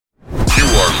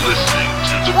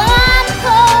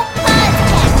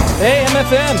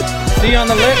FM. See you on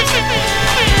the lift.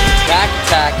 Back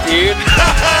attack, dude.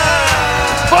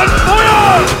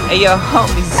 Hey, yo,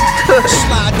 homies, good.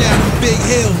 Slide down the big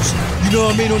hills. You know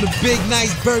what I mean? On the big,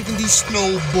 nice burgundy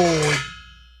snowboard.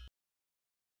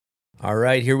 All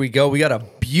right, here we go. We got a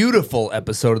beautiful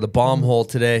episode of The Bomb Hole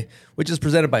today, which is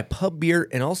presented by Pub Beer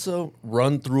and also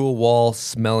Run Through a Wall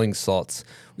Smelling Salts.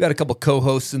 We got a couple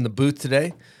co-hosts in the booth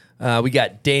today. We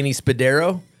got Danny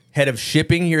Spadero, head of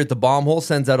shipping here at The Bomb Hole,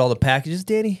 sends out all the packages.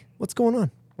 Danny, what's going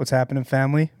on? What's happening,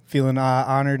 family? Feeling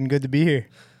honored and good to be here.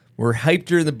 We're hyped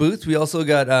here in the booth. We also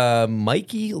got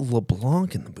Mikey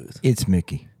LeBlanc in the booth. It's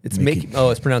Mickey. It's Mickey. Oh,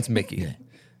 it's pronounced Mickey. Yeah.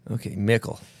 Okay,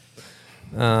 Mickle.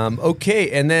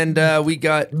 Okay, and then we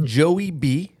got Joey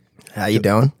B. How you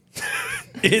doing?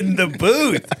 in the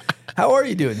booth. How are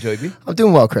you doing, Joey B? I'm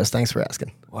doing well, Chris. Thanks for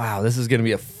asking. Wow, this is going to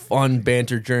be a fun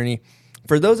banter journey.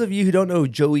 For those of you who don't know who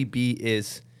Joey B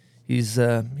is, he's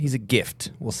a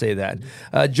gift. We'll say that.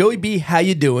 Joey B, how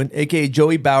you doing? AKA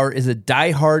Joey Bauer is a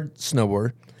diehard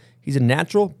snowboarder. He's a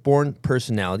natural-born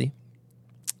personality.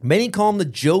 Many call him the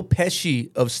Joe Pesci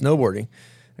of snowboarding.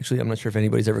 Actually, I'm not sure if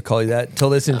anybody's ever called you that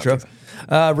until this intro.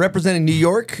 Representing New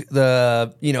York,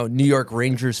 the New York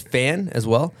Rangers fan as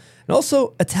well, and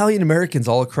also Italian Americans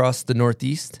all across the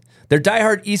Northeast. Their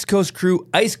diehard East Coast crew,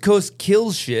 Ice Coast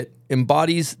Kills Shit,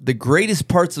 embodies the greatest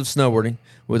parts of snowboarding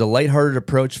with a lighthearted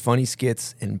approach, funny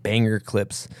skits, and banger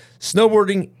clips.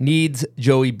 Snowboarding needs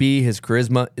Joey B. His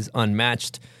charisma is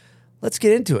unmatched. Let's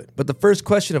get into it. But the first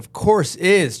question, of course,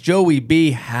 is Joey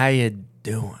B, how you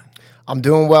doing? I'm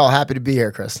doing well. Happy to be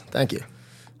here, Chris. Thank you.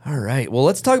 All right. Well,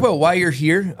 let's talk about why you're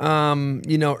here.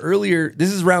 Earlier,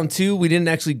 this is round 2. We didn't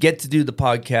actually get to do the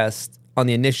podcast on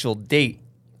the initial date.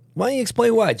 Why don't you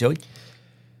explain why, Joey?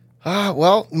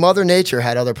 Well, Mother Nature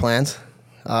had other plans.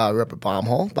 We're up at Bomb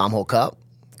Hole Cup.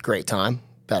 Great time.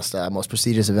 Best, most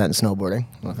prestigious event in snowboarding.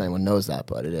 I don't know if anyone knows that,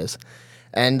 but it is.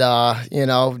 And,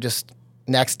 just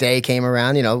next day came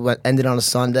around, ended on a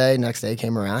Sunday. Next day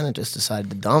came around and just decided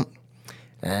to dump.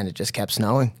 And it just kept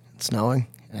snowing.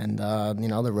 And,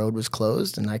 the road was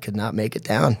closed and I could not make it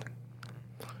down.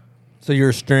 So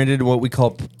you're stranded in what we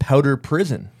call Powder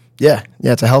Prison. Yeah,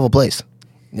 it's a hell of a place.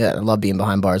 Yeah, I love being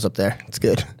behind bars up there. It's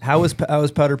good. How was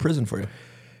Powder Prison for you?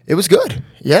 It was good.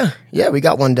 Yeah, we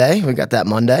got one day. We got that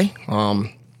Monday.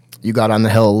 You got on the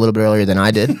hill a little bit earlier than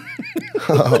I did.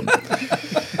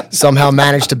 Somehow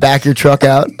managed to back your truck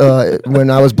out when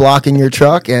I was blocking your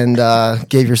truck and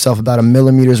gave yourself about 1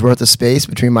 millimeter's worth of space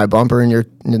between my bumper and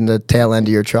the tail end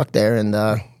of your truck there.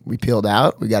 And we peeled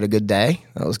out. We got a good day.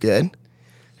 That was good.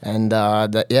 And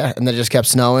and then it just kept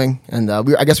snowing. And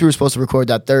I guess we were supposed to record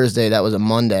that Thursday. That was a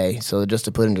Monday. So just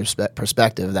to put into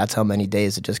perspective, that's how many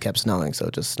days it just kept snowing. So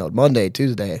it just snowed Monday,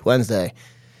 Tuesday, Wednesday.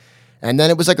 And then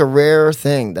it was like a rare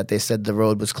thing that they said the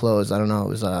road was closed. I don't know. It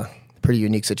was a pretty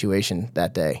unique situation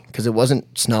that day because it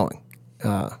wasn't snowing.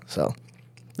 So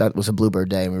that was a bluebird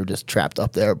day. And we were just trapped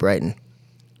up there at Brighton.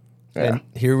 Yeah. And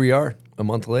here we are a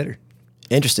month later.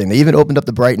 Interesting. They even opened up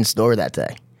the Brighton store that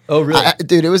day. Oh, really?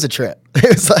 Dude, it was a trip. It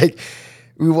was like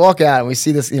we walk out and we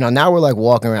see this, now we're like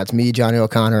walking around. It's me, Johnny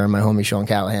O'Connor, and my homie Sean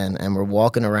Callahan, and we're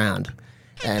walking around.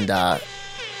 And,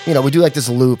 we do like this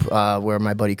loop where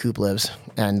my buddy Coop lives.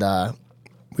 And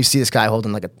we see this guy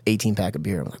holding like an 18-pack of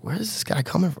beer. I'm like, where is this guy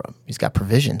coming from? He's got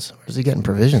provisions. Where's he getting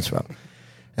provisions from?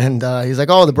 And he's like,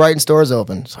 oh, the Brighton store's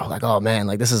open. So I'm like, oh, man,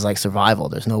 like this is like survival.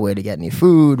 There's no way to get any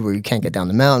food where you can't get down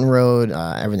the mountain road.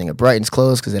 Everything at Brighton's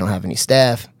closed because they don't have any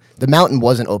staff. The mountain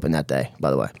wasn't open that day,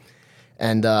 by the way.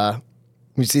 And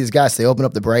we see these guys. They open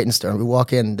up the Brighton store. And we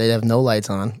walk in. They have no lights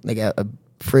on. They got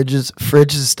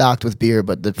fridges stocked with beer,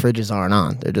 but the fridges aren't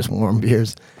on. They're just warm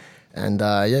beers. And,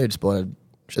 we just bought a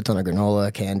shit ton of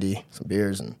granola, candy, some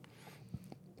beers, and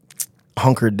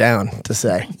hunkered down, to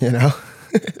say,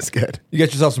 It's good. You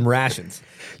got yourself some rations.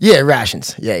 Yeah,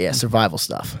 rations. Yeah, survival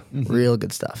stuff. Mm-hmm. Real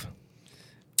good stuff.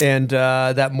 And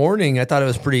that morning, I thought it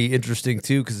was pretty interesting,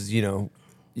 too, because, you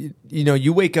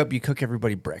wake up, you cook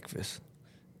everybody breakfast,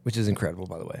 which is incredible,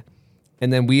 by the way.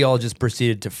 And then we all just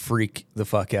proceeded to freak the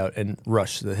fuck out and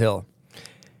rush the hill.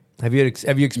 Have you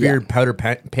experienced powder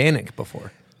panic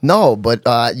before? No, but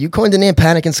you coined the name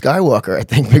Panic and Skywalker, I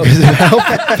think, because of how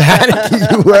panicky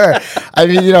you were. I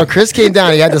mean, Chris came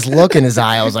down, he had this look in his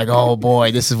eye. I was like, oh,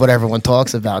 boy, this is what everyone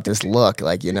talks about, this look.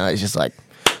 Like, he's just like,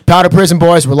 Powder Prison,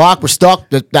 boys, we're locked, we're stuck.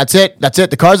 That's it.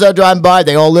 The cars that are driving by,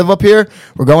 they all live up here.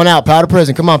 We're going out. Powder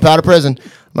Prison, come on, Powder Prison.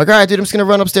 I'm like, all right, dude, I'm just going to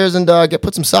run upstairs and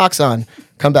put some socks on.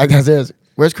 Come back downstairs.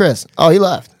 Where's Chris? Oh, he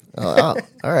left. Oh,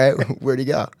 all right. Where'd he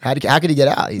go? How could he get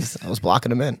out? I was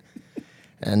blocking him in.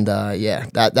 And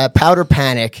that powder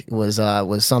panic was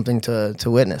something to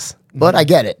witness. But I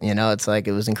get it. It's like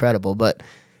it was incredible. But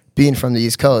being from the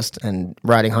East Coast and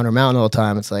riding Hunter Mountain all the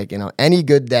time, it's like, any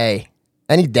good day,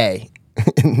 any day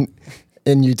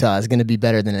in Utah is going to be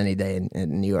better than any day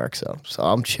in New York. So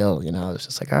I'm chill, It's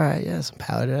just like, all right, yeah, some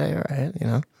power today, all right,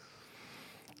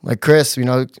 Like Chris, we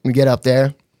get up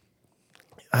there.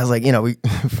 I was like, we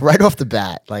right off the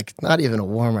bat, like not even a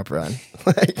warm up run,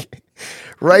 like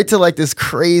right to like this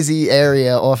crazy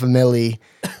area off of Millie,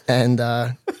 and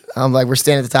I'm like, we're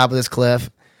standing at the top of this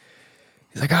cliff.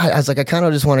 He's like, I was like, I kind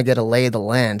of just want to get a lay of the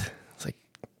land. It's like,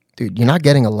 dude, you're not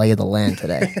getting a lay of the land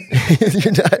today.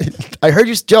 I heard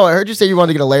you, Joe. I heard you say you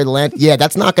wanted to get a lay of the land. Yeah,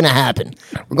 that's not going to happen.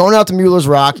 We're going out to Mueller's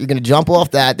Rock. You're going to jump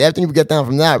off that. After you get down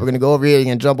from that, we're going to go over here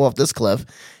and jump off this cliff,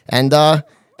 and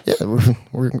yeah,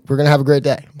 we're gonna have a great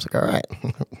day. I was like, all right,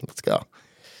 let's go.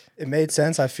 It made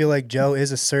sense. I feel like Joe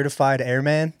is a certified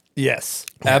airman. Yes,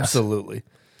 absolutely.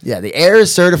 Yeah, the air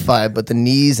is certified, but the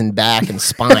knees and back and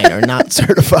spine are not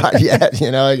certified yet.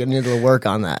 I need to work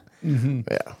on that. Mm-hmm.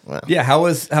 Yeah. Well. Yeah. How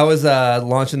was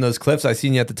launching those cliffs? I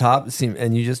seen you at the top,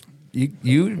 and you just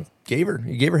you gave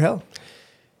her hell.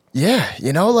 Yeah,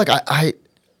 like I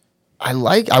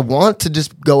want to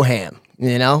just go ham.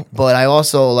 But I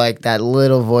also like that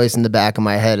little voice in the back of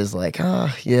my head is like,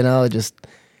 just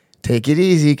take it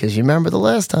easy because you remember the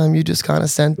last time you just kind of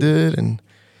sent it. And,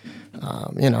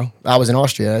 I was in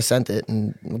Austria. I sent it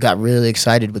and got really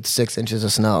excited with 6 inches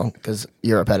of snow because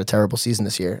Europe had a terrible season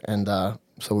this year. And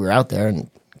so we were out there and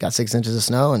got 6 inches of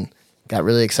snow and got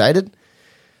really excited.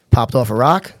 Popped off a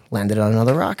rock, landed on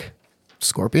another rock,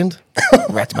 scorpioned,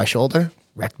 wrecked my shoulder,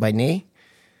 wrecked my knee.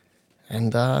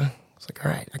 And it's like,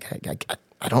 all right,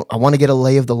 I want to get a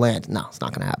lay of the land. No, it's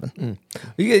not going to happen.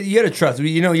 You got to trust.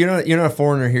 You're not a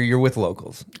foreigner here. You're with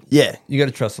locals. Yeah, you got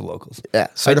to trust the locals. Yeah,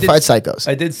 certified psychos.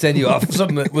 I did send you off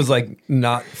something that was like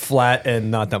not flat and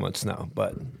not that much snow,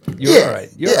 but you're all right.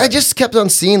 All right. I just kept on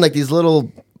seeing like these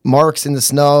little marks in the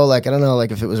snow. Like I don't know, like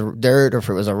if it was dirt or if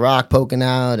it was a rock poking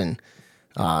out, and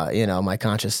my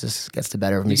consciousness gets the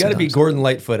better of me. You got to be Gordon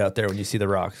Lightfoot out there when you see the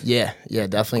rocks. Yeah,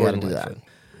 definitely got to do that.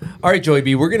 All right, Joey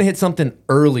B, we're going to hit something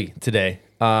early today,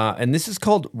 and this is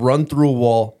called Run Through a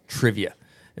Wall Trivia.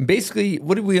 And basically,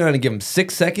 what do we want to give them,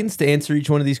 6 seconds to answer each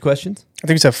one of these questions? I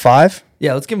think we said 5.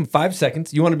 Yeah, let's give them 5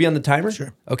 seconds. You want to be on the timer?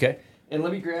 Sure. Okay. And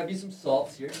let me grab you some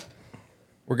salts here.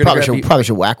 We're gonna probably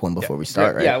should whack one before we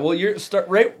start, right? Yeah, well, you're start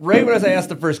right when I ask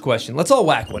the first question. Let's all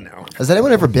whack one now. Has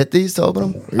anyone ever bit these to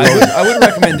open them? I wouldn't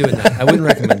recommend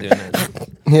doing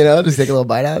that. Just take a little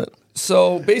bite out of it.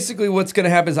 So basically what's going to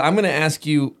happen is I'm going to ask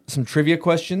you some trivia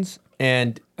questions,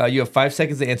 and you have 5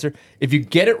 seconds to answer. If you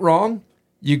get it wrong,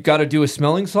 you got to do a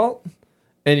smelling salt.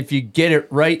 And if you get it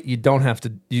right, you don't have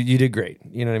to. You did great.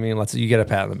 You know what I mean? You get a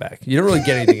pat on the back. You don't really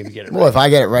get anything if you get it right. Well, if I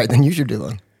get it right, then you should do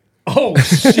one. Oh,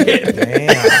 shit.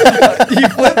 Damn. You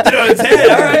flipped it on its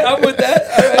head. All right, I'm with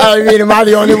that. All right. I mean, am I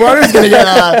the only one who's going to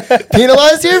get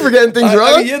penalized here for getting things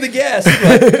wrong? I mean, you're the guest.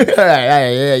 But all right,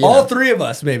 yeah. All three of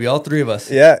us, maybe. All three of us.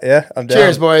 Yeah, I'm down.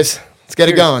 Cheers, boys. Let's get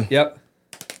it going. Yep.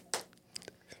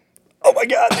 Oh, my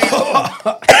God,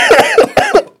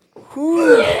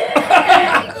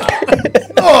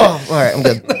 Oh, all right, I'm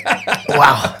good.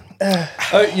 Wow.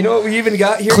 You know what we even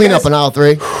got here? Clean guys? up on aisle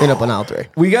 3.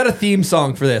 We got a theme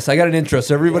song for this. I got an intro,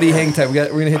 so everybody hang tight. We're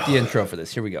gonna hit the intro for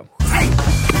this. Here we go.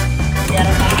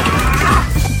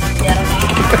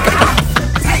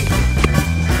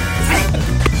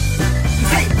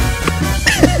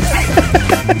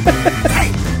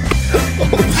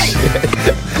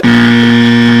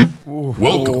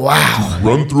 Welcome to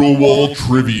Run Through a Wall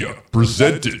Trivia,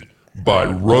 presented by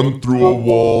Run Through a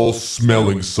Wall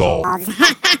Smelling Salt.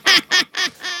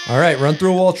 All right, Run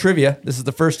Through a Wall Trivia. This is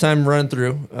the first time run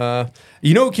through.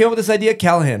 You know who came up with this idea?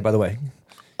 Callahan, by the way.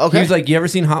 Okay. He was like, you ever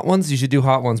seen Hot Ones? You should do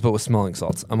Hot Ones, but with smelling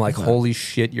salts. I'm like, holy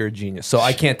shit, you're a genius. So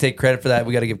I can't take credit for that.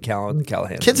 We got to give Callahan.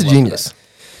 Kid's a genius.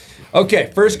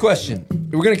 Okay, first question.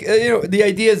 We're gonna, the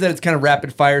idea is that it's kind of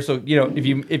rapid fire. So if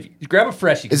you grab a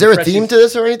fresh, is there a theme to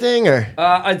this or anything? Or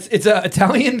it's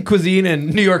Italian cuisine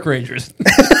and New York Rangers.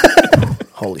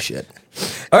 Holy shit!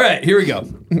 All right, here we go.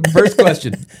 First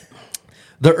question: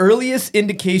 the earliest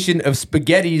indication of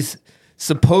spaghetti's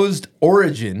supposed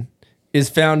origin is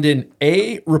found in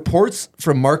A, reports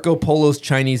from Marco Polo's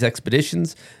Chinese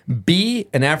expeditions, B,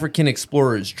 an African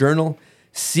explorer's journal,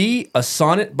 C, a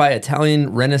sonnet by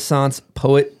Italian Renaissance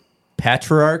poet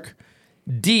Petrarch,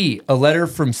 D, a letter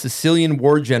from Sicilian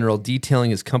war general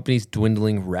detailing his company's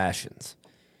dwindling rations.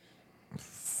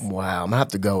 Wow, I'm gonna have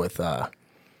to go with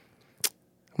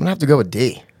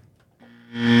D.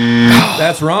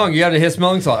 That's wrong. You have to hit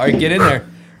smelling salt. All right, get in there.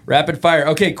 Rapid fire.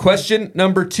 Okay, question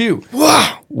number 2.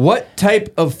 Wow. What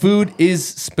type of food is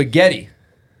spaghetti?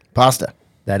 Pasta.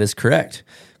 That is correct.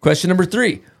 Question number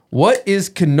 3. What is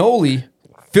cannoli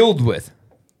filled with?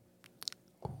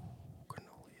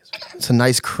 It's a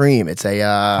nice cream. It's a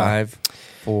 5,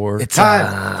 4, It's 3,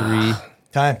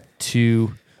 Time.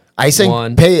 2, icing.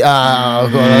 1.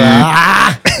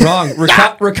 Wrong.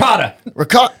 Ricotta.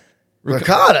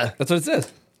 Ricotta. That's what it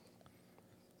says.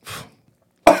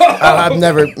 I've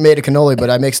never made a cannoli, but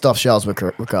I make stuffed shells with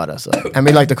ricotta. So, and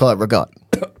we like to call it ricotta.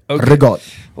 Okay. Ricotta.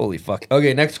 Holy fuck.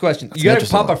 Okay, next question. You an gotta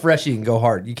interesting pop a one. freshie and go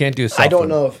hard. You can't do a soft I don't one.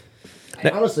 know if.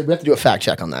 Honestly, we have to do a fact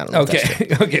check on that. I don't know if that's true.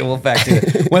 Okay, okay, we'll fact check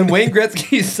it. When Wayne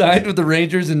Gretzky signed with the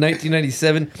Rangers in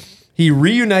 1997, he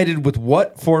reunited with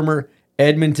what former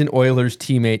Edmonton Oilers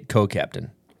teammate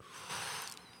co-captain?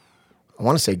 I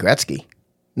want to say Gretzky.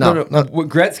 No. When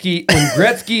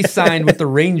Gretzky signed with the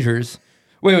Rangers.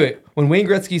 Wait. When Wayne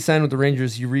Gretzky signed with the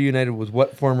Rangers, he reunited with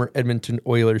what former Edmonton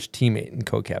Oilers teammate and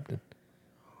co-captain?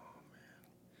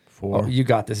 4. Oh, you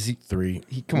got this. 3.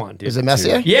 Come on, dude. Is it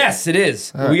Messier? Yes, it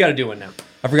is. We got to do one now.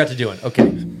 I forgot to do one.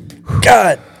 Okay.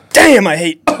 God damn, I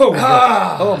hate. Oh my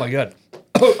god. Oh my god.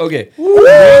 Oh, okay.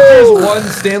 Rangers won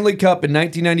Stanley Cup in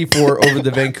 1994 over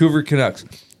the Vancouver Canucks.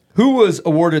 Who was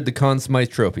awarded the Conn Smythe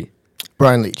Trophy?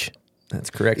 Brian Leach. That's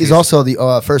correct. He's also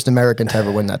the first American to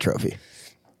ever win that trophy.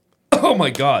 Oh my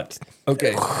god.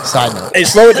 Okay. Side note. Hey,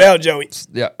 slow it down, Joey.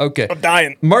 Yeah. Okay. I'm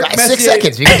dying. Mark Guys, Messier. 6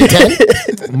 seconds. We can do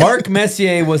 10. Mark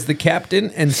Messier was the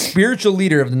captain and spiritual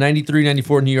leader of the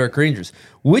 93-94 New York Rangers.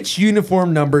 Which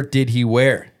uniform number did he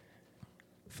wear?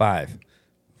 5,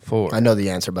 4. I know the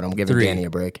answer, but I'm giving 3, Danny a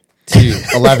break. 2,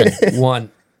 11.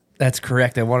 1. That's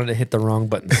correct. I wanted to hit the wrong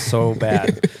button so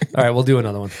bad. All right, we'll do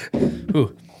another one.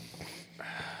 Ooh.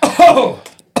 Oh,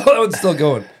 that one's still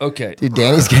going. Okay. Dude,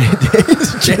 Danny's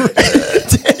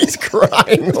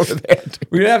crying over there. Dude.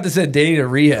 We're going to have to send Danny to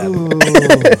rehab.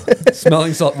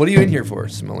 Smelling salt. What are you in here for?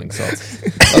 Smelling salts.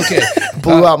 Okay.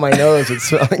 Blew out my nose with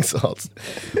smelling salts.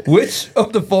 Which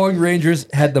of the following Rangers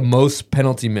had the most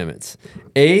penalty minutes?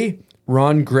 A,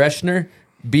 Ron Greschner.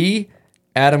 B,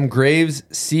 Adam Graves.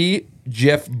 C,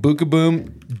 Jeff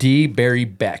Bukaboom. D, Barry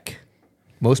Beck.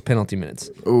 Most penalty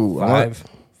minutes. Ooh, 5,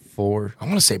 4, I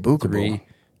want to say Buka 3,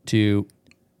 2.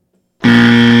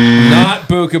 Not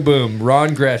Bukaboom.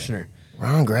 Ron Greschner.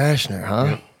 Ron Greschner,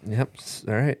 huh? Yep.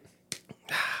 All right.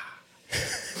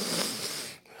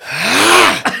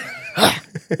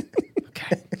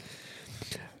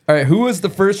 All right. Who was the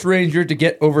first Ranger to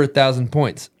get over 1,000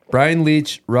 points? Brian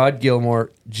Leach, Rod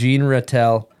Gilmore, Gene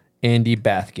Rattel, Andy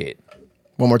Bathgate.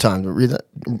 One more time. Read that.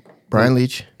 Brian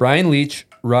Leach. Brian Leach,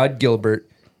 Rod Gilbert,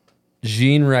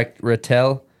 Gene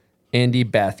Rattel, Andy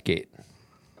Bathgate.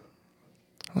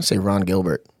 I want to say Ron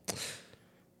Gilbert.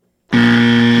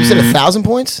 You said 1,000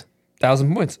 points?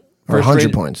 1,000 points. Or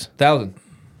 100 points? 1,000.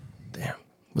 Damn.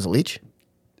 Was it Leach?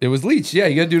 It was Leach. Yeah,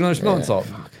 you got to do another smelling salt.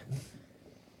 Fuck.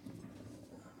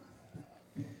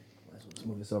 Let's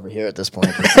move this over here at this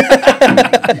point.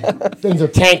 Things are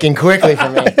tanking quickly for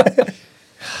me.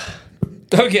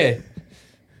 Okay.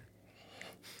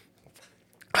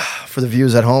 For the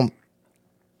viewers at home,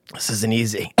 this isn't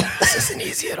easy. This isn't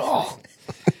easy at all.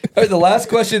 All right, the last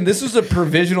question. This was a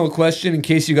provisional question in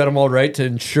case you got them all right to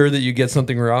ensure that you get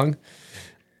something wrong.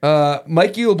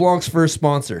 Mikey LeBlanc's first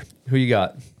sponsor. Who you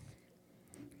got?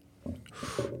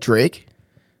 Drake?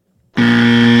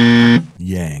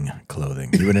 Yang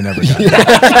clothing. You would have never done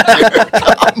that.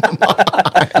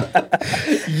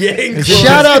 Yang.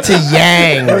 Shout out to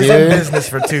Yang, I was in dude. business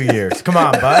for 2 years. Come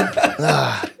on, bud.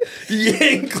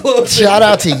 Yang clothing. Shout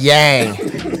out to Yang.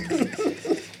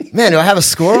 Man, do I have a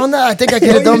score on that? I think I could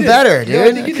have No, you done did. better, No, I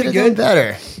dude. think I you could did have done good.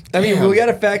 better. I mean, Damn. we got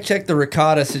to fact check the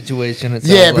ricotta situation. It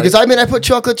Yeah, sounds because like. I put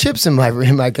chocolate chips in my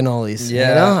cannolis. Yeah.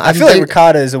 You know? I feel like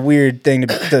ricotta is a weird thing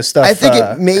to stuff. I think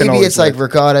maybe cannolis it's like with.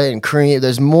 ricotta and cream.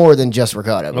 There's more than just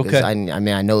ricotta. Because Okay. I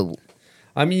mean, I know.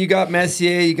 I mean, you got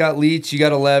Messier, you got Leach, you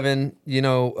got 11. You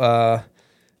know, I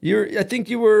think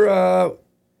you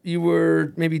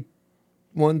were maybe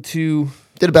 1, 2.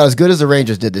 Did about as good as the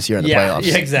Rangers did this year in the playoffs.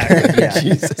 Yeah, exactly. Yeah.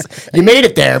 Jesus. You made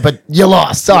it there, but you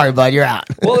lost. Sorry, bud. You're out.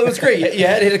 Well, it was great. You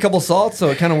had to hit a couple salts, so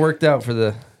it kind of worked out for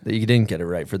that you didn't get it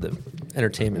right for the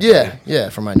entertainment. Yeah,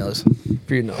 for my nose.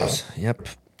 For your nose. Yep.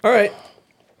 All right.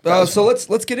 So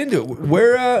let's get into it.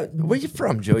 Where you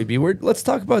from, Joey B? Let's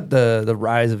talk about the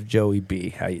rise of Joey B.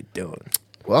 How you doing?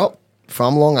 Well,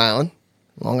 from Long Island,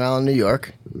 New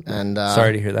York, and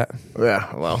Sorry to hear that.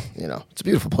 Yeah, well, it's a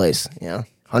beautiful place.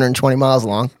 120 miles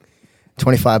long,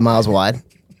 25 miles wide,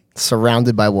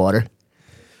 surrounded by water.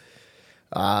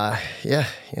 Yeah,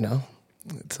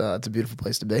 it's a beautiful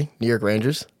place to be. New York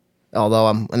Rangers. Although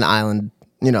I'm an island,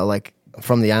 like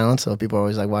from the island, so people are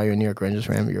always like, "Why are you a New York Rangers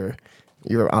fan?"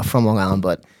 You're from Long Island,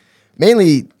 but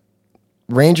mainly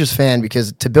Rangers fan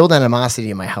because to build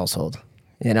animosity in my household,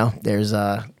 you know, there's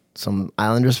some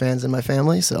Islanders fans in my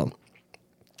family, so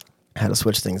I had to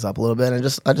switch things up a little bit.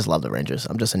 And I just love the Rangers.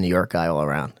 I'm just a New York guy all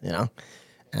around, you know,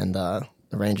 and the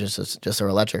Rangers just are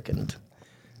electric and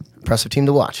impressive team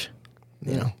to watch,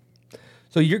 you know.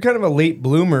 So you're kind of a late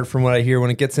bloomer from what I hear when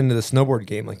it gets into the snowboard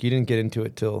game. Like you didn't get into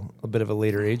it till a bit of a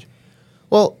later age.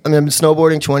 Well, I mean, I've been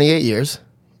snowboarding 28 years,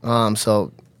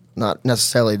 so not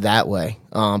necessarily that way,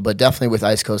 but definitely with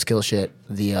Ice Coast Kill Shit,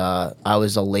 I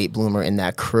was a late bloomer in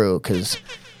that crew because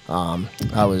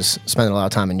I was spending a lot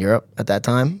of time in Europe at that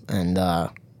time, and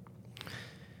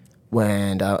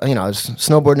when you know, I was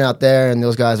snowboarding out there, and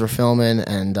those guys were filming,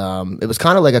 and it was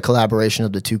kind of like a collaboration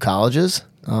of the two colleges.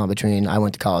 Between I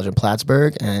went to college in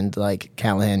Plattsburgh and like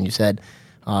Callahan, you said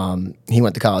he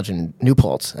went to college in New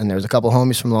Paltz, and there was a couple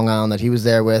homies from Long Island that he was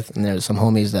there with, and there's some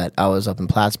homies that I was up in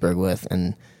Plattsburgh with,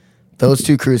 and those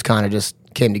two crews kind of just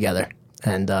came together.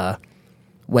 And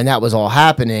when that was all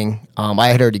happening, I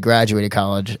had already graduated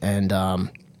college and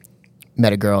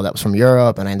met a girl that was from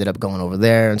Europe, and I ended up going over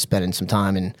there and spending some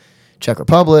time in Czech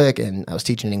Republic, and I was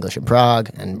teaching English in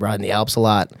Prague and riding the Alps a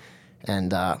lot,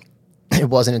 and it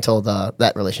wasn't until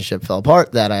that relationship fell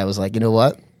apart that I was like, you know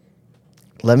what?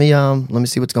 Let me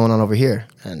see what's going on over here.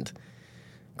 And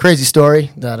crazy story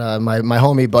that my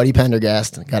homie Buddy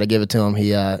Pendergast, got to give it to him.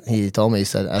 He told me, he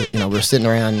said, you know, we were sitting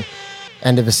around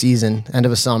end of a season, end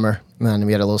of a summer, and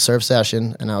we had a little surf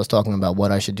session, and I was talking about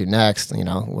what I should do next, you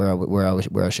know,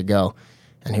 where I should go.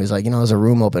 And he was like, you know, there's a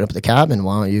room open up at the cabin.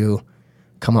 Why don't you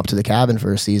come up to the cabin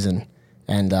for a season?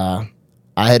 And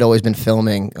I had always been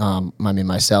filming,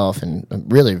 myself, and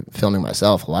really filming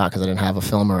myself a lot because I didn't have a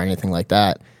film or anything like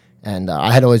that. And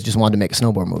I had always just wanted to make a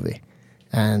snowboard movie.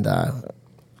 And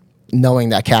knowing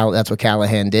that that's what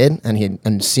Callahan did,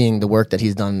 and seeing the work that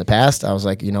he's done in the past, I was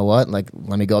like, you know what? Like,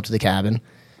 let me go up to the cabin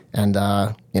and,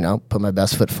 you know, put my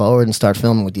best foot forward and start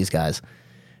filming with these guys.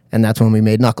 And that's when we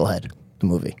made Knucklehead, the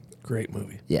movie. Great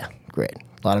movie. Yeah, great.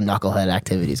 A lot of Knucklehead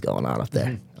activities going on up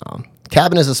there.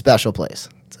 Cabin is a special place.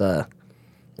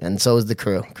 And so is the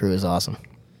crew. Crew is awesome.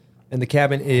 And the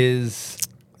cabin is?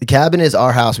 The cabin is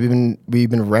our house. We've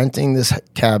been renting this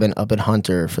cabin up at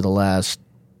Hunter for the last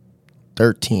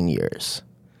 13 years.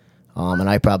 And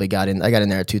I got in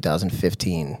there in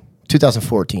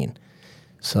 2014.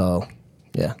 So,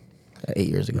 yeah, 8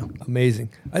 years ago.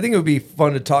 Amazing. I think it would be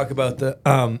fun to talk about the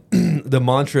the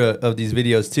mantra of these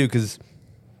videos too, because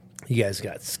you guys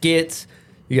got skits,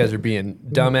 you guys are being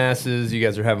dumbasses, you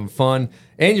guys are having fun,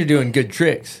 and you're doing good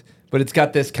tricks. But it's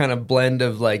got this kind of blend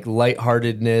of like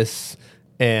lightheartedness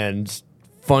and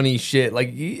funny shit.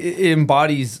 Like it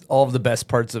embodies all of the best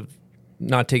parts of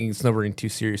not taking snowboarding too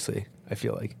seriously, I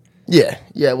feel like. Yeah.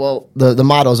 Well, the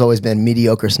motto's always been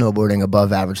mediocre snowboarding,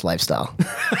 above average lifestyle.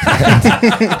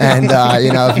 and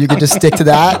you know, if you could just stick to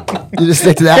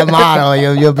that, motto,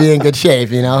 you'll be in good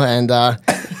shape, you know. And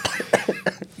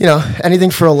you know,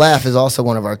 anything for a laugh is also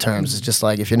one of our terms. It's just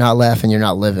like, if you're not laughing, you're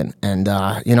not living. And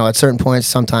you know, at certain points,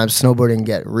 sometimes snowboarding can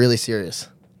get really serious.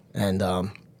 And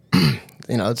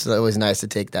you know, it's always nice to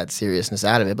take that seriousness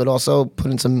out of it, but also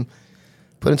put in some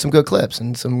good clips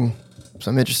and some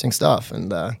interesting stuff.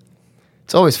 And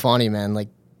it's always funny, man. Like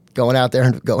going out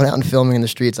and filming in the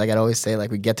streets. Like I'd always say,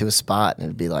 like we'd get to a spot and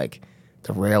it'd be like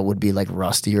the rail would be like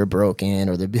rusty or broken,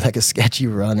 or there'd be like a sketchy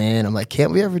run in. I'm like,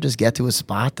 can't we ever just get to a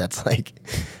spot that's like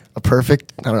a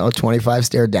perfect, I don't know, 25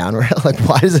 stair down rail? Like,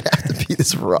 why does it have to be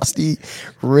this rusty,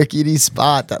 rickety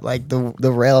spot that like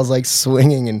the rail is like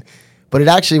swinging? But it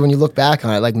actually, when you look back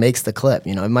on it, like makes the clip.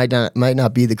 You know, it might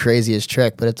not be the craziest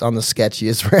trick, but it's on the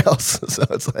sketchiest rails, so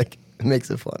it's like it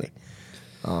makes it funny.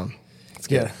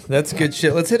 Yeah, that's good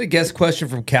shit. Let's hit a guest question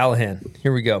from Callahan.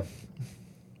 Here we go.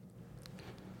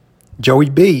 Joey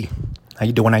B, how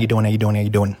you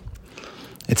doing?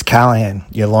 It's Callahan,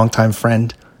 your longtime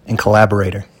friend and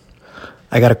collaborator.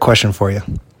 I got a question for you.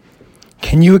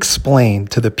 Can you explain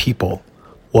to the people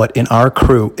what in our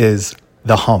crew is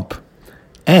the hump?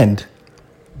 And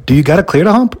do you got to clear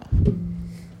the hump?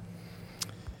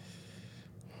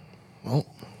 Well,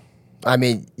 I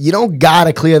mean, you don't got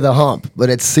to clear the hump, but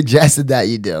it's suggested that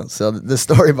you do. So the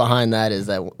story behind that is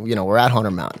that, you know, we're at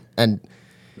Hunter Mountain. And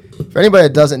for anybody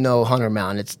that doesn't know Hunter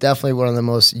Mountain, it's definitely one of the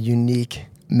most unique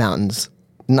mountains,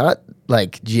 not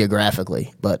like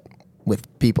geographically, but with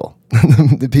people.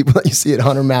 The people that you see at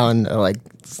Hunter Mountain are like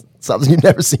something you've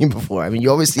never seen before. I mean,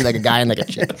 you always see like a guy in like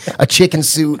a chicken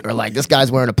suit, or like this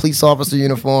guy's wearing a police officer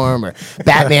uniform, or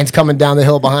Batman's coming down the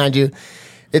hill behind you.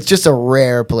 It's just a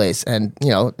rare place, and you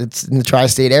know, it's in the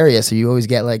tri-state area, so you always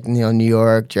get like, you know, New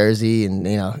York, Jersey, and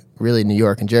you know, really New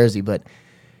York and Jersey. But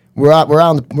we're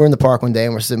in the park one day,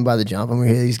 and we're sitting by the jump, and we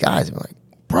hear these guys, and we're like,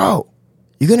 bro,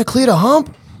 you gonna clear the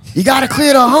hump? You gotta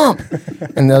clear the hump.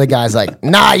 And the other guy's like,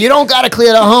 nah, you don't gotta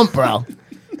clear the hump, bro.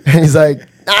 And he's like,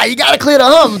 nah, you gotta clear the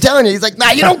hump. I'm telling you. He's like,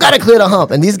 nah, you don't gotta clear the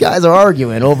hump. And these guys are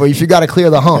arguing over if you gotta clear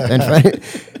the hump. And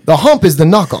the hump is the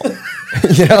knuckle.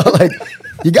 You know, like,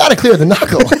 you gotta clear the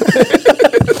knuckle.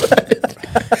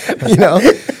 You know?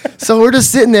 So we're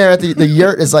just sitting there at the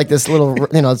yurt is like this little,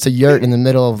 you know, it's a yurt in the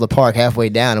middle of the park halfway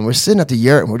down. And we're sitting at the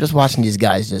yurt and we're just watching these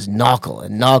guys just knuckle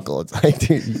and knuckle. It's like,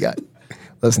 dude,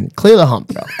 listen, clear the hump,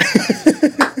 bro.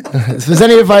 If there's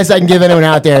any advice I can give anyone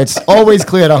out there, it's always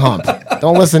clear the hump.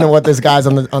 Don't listen to what this guy's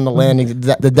on the landing,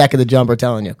 the deck of the jumper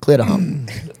telling you. Clear the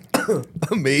hump.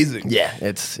 Amazing. Yeah,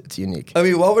 it's unique. I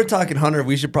mean, while we're talking Hunter,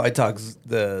 we should probably talk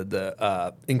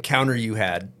the encounter you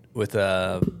had with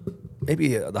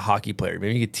maybe the hockey player.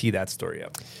 Maybe you could tee that story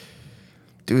up.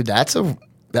 Dude, that's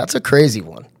a crazy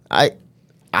one. I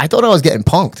thought I was getting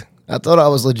punked. I thought I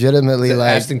was legitimately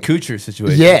like Ashton Kutcher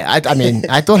situation. Yeah, I mean,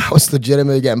 I thought I was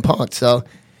legitimately getting punked.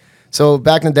 So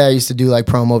back in the day, I used to do like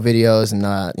promo videos,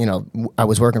 and you know, I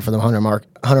was working for the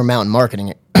Hunter Mountain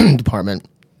marketing department,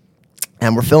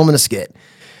 and we're filming a skit.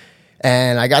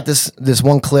 And I got this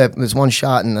one clip, this one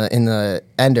shot in the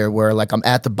ender where like I'm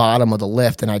at the bottom of the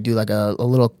lift, and I do like a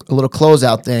little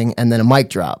closeout thing, and then a mic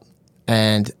drop.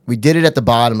 And we did it at the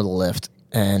bottom of the lift,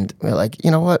 and we're like,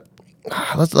 you know what?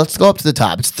 Let's go up to the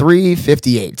top. It's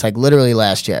 3:58. It's like literally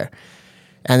last year.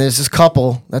 And there's this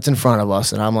couple that's in front of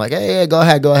us, and I'm like, hey, go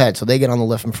ahead. So they get on the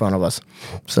lift in front of us.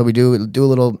 So we do a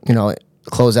little, you know,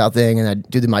 closeout thing, and I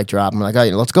do the mic drop. I'm like, all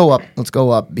right, let's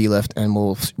go up B lift, and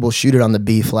we'll shoot it on the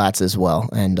B flats as well.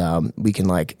 And we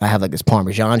can I have like this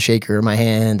Parmesan shaker in my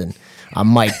hand, and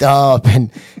I'm mic'd up,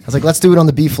 and I was like, let's do it on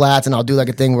the B flats, and I'll do like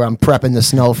a thing where I'm prepping the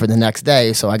snow for the next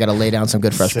day, so I got to lay down some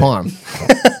good fresh parm.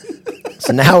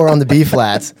 So now we're on the B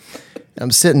flats. I'm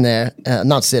sitting there,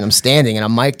 I'm standing, and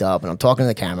I'm mic'd up, and I'm talking to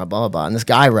the camera, blah, blah, blah. And this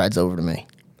guy rides over to me.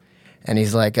 And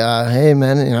he's like, hey,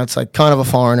 man, you know, it's like kind of a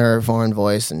foreign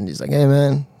voice. And he's like, hey,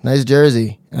 man, nice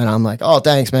jersey. And I'm like, oh,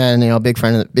 thanks, man. You know, big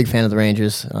fan of the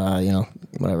Rangers, you know,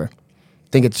 whatever.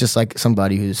 I think it's just like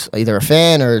somebody who's either a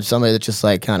fan or somebody that's just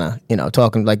like kind of, you know,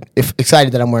 talking like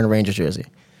excited that I'm wearing a Rangers jersey.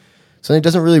 So he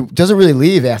doesn't really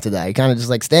leave after that. He kind of just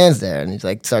like stands there, and he's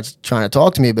like starts trying to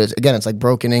talk to me, but it's like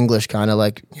broken English, kind of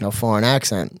like, you know, foreign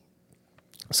accent.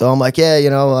 So I'm like, yeah, you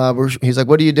know, he's like,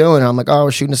 what are you doing? And I'm like, oh,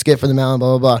 we're shooting a skit for the mountain,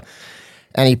 blah, blah, blah.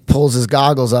 And he pulls his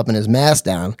goggles up and his mask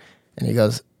down, and he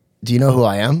goes, do you know who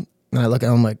I am? And I look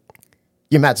at him like,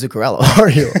 you're Matt Zuccarello,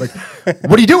 are you? Like,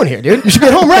 what are you doing here, dude? You should be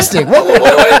at home resting. What?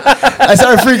 I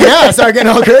started freaking out. I started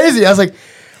getting all crazy. I was like,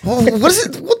 well, what is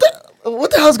it?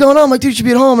 What the hell's going on? I'm like, dude, you should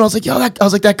be at home. And I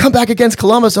was like, that comeback against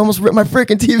Columbus almost ripped my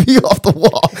freaking TV off the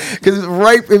wall. Because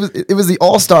it was the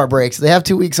All-Star break, so they have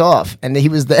 2 weeks off. And he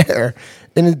was there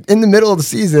in the middle of the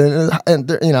season,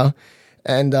 and you know,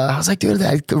 and I was like, dude,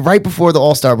 right before the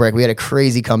All-Star break, we had a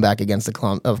crazy comeback against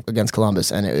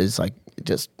Columbus, and it was like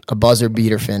just a buzzer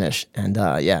beater finish. And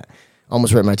yeah,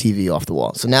 almost ripped my TV off the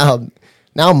wall. So now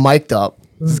I'm mic'd up.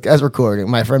 This guy's recording.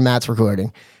 My friend Matt's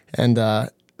recording, and I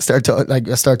start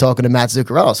talking to Matt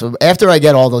Zuccarello. So after I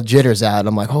get all the jitters out,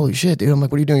 I'm like, holy shit, dude. I'm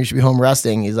like, what are you doing? You should be home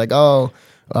resting. He's like, oh,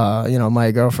 you know,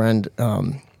 my girlfriend,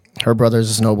 her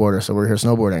brother's a snowboarder, so we're here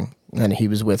snowboarding. And he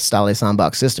was with Stale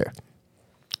Sandbach's sister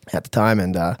at the time,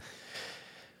 and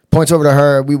points over to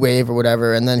her. We wave or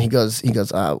whatever, and then he goes,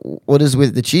 what is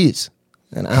with the cheese?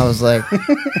 And I was like,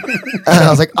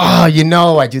 oh, you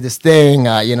know, I do this thing,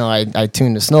 you know, I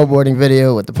tuned the snowboarding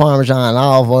video with the Parmesan and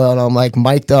olive oil, and I'm like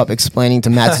mic'd up explaining to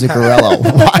Matt Zuccarello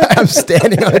why I'm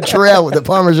standing on a trail with the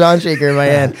Parmesan shaker in my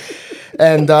hand.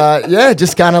 And yeah,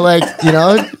 just kind of like, you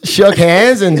know, shook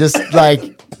hands and just like,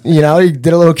 you know, he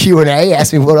did a little Q&A,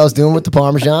 asked me what I was doing with the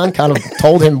Parmesan, kind of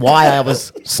told him why I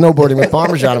was snowboarding with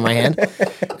Parmesan in my hand.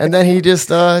 And then he just,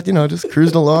 you know, just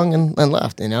cruised along and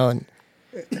left, you know, and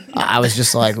I was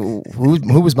just like, who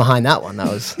was behind that one?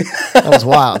 That was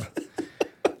wild.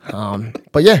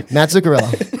 But yeah, Matt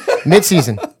Zuccarello,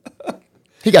 mid-season.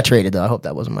 He got traded though. I hope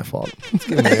that wasn't my fault.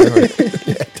 You're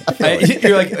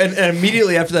like, and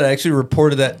immediately after that, I actually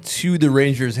reported that to the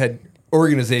Rangers head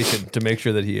organization to make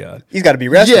sure that he's got to be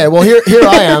rested. Yeah, well, here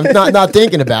I am, not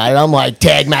thinking about it. I'm like,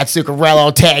 tag Matt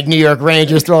Zuccarello, tag New York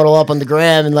Rangers, throwing it all up on the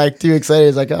gram, and like too excited.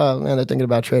 It's like, oh man, they're thinking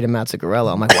about trading Matt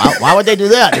Zuccarello. I'm like, why would they do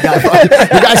that?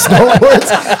 The guy snowboards.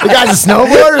 The guy's a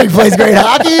snowboarder. He plays great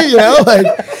hockey. You know, like.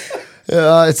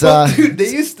 It's dude, they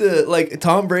used to like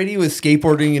Tom Brady was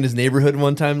skateboarding in his neighborhood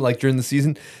one time, like during the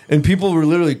season, and people were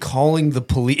literally calling the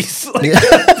police. Like,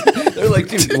 They're like,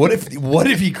 dude, what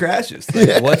if he crashes?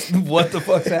 Like, what the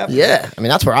fuck's happening? Yeah, I mean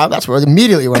that's where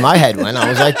immediately when my head went, I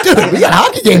was like, dude, we got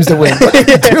hockey games to win. What are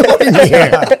you doing here?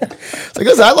 It's like,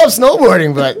 listen, I love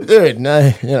snowboarding, but dude,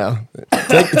 no,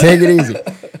 take it easy.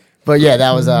 But yeah,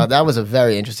 that was a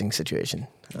very interesting situation.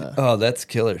 Oh, that's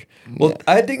killer. Well,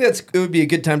 I think it would be a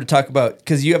good time to talk about,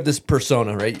 because you have this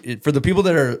persona, right? For the people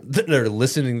that are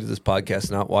listening to this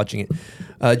podcast, not watching it,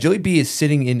 Joey B is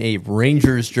sitting in a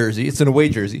Rangers jersey. It's an away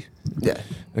jersey. Yeah,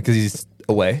 because he's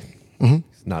away. He's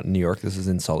not in New York. This is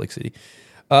in Salt Lake City.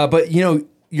 But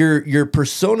your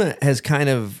persona has kind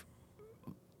of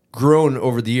grown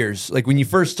over the years. Like when you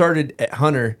first started at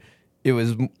Hunter, you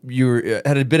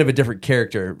had a bit of a different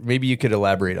character. Maybe you could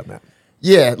elaborate on that.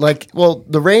 Yeah,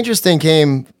 the Rangers thing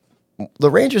started,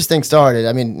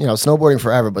 I mean, snowboarding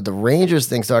forever, but the Rangers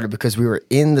thing started because we were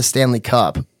in the Stanley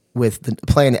Cup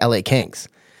playing the LA Kings.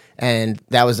 And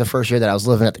that was the first year that I was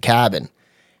living at the cabin.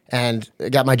 And I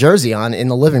got my jersey on in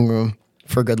the living room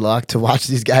for good luck to watch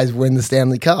these guys win the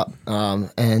Stanley Cup.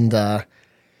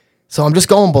 So I'm just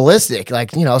going ballistic,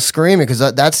 screaming, because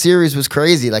that series was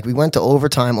crazy. Like we went to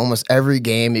overtime almost every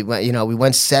game. We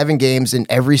went 7 games in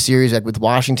every series. Like with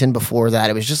Washington before that,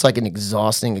 it was just like an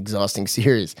exhausting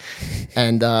series.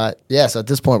 And so at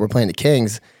this point we're playing the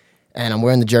Kings, and I'm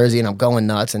wearing the jersey and I'm going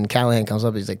nuts. And Callahan comes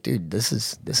up, he's like, "Dude, this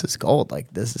is gold.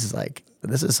 Like this is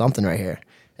something right here."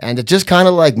 And it just kind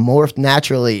of like morphed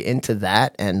naturally into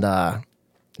that. And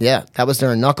yeah, that was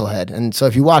during Knucklehead. And so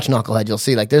if you watch Knucklehead, you'll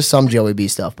see like there's some Joey B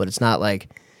stuff, but it's not like,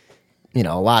 a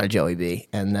lot of Joey B.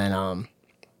 And then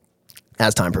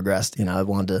as time progressed, I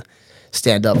wanted to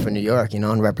stand up for New York,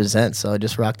 and represent. So I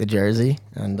just rocked the jersey,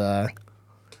 and and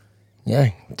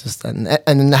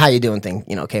then the how you doing thing,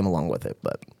 came along with it.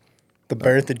 But The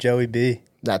birth of Joey B.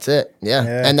 That's it. Yeah.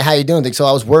 And the how you doing thing. So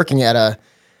I was working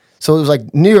so it was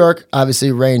like New York,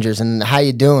 obviously Rangers, and how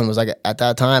you doing was like at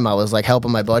that time I was like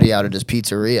helping my buddy out at his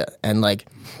pizzeria, and like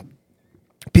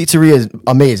pizzeria is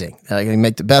amazing. Like they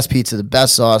make the best pizza, the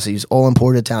best sauce. They use all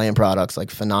imported Italian products, like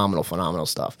phenomenal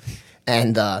stuff.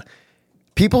 And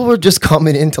people were just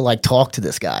coming in to like talk to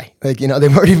this guy. Like they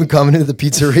weren't even coming into the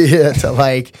pizzeria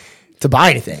to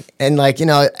buy anything. And like,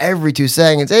 every 2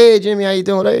 seconds, "Hey Jimmy, how you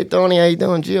doing? Hey Tony, how you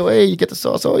doing? Gio, hey, you get the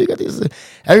sauce, oh you got this."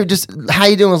 Just how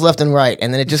you doing was left and right.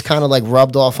 And then it just kind of like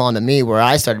rubbed off onto me, where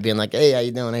I started being like, "Hey, how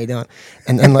you doing? How you doing?"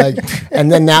 And then like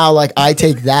and then now like I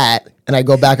take that and I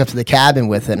go back up to the cabin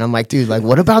with it, and I'm like, dude, like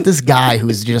what about this guy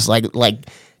who's just like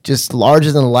just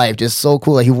larger than life, just so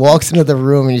cool. Like he walks into the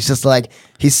room and he's just like,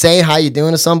 he's saying how you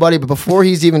doing to somebody, but before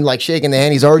he's even like shaking the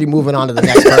hand, he's already moving on to the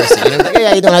next person. Like, "Hey,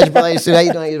 how you doing? How's your brother? How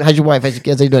you doing? How's your wife? How's your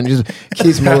kids? How you doing?" He just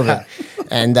keeps moving.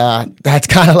 And that's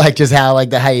kind of like just how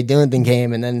like the how you doing thing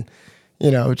came, and then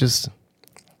it just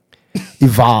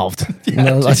evolved.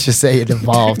 Let's just say it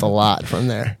evolved a lot from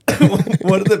there.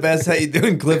 One of the best how you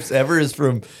doing clips ever is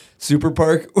from Super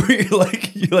Park, where you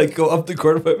go up the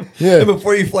court, and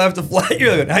before you fly off the fly,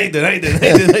 you're like, "How you doing? How you doing? How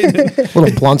you doing?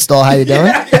 Little blunt stall, how you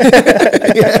doing?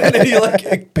 And then you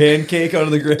like pancake onto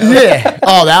the ground. Yeah.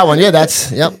 Oh, that one. Yeah,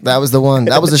 that was the one.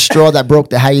 That was the straw that broke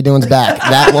the how you doing's back.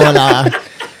 That one.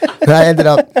 I ended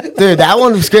up, dude. That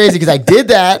one was crazy because I did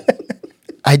that.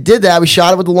 We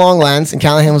shot it with the long lens, and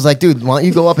Callahan was like, "Dude, why don't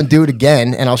you go up and do it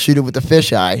again, and I'll shoot it with the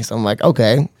fisheye." So I'm like,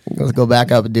 "Okay, let's go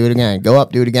back up and do it again. Go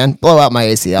up, do it again. Blow out my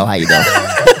ACL. How you doing?"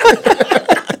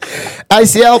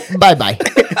 ICL, bye-bye.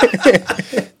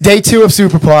 Day 2 of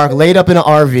Super Park, laid up in an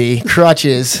RV,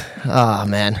 crutches. Oh,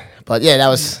 man. But yeah, that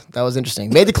was interesting.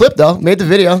 Made the clip, though. Made the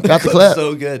video. Got the clip.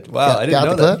 So good. Wow, I didn't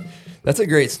know that. Clip. That's a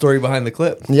great story behind the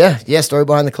clip. Yeah, story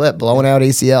behind the clip. Blowing out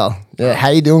ACL. Yeah, how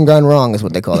you doing gone wrong is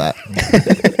what they call that.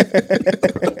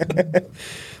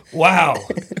 Wow.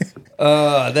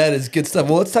 That is good stuff.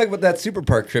 Well, let's talk about that Super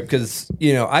Park trip, because,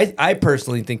 I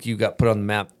personally think you got put on the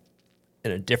map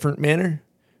in a different manner.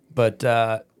 But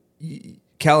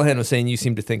Callahan was saying you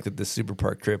seem to think that this Super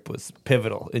Park trip was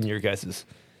pivotal in your guys'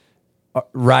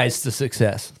 rise to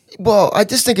success. Well, I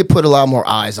just think it put a lot more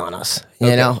eyes on us,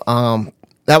 you know?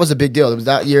 That was a big deal. It was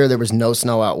that year there was no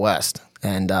snow out west,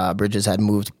 and Bridges had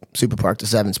moved Super Park to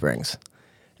Seven Springs.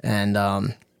 And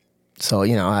so,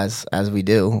 as we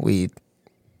do, we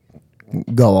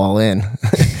go all in.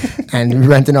 And we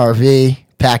rent an RV,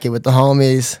 pack it with the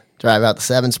homies, drive out to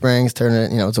Seven Springs, turn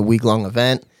it, it's a week-long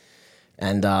event.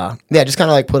 And just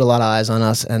kind of like put a lot of eyes on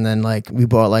us. And then like we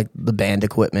bought like the band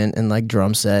equipment and like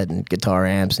drum set and guitar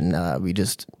amps, and we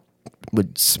just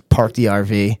would park the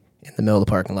RV in the middle of the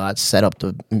parking lot, set up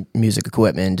the music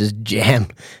equipment, and just jam.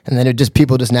 And then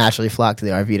people just naturally flocked to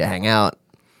the RV to hang out.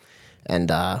 And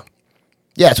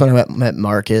that's when I met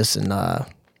Marcus and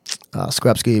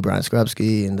Skrupski, Brian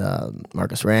Skrupski, and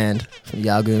Marcus Rand from the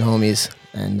Yagoon homies.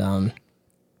 And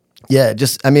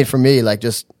for me, like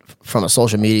just from a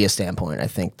social media standpoint, I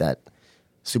think that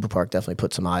Super Park definitely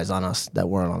put some eyes on us that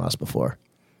weren't on us before.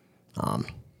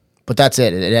 But that's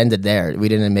it. It ended there. We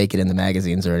didn't make it in the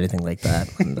magazines or anything like that.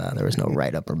 And there was no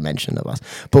write-up or mention of us.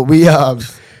 But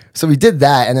so we did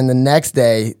that. And then the next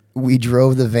day, we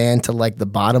drove the van to like the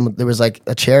bottom. There was like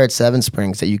a chair at Seven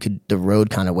Springs that the road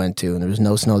kind of went to. And there was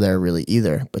no snow there really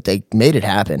either. But they made it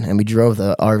happen. And we drove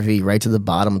the RV right to the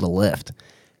bottom of the lift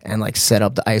and like set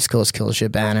up the Ice Coast Kill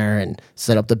Shit banner and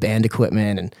set up the band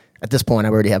equipment. And at this point, I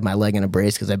already have my leg in a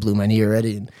brace because I blew my knee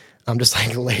already. And I'm just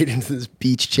like laid into this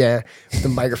beach chair with the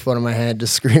microphone in my hand,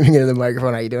 just screaming into the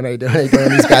microphone, how you doing, how you doing, how you doing?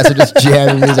 And these guys are just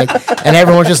jamming music, and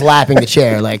everyone's just lapping the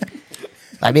chair. Like,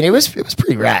 I mean, it was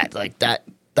pretty rad, like that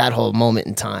whole moment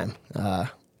in time.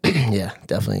 Yeah,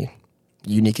 definitely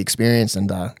unique experience,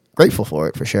 and grateful for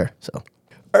it for sure. So, All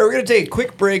right, we're going to take a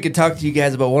quick break and talk to you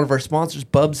guys about one of our sponsors,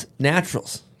 Bubs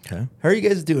Naturals. Okay. How are you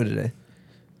guys doing today?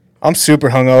 I'm super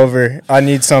hungover. I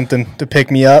need something to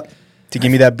pick me up, to give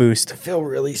me that boost. I feel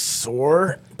really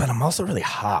sore, but I'm also really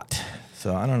hot.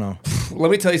 So I don't know.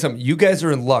 Let me tell you something. You guys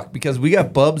are in luck because we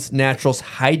got Bubs Naturals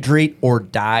Hydrate or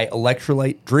Die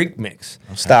Electrolyte Drink Mix.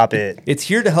 Stop it. It's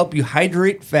here to help you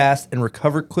hydrate fast and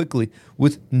recover quickly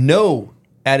with no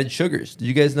added sugars. Did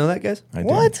you guys know that, guys?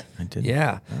 What? I did.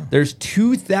 Yeah. There's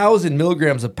 2,000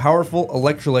 milligrams of powerful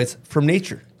electrolytes from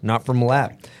nature, not from a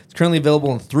lab. It's currently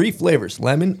available in 3 flavors,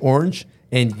 lemon, orange,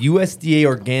 and USDA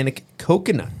organic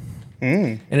coconut.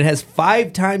 And it has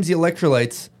 5 times the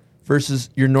electrolytes versus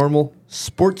your normal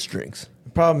sports drinks. The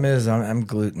problem is I'm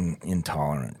gluten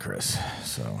intolerant, Chris.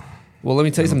 So, Well, let me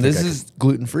tell you something. This is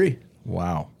gluten-free.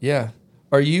 wow. Yeah.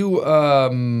 Are you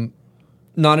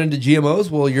not into GMOs?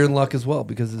 Well, you're in luck as well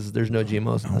because there's no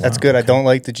GMOs. in this. That's good. I don't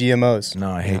like the GMOs. No,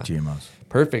 I hate GMOs.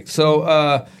 Perfect.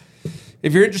 So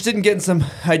if you're interested in getting some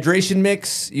hydration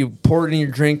mix, you pour it in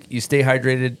your drink, you stay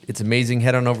hydrated. It's amazing.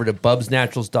 Head on over to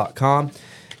bubsnaturals.com.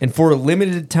 And for a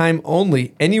limited time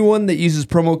only, anyone that uses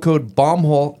promo code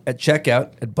BOMBHOLE at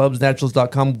checkout at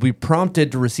bubsnaturals.com will be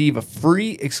prompted to receive a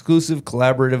free exclusive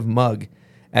collaborative mug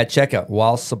at checkout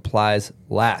while supplies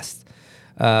last.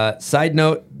 Side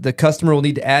note, the customer will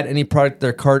need to add any product to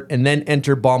their cart and then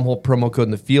enter BOMBHOLE promo code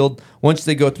in the field. Once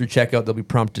they go through checkout, they'll be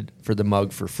prompted for the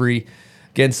mug for free.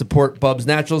 Again, support Bubs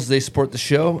Naturals. They support the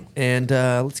show. And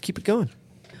let's keep it going.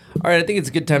 All right, I think it's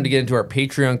a good time to get into our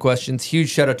Patreon questions. Huge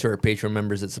shout out to our Patreon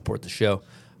members that support the show.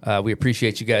 We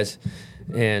appreciate you guys.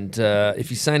 And if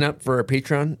you sign up for our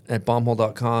Patreon at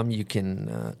bombhole.com, you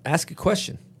can ask a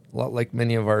question, a lot like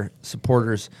many of our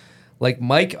supporters, like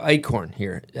Mike Eichhorn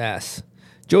here asks,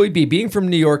 Joey B, being from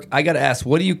New York, I got to ask,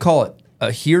 what do you call it?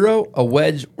 A hero, a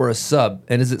wedge, or a sub?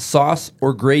 And is it sauce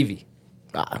or gravy?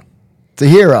 it's a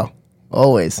hero,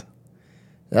 always.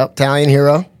 Yep, Italian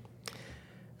hero.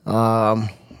 Well,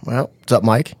 what's up,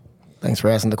 Mike? Thanks for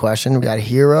asking the question. We got a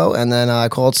hero, and then I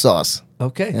call it sauce.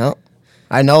 Okay. Yep.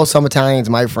 I know some Italians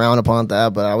might frown upon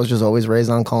that, but I was just always raised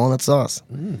on calling it sauce.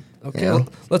 Okay, Yeah.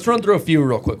 let's run through a few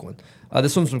real quick ones.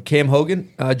 This one's from Cam Hogan.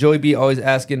 Joey B always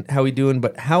asking how he doing,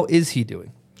 but how is he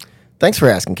doing? Thanks for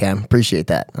asking, Cam. Appreciate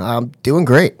that. I'm doing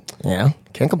great. Yeah,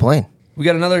 can't complain. We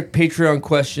got another Patreon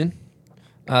question.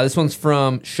 This one's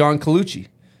from Sean Colucci.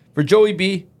 For Joey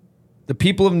B, the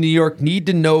people of New York need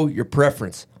to know your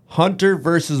preference. Hunter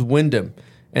versus Wyndham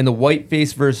and the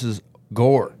Whiteface versus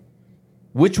Gore.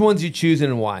 Which ones you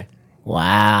choosing and why?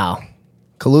 Wow.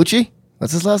 Colucci?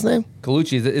 What's his last name?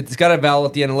 Colucci. It's got a vowel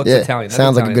at the end. It looks Yeah, Italian. That's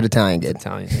sounds like a Italian. good Italian gig. It's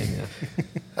Italian name,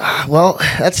 yeah. Well,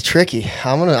 that's tricky.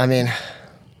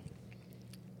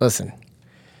 Listen.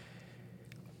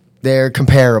 They're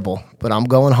comparable, but I'm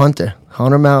going Hunter.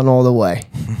 Hunter Mountain all the way.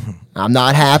 I'm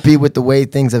not happy with the way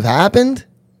things have happened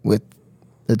with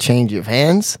the change of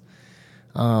hands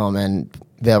and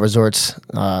Vail Resort's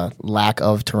lack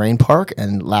of terrain park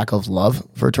and lack of love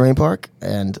for terrain park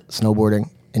and snowboarding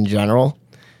in general.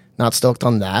 Not stoked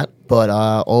on that, but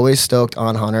always stoked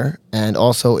on Hunter. And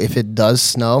also, if it does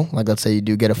snow, like let's say you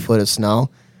do get a foot of snow,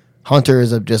 Hunter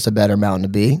is just a better mountain to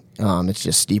be. It's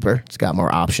just steeper. It's got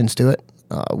more options to it.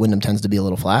 Wyndham tends to be a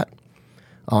little flat.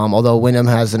 Although Wyndham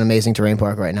has an amazing terrain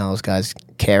park right now. Those guys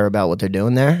care about what they're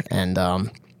doing there. And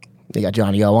they got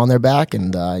Johnny O on their back.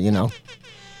 And,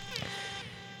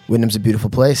 Wyndham's a beautiful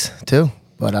place, too.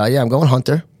 But, yeah, I'm going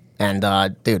Hunter. And,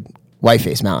 dude,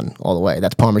 Whiteface Mountain all the way.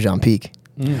 That's Parmesan Peak.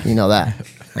 You know that.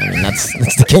 I mean, that's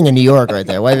the king of New York right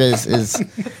there. Whiteface is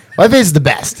White face is the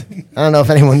best. I don't know if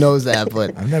anyone knows that,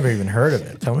 but I've never even heard of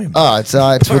it. Tell me about it's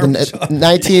for the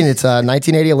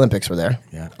 1980 Olympics were there.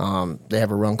 Yeah. They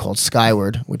have a run called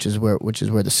Skyward, which is where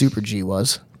the Super G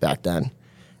was back then,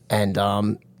 and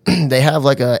they have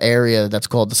like a area that's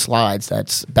called the Slides.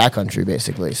 That's backcountry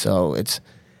basically. So it's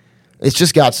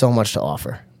just got so much to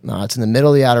offer. It's in the middle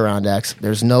of the Adirondacks.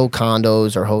 There's no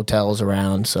condos or hotels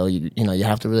around, so you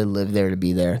have to really live there to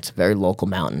be there. It's a very local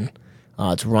mountain.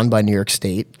 It's run by New York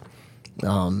State,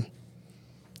 and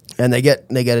they get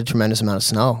a tremendous amount of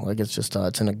snow. Like it's just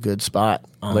it's in a good spot.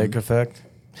 Lake effect.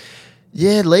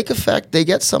 Yeah, lake effect. They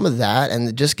get some of that, and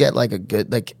they just get like a good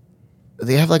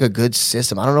they have like a good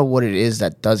system. I don't know what it is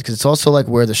that does, because it's also like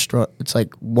where it's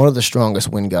like one of the strongest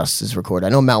wind gusts is recorded. I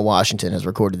know Mount Washington has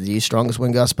recorded the strongest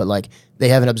wind gusts, but like they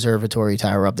have an observatory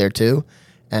tower up there too,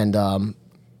 and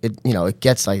it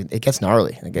gets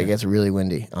gnarly. Like it gets really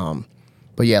windy.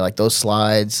 But yeah, like those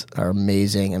slides are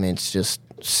amazing. I mean, it's just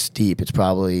steep. It's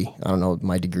probably, I don't know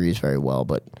my degrees very well,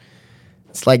 but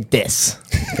it's like this.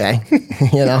 Okay,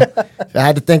 if I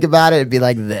had to think about it, it'd be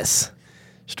like this.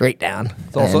 Straight down.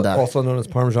 It's also known as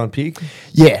Parmesan Peak.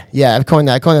 Yeah. I coined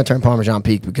that term Parmesan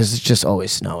Peak because it's just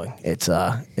always snowing. It's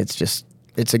a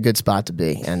good spot to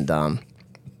be, and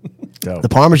the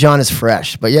Parmesan is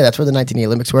fresh. But yeah, that's where the 1980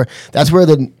 Olympics were. That's where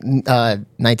the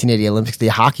 1980 Olympics, the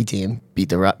hockey team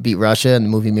beat Russia in the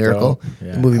movie Miracle.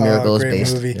 Yeah. The movie Miracle is great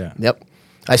based. movie. Yeah. Yep.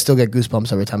 I still get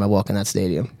goosebumps every time I walk in that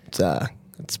stadium.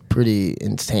 It's pretty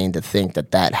insane to think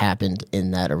that happened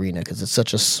in that arena because it's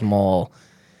such a small.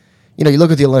 You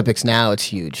look at the Olympics now; it's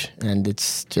huge, and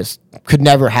it's just could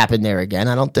never happen there again.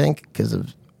 I don't think because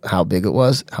of how big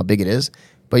it is.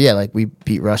 But yeah, like we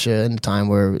beat Russia in a time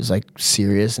where it was like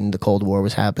serious, and the Cold War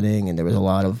was happening, and there was a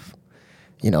lot of,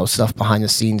 stuff behind the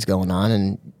scenes going on.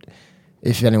 And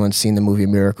if anyone's seen the movie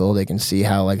Miracle, they can see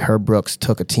how like Herb Brooks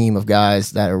took a team of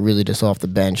guys that are really just off the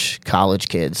bench, college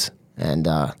kids, and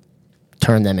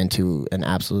turned them into an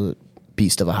absolute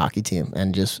beast of a hockey team,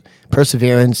 and just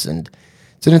perseverance and.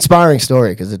 It's an inspiring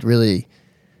story because it really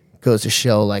goes to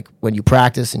show like when you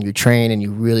practice and you train and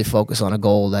you really focus on a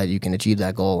goal that you can achieve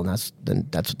that goal, and that's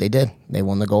what they did. They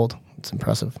won the gold. It's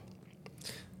impressive.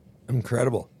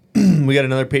 Incredible. We got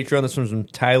another Patreon. This one's from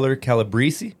Tyler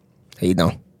Calabrese. How you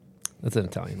doing? That's an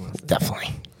Italian last name.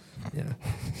 Definitely. Yeah.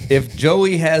 If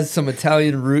Joey has some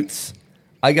Italian roots,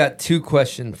 I got 2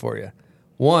 questions for you.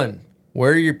 1,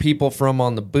 where are your people from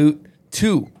on the boot?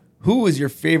 2, who was your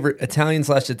favorite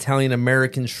Italian/Italian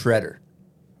American shredder?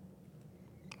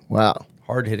 Wow.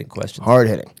 Hard-hitting question.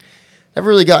 Hard-hitting. Never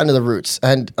really got into the roots.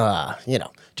 And,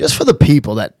 just for the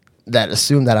people that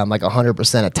assume that I'm like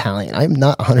 100% Italian, I'm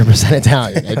not 100%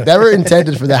 Italian. I never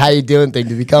intended for the how you doing thing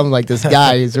to become like this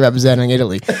guy who's representing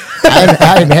Italy.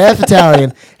 I'm half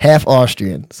Italian, half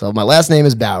Austrian. So my last name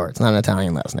is Bauer. It's not an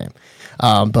Italian last name.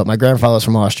 But my grandfather's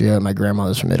from Austria and my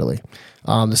grandmother's from Italy.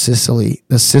 The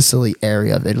Sicily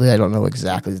area of Italy. I don't know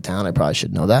exactly the town. I probably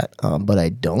should know that, but I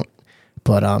don't.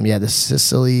 But the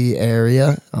Sicily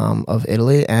area of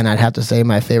Italy, and I'd have to say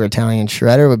my favorite Italian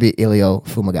shredder would be Elio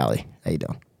Fumagalli. How you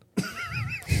doing?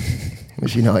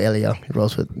 Which Elio. He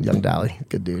rolls with Young Dolly.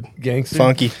 Good dude. Gangster.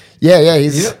 Funky. Yeah.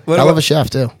 He's hell of a chef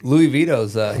too. Louis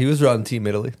Vito's. He was on Team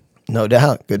Italy. No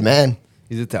doubt. Good man.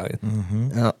 He's Italian.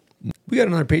 Mm-hmm. We got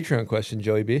another Patreon question,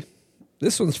 Joey B.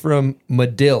 This one's from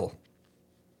Madill.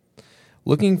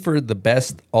 Looking for the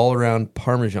best all-around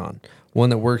Parmesan,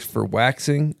 one that works for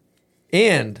waxing,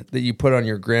 and that you put on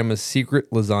your grandma's secret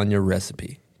lasagna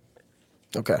recipe.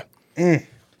 Okay.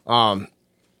 Parmigiano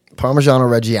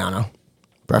Reggiano,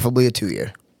 preferably a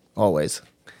 2-year, always.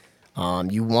 You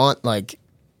definitely want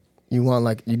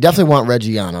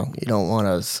Reggiano. You don't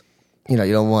want you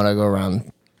don't want to go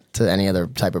around to any other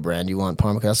type of brand. You want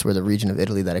Parma. That's where the region of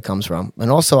Italy that it comes from. And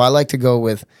also, I like to go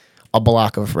with a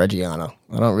block of Reggiano.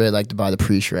 I don't really like to buy the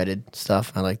pre-shredded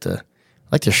stuff. I like to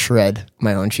shred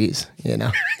my own cheese.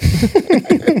 Yeah,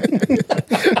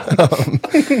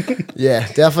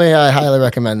 definitely. I highly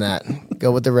recommend that.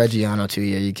 Go with the Reggiano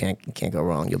 2-year. You can't go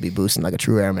wrong. You'll be boosting like a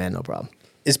true airman, no problem.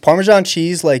 Is Parmesan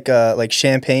cheese like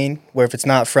champagne, where if it's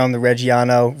not from the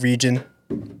Reggiano region,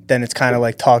 then it's kind of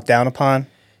like talked down upon?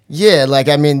 Yeah,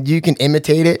 you can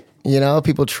imitate it.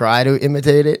 People try to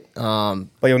imitate it. But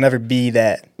you'll never be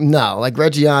that. No, like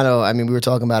Reggiano, we were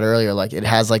talking about earlier, like it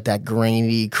has like that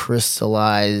grainy,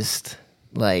 crystallized,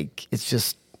 like it's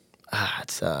just,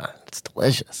 it's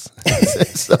delicious.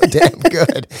 It's so damn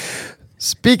good.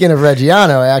 Speaking of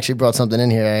Reggiano, I actually brought something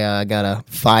in here. I got a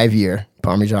 5-year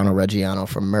Parmigiano Reggiano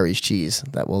from Murray's Cheese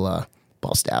that will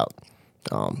bust out.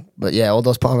 But yeah, all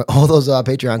those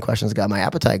Patreon questions got my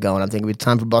appetite going. I'm thinking it's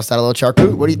time for bust out a little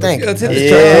charcuterie. What do you think? Let's hit the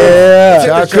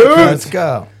charcuterie. Let's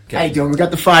go. How you doing? We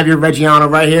got the 5-year Reggiano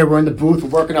right here. We're in the booth. We're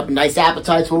working up a nice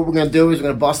appetite. So what we're going to do is we're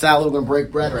going to bust out. We're going to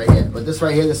break bread right here. But this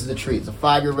right here, this is a treat. It's a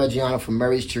 5-year Reggiano from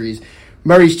Murray's Cheese,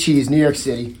 New York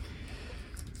City.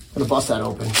 I'm going to bust that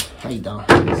open. How you doing?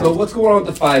 So what's going on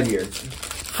with the 5 years?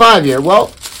 5-year.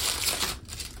 Well,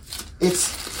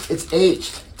 it's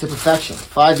aged to perfection.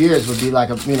 5 years would be like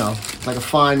a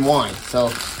fine wine. So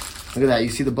look at that. You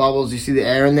see the bubbles. You see the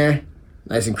air in there,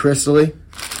 nice and crystally.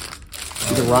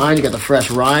 See the rind. You got the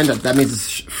fresh rind. That means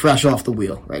it's fresh off the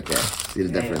wheel right there. See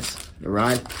the difference? The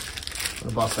rind. I'm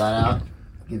gonna bust that out.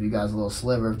 Give you guys a little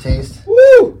sliver of taste.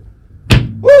 Woo!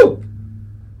 Woo!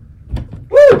 Woo!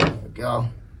 There we go.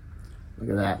 Look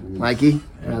at that, Mikey.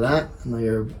 Look at that. I know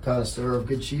you're a connoisseur of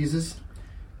good cheeses.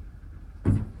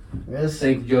 There it is.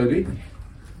 Thank you, Joey B.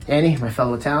 Danny, my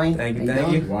fellow Italian. Thank you, How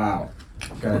thank doing? you. Wow.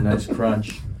 Got a nice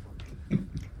crunch.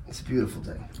 It's a beautiful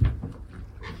thing.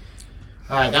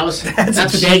 All right, that's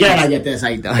what they get. I get this. How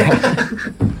you doing?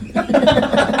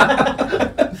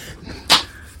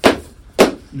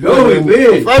 Joey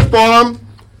B. Fresh farm,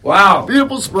 Wow.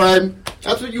 beautiful spread.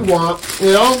 That's what you want,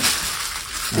 you know.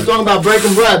 We're talking about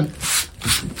breaking bread.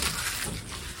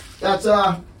 That's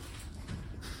what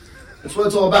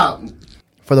it's all about.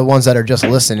 For the ones that are just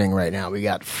listening right now, we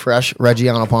got fresh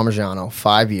Reggiano Parmigiano,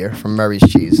 5-year from Murray's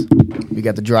Cheese. We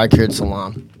got the dry cured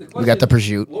salami. We got the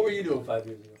prosciutto. What were you doing 5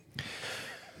 years ago?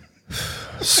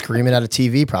 Screaming at a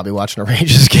TV, probably watching a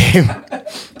Rangers game.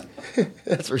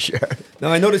 That's for sure.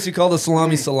 Now I noticed you call the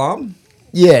salami salam.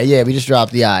 Yeah, we just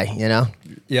dropped the I, you know?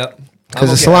 Yep. Because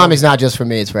the salami's not just for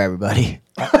me, it's for everybody.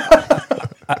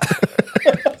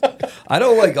 I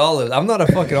don't like olives. I'm not a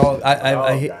fucking olive.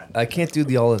 I can't do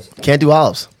the olives. Can't do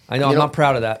olives. I know. I'm not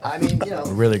proud of that. I mean, you know.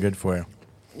 Really good for you.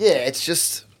 Yeah, it's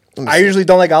just. I usually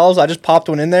don't like olives. I just popped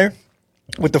one in there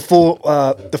with the full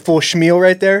schmeal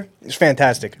right there. It's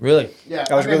fantastic. Really? Yeah,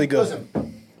 That was really good.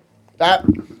 Listen,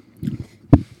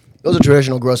 those are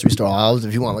traditional grocery store olives.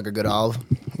 If you want like a good olive,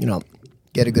 you know,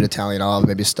 get a good Italian olive,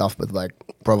 maybe stuffed with like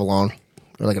provolone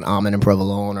or like an almond and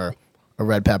provolone or a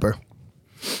red pepper.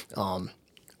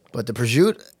 But the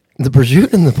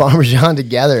prosciutto and the Parmesan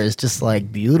together is just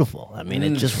like beautiful. I mean,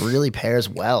 it just really pairs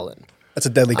well. And That's a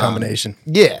deadly combination.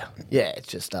 yeah, it's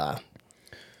just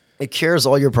it cures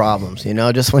all your problems. You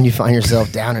know, just when you find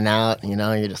yourself down and out, you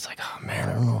know, you're just like, oh man,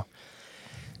 I don't know.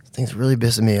 This thing's really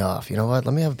pissing me off. You know what?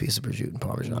 Let me have a piece of prosciutto and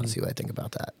Parmesan and see what I think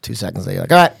about that. 2 seconds later, you're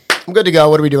like, all right, I'm good to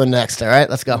go. What are we doing next? All right,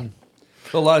 let's go.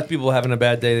 So a lot of people having a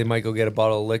bad day, they might go get a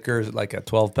bottle of liquor, like a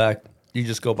 12-pack. You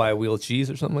just go buy a wheel of cheese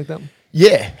or something like that?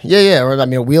 Yeah. Or I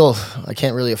mean, a wheel. I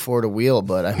can't really afford a wheel,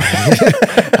 but I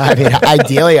mean,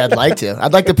 ideally, I'd like to.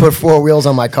 I'd like to put 4 wheels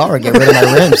on my car and get rid of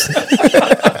my rims.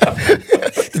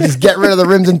 Just get rid of the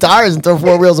rims and tires and throw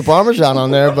 4 wheels of Parmesan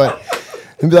on there, but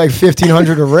it'd be like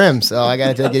 $1,500 a rim. So I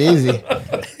got to take it easy.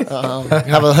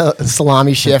 Have a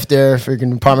salami shifter,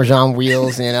 freaking Parmesan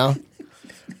wheels, you know,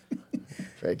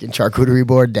 freaking charcuterie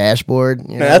board, dashboard,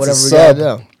 you know, That's whatever a we sub.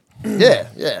 got to do. Yeah.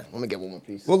 Let me get one more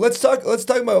piece. Well, let's talk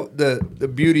about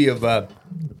the beauty of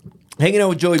hanging out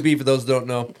with Joey B. For those who don't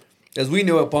know, as we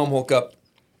know at Bomb Hole Cup,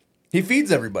 he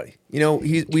feeds everybody. You know,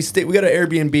 we got an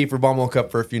Airbnb for Bomb Hole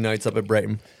Cup for a few nights up at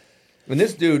Brighton, and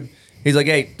this dude, he's like,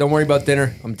 hey, don't worry about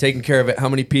dinner. I'm taking care of it. How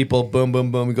many people? Boom,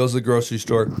 boom, boom. He goes to the grocery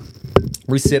store.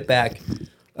 We sit back.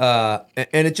 And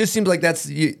it just seems like that's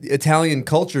the Italian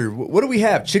culture. What do we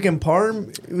have? Chicken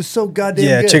parm? It was so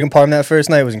goddamn good. Chicken parm that first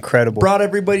night was incredible. Brought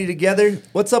everybody together.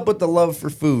 What's up with the love for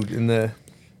food in the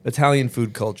Italian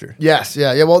food culture? Yes,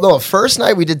 yeah. Well, no, first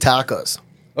night we did tacos.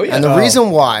 Oh, yeah. And the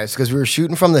reason why is because we were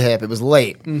shooting from the hip. It was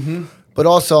late. Mm-hmm. But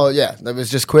also, yeah, it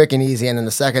was just quick and easy. And then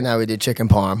the second night we did chicken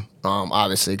parm,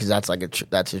 obviously, because that's like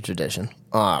that's a tradition.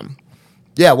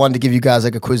 Yeah, I wanted to give you guys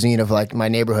like a cuisine of like my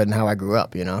neighborhood and how I grew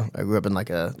up, you know. I grew up in like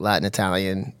a Latin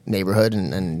Italian neighborhood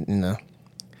and in the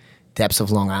depths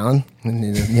of Long Island,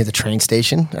 near the train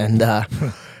station. And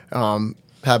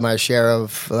had my share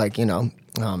of like, you know,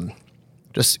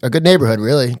 just a good neighborhood,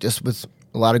 really, just with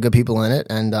a lot of good people in it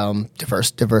and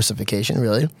diversification,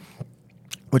 really,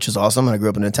 which is awesome. And I grew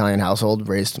up in an Italian household,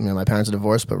 raised, you know, my parents are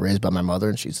divorced, but raised by my mother,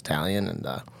 and she's Italian. And,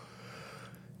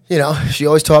 you know, she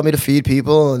always taught me to feed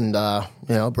people, and,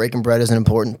 you know, breaking bread is an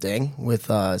important thing, with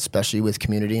especially with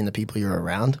community and the people you're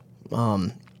around.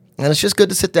 And it's just good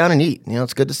to sit down and eat. You know,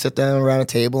 it's good to sit down around a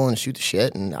table and shoot the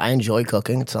shit, and I enjoy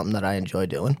cooking. It's something that I enjoy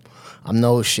doing. I'm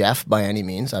no chef by any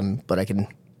means, but I can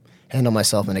handle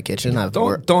myself in the kitchen.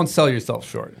 Don't sell yourself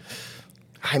short.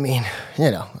 I mean,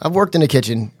 you know, I've worked in the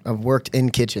kitchen. I've worked in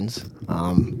kitchens.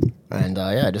 And,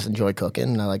 yeah, I just enjoy cooking.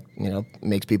 And I like, you know, it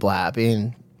makes people happy.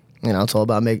 And, you know, it's all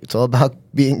about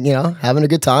being, you know, having a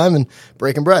good time and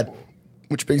breaking bread.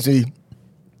 Which brings me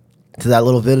to that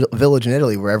little village in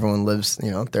Italy where everyone lives,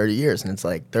 30 years, and it's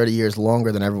like 30 years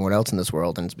longer than everyone else in this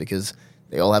world, and it's because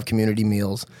they all have community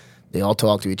meals, they all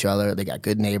talk to each other, they got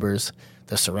good neighbors,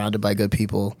 they're surrounded by good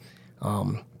people,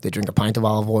 they drink a pint of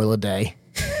olive oil a day,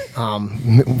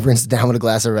 rinse it down with a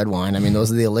glass of red wine. I mean, those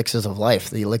are the elixirs of life,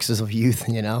 the elixirs of youth,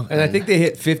 And I think they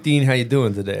hit 15 how you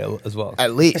doing today as well.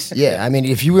 At least, yeah. I mean,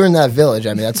 if you were in that village,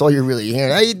 I mean, that's all you're really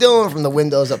hearing. How you doing from the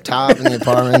windows up top in the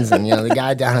apartments, and the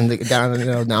guy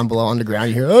down below underground.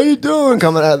 You hear, how you doing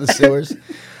coming out of the sewers.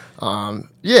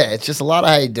 Yeah, it's just a lot of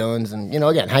how you doings, and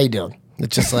again, how you doing.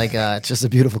 It's just like it's just a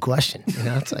beautiful question.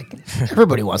 It's like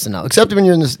everybody wants to know, except when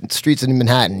you're in the streets in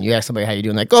Manhattan. You ask somebody how you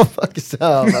doing, like, go fuck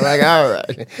yourself. I'm like, all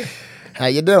right, how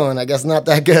you doing? I guess not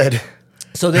that good.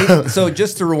 So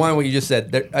just to rewind what you just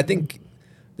said, I think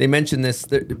they mentioned this.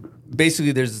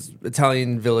 Basically, there's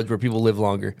Italian village where people live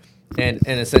longer, and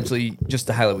essentially just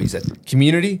to highlight what you said,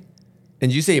 community. And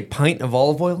did you say a pint of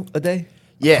olive oil a day?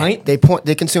 Yeah, pint? they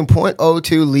consume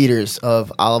 0.02 liters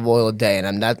of olive oil a day,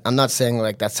 and I'm not saying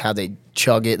like that's how they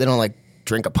chug it. They don't like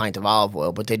drink a pint of olive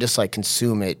oil, but they just like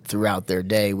consume it throughout their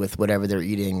day with whatever they're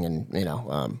eating, and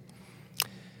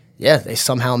yeah, they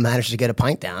somehow manage to get a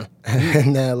pint down.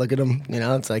 And look at them,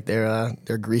 it's like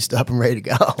they're greased up and ready to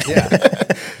go. Yeah,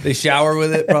 they shower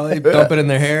with it, probably dump it in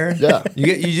their hair. Yeah,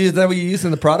 is that what you use in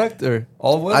the product or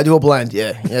olive oil? I do a blend.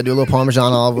 Yeah, I do a little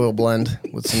Parmesan olive oil blend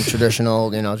with some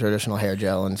traditional hair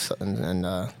gel and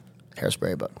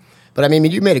hairspray. But I mean,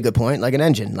 you made a good point. Like an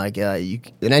engine,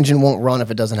 an engine won't run if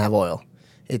it doesn't have oil.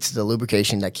 It's the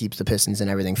lubrication that keeps the pistons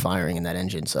and everything firing in that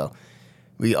engine. So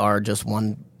we are just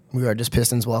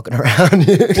pistons walking around.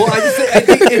 Well, I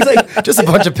think it's like just a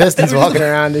bunch of pistons walking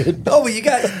around, dude. Oh,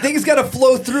 but things got to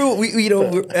flow through.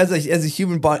 We're, as a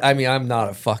human body. I mean, I'm not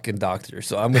a fucking doctor,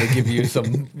 so I'm going to give you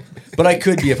some. But I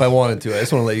could be if I wanted to. I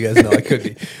just want to let you guys know I could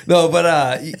be. No,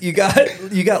 but you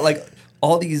got like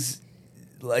all these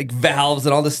like valves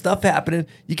and all this stuff happening.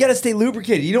 You got to stay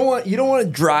lubricated. You don't want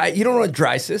a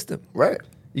dry system. Right.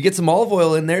 You get some olive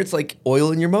oil in there, it's like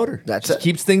oil in your motor. That's it.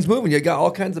 Keeps things moving. You got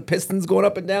all kinds of pistons going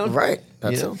up and down. Right.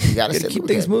 That's it. You got to keep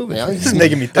things moving. This is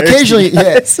making me thirsty.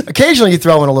 Occasionally you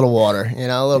throw in a little water,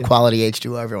 a little quality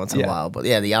H2O every once in a while. But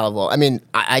yeah, the olive oil. I mean,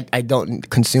 I don't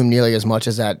consume nearly as much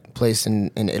as that place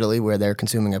in Italy where they're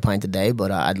consuming a pint a day,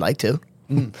 but I'd like to.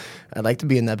 I'd like to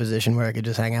be in that position where I could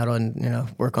just hang out on,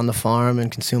 work on the farm and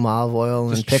consume olive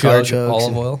oil and pick artichokes.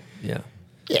 Olive oil? Yeah.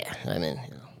 Yeah, I mean,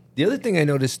 The other thing I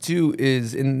noticed too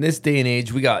is in this day and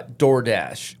age, we got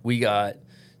DoorDash, we got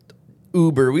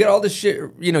Uber, we got all this shit,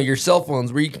 your cell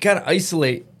phones where you can kind of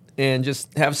isolate and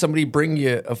just have somebody bring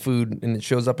you a food and it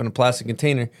shows up in a plastic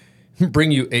container.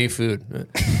 Bring you a food.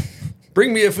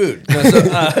 Bring me a food. No,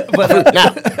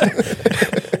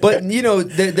 but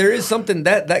there is something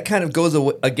that kind of goes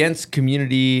against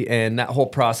community and that whole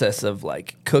process of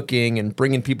like cooking and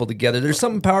bringing people together. There's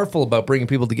something powerful about bringing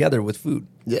people together with food.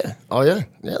 Yeah. Oh yeah.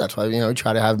 Yeah. That's why we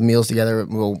try to have meals together.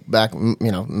 Well, back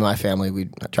my family, we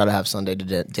try to have Sunday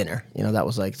dinner. That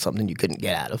was like something you couldn't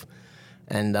get out of.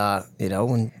 And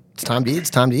when it's time to eat, it's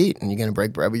time to eat. And you're gonna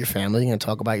break bread with your family. You're gonna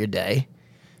talk about your day,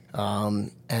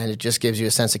 and it just gives you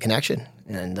a sense of connection.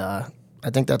 And I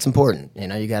think that's important.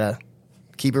 You gotta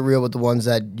keep it real with the ones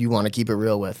that you want to keep it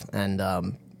real with. And,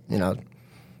 and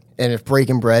if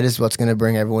breaking bread is what's going to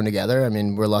bring everyone together, I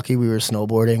mean, we're lucky we were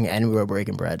snowboarding and we were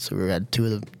breaking bread. So we had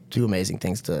two amazing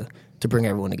things to bring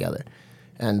everyone together.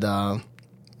 And,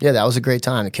 that was a great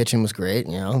time. The kitchen was great,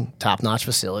 top-notch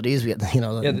facilities. We had,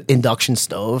 the induction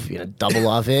stove, double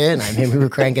oven. I mean, we were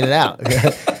cranking it out.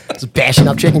 Just bashing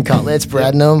up chicken cutlets,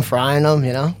 breading them, frying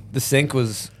them, The sink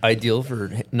was ideal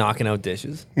for knocking out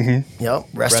dishes. Mm-hmm. Yep,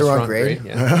 restaurant grade.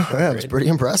 Yeah. It was pretty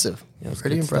impressive. Yeah, it was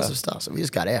pretty good impressive stuff. So we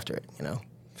just got after it,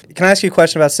 Can I ask you a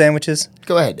question about sandwiches?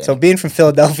 Go ahead, Danny. So being from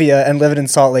Philadelphia and living in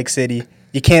Salt Lake City,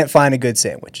 you can't find a good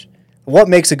sandwich. What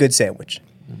makes a good sandwich?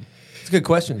 It's a good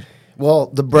question. Well,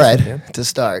 the bread to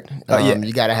start.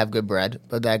 You got to have good bread,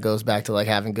 but that goes back to like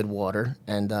having good water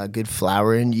and good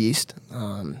flour and yeast,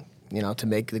 to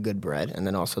make the good bread, and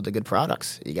then also the good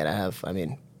products. You got to have. I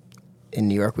mean, in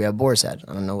New York we have Boar's Head.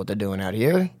 I don't know what they're doing out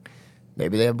here.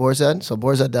 Maybe they have Boar's Head. So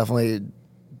Boar's Head definitely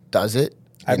does it.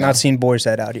 I've not seen Boar's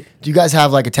Head out here. Do you guys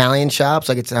have like Italian shops,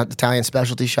 like it's Italian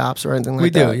specialty shops or anything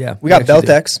like that? We do, yeah. We got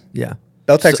Beltex. Yeah.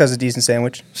 Beltex has a decent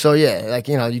sandwich. So yeah, like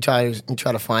you try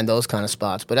to find those kind of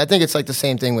spots. But I think it's like the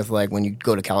same thing with like when you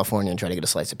go to California and try to get a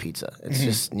slice of pizza. It's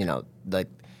just like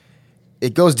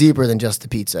it goes deeper than just the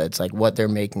pizza. It's like what they're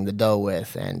making the dough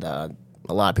with, and a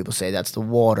lot of people say that's the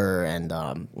water, and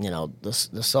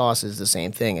the sauce is the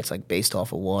same thing. It's like based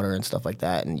off of water and stuff like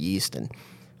that, and yeast. And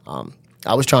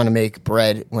I was trying to make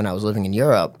bread when I was living in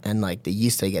Europe, and like the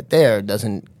yeast they get there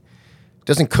doesn't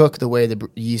doesn't cook the way the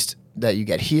yeast that you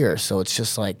get here. So it's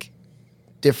just like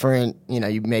different.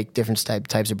 You make different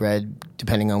types of bread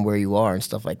depending on where you are and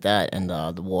stuff like that. And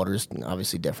the water's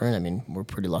obviously different. I mean, we're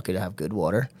pretty lucky to have good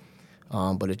water,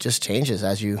 but it just changes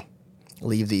as you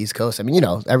leave the East Coast. I mean,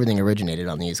 everything originated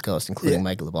on the East Coast, including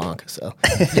Mike LeBlanc. So,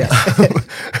 yeah,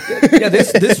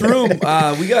 this room,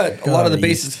 we got a lot of the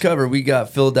bases covered. We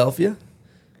got Philadelphia,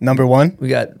 Number one. we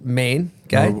got Maine,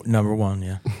 guy. Number one,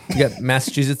 yeah. We got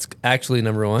Massachusetts, actually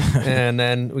number one, and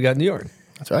then we got New York.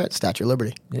 that's right, Statue of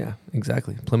Liberty. Yeah,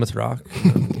 exactly. Plymouth Rock.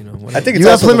 Whatever. I think it's You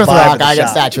got also the Plymouth vibe of Rock, the I got shop.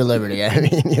 Statue of Liberty. I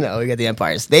mean, we got the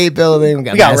Empire State Building, we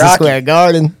got got Madison Rocky. Square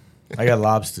Garden. I got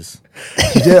lobsters.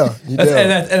 You do. You do.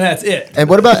 and that's it. And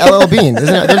what about LL Bean? Don't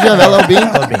you have LL Bean?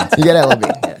 LL Beans. You get LL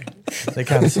Bean. Yeah. They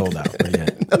kind of sold out, but yeah.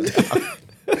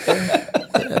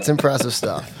 That's impressive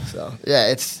stuff. So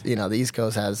yeah, it's the East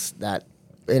Coast has that.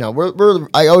 We're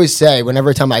I always say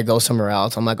whenever time I go somewhere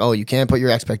else, I'm like, oh, you can't put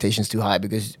your expectations too high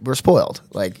because we're spoiled.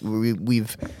 Like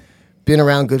we've been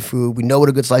around good food. We know what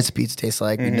a good slice of pizza tastes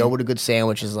like. We know what a good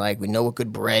sandwich is like. We know what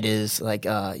good bread is like.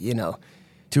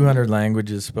 200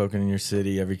 languages spoken in your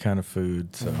city, every kind of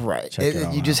food. So Right. check it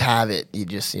all You just out. have it. You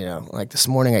just, like this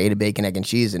morning I ate a bacon, egg, and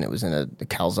cheese, and it was in a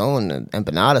calzone, an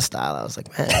empanada style. I was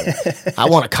like, man, I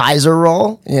want a Kaiser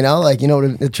roll,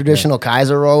 the traditional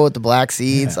Kaiser roll with the black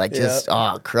seeds,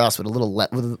 crust with a little,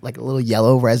 with like a little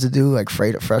yellow residue, like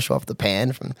fresh off the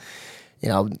pan from,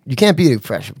 you can't beat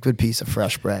a good piece of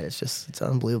fresh bread. It's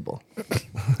unbelievable.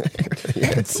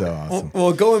 It's so awesome.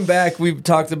 Well, going back, we've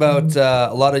talked about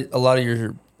a lot of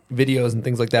your videos and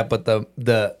things like that, but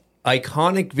the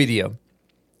iconic video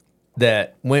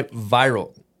that went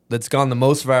viral, that's gone the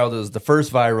most viral, that was the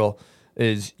first viral,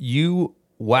 is you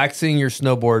waxing your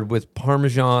snowboard with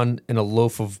Parmesan and a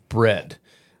loaf of bread.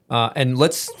 And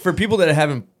for people that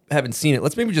haven't seen it,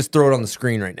 let's maybe just throw it on the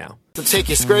screen right now. So take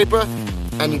your scraper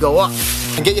and you go up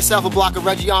and get yourself a block of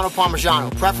Reggiano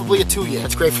Parmigiano, preferably a 2-year.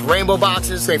 It's great for rainbow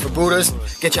boxes, great for Buddhas.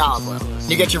 Get your olive oil.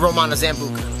 You get your Romano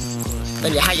Zambuca.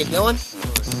 Then how you doing?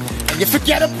 And you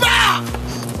forget about.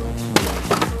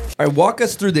 All right, walk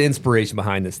us through the inspiration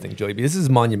behind this thing, Joey B. This is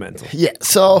monumental. Yeah,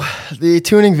 so the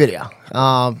tuning video.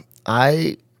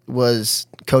 I was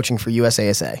coaching for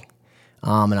USASA,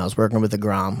 and I was working with the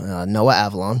Grom, Noah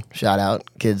Avalon. Shout out,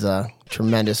 kid's a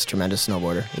tremendous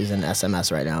snowboarder. He's in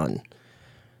SMS right now and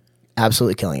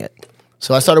absolutely killing it.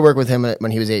 So I started working with him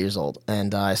when he was 8 years old,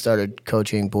 and I started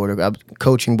coaching border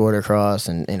cross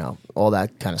and all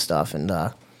that kind of stuff. And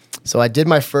so I did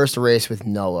my first race with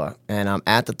Noah, and I'm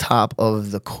at the top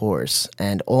of the course,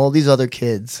 and all these other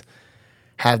kids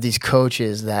have these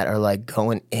coaches that are like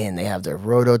going in. They have their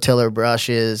rototiller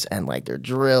brushes and like their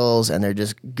drills, and they're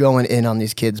just going in on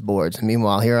these kids' boards. And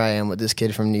meanwhile, here I am with this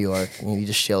kid from New York, and he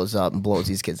just shows up and blows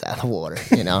these kids out of the water.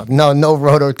 No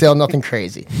rototill, nothing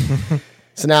crazy.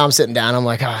 So now I'm sitting down. I'm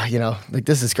like,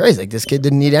 this is crazy. Like this kid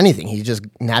didn't need anything. He's just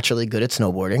naturally good at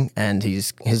snowboarding, and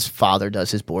his father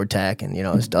does his board tech, and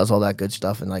does all that good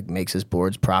stuff, and like makes his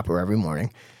boards proper every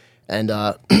morning. And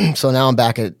so now I'm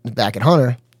back at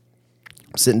Hunter.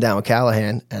 Sitting down with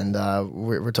Callahan, and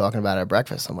we're talking about it at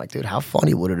breakfast. I'm like, dude, how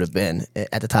funny would it have been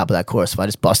at the top of that course if I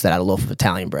just busted out a loaf of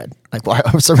Italian bread? Like,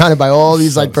 I was surrounded by all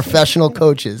these like professional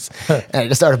coaches, and I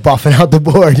just started buffing out the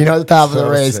board, at the top of the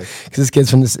race. Because this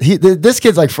kid's from this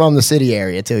kid's like from the city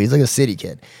area too. He's like a city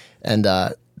kid, and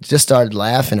just started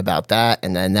laughing about that,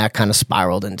 and then that kind of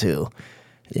spiraled into,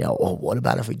 well, what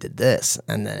about if we did this?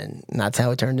 And that's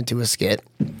how it turned into a skit,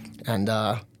 and.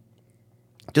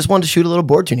 Just wanted to shoot a little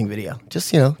board tuning video.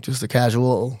 Just a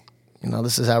casual,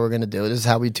 this is how we're going to do it. This is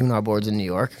how we tune our boards in New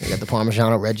York. We got the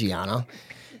Parmigiano Reggiano.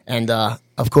 And,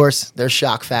 of course, there's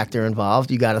shock factor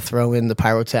involved. You got to throw in the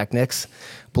pyrotechnics,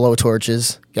 blow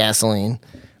torches, gasoline.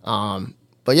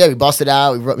 But, yeah, we bust it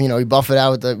out. We buff it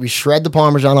out we shred the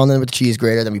Parmesan on there with the cheese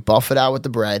grater. Then we buff it out with the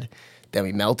bread. Then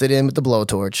we melt it in with the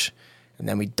blowtorch. And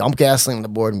then we dump gasoline on the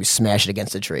board and we smash it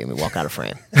against the tree and we walk out of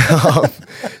frame.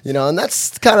 And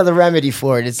that's kind of the remedy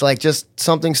for it. It's like just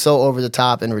something so over the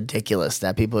top and ridiculous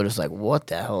that people are just like, what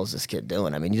the hell is this kid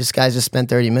doing? I mean, this guy just spent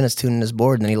 30 minutes tuning his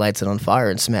board and then he lights it on fire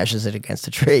and smashes it against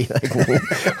the tree.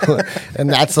 And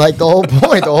that's like the whole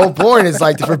point. The whole point is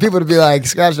like for people to be like,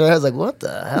 scratching their heads like, what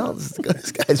the hell?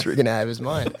 This guy's freaking out of his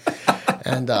mind.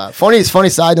 And funny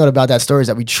side note about that story is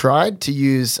that we tried to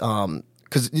use...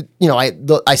 because,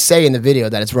 I say in the video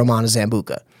that it's Romano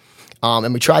Zambuca.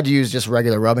 And we tried to use just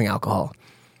regular rubbing alcohol.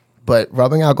 But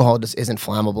rubbing alcohol just isn't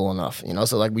flammable enough,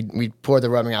 So, like, we poured the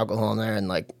rubbing alcohol in there and,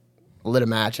 like, lit a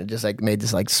match and just, like, made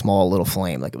this, like, small little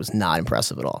flame. Like, it was not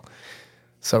impressive at all.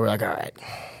 So we're like, all right,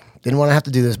 Didn't want to have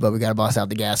to do this, but we got to bust out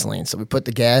the gasoline. So we put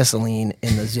the gasoline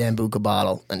in the Zambuca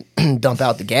bottle and dump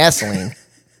out the gasoline.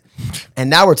 And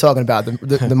now we're talking about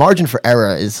the margin for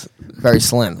error is very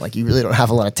slim. Like you really don't have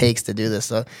a lot of takes to do this.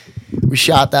 So we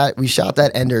shot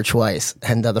that ender twice.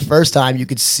 And the first time you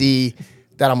could see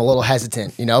that I'm a little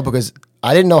hesitant, because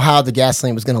I didn't know how the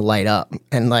gasoline was going to light up.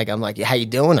 And like, I'm like, how you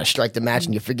doing? I strike the match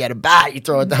and you forget about it. You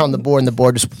throw it down the board and the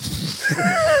board just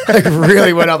like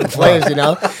really went up in flames,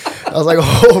 I was like,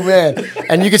 oh man.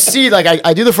 And you could see like,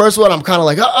 I do the first one. I'm kind of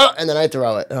like, and then I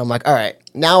throw it. And I'm like, all right,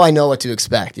 now I know what to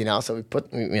expect, So we put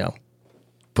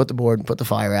the board and put the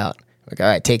fire out. Like, all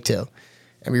right, take 2.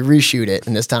 And we reshoot it.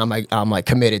 And this time I'm like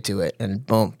committed to it. And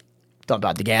boom, dump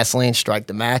out the gasoline, strike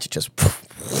the match. It just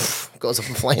goes up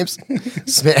in flames.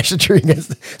 Smash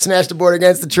the board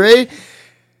against the tree.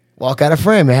 Walk out of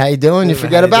frame. Hey, how you doing? You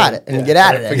forget about it. And you get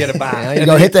out of there. Forget about it. You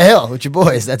go hit the hill with your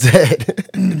boys. That's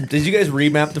it. Did you guys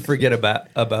remap to forget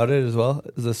about it as well?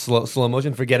 Is a slow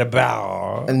motion? Forget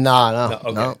about?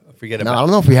 No. Forget No, about. I don't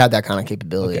know if we had that kind of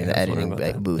capability in the that's editing what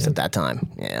I'm booth at that time.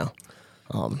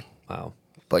 Wow.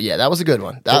 But yeah, that was a good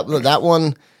one. That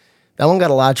one got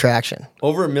a lot of traction.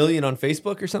 Over 1 million on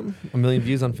Facebook or something? 1 million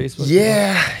views on Facebook?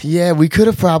 Yeah. We could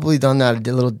have probably done that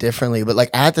a little differently, but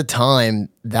like at the time,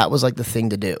 that was like the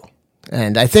thing to do.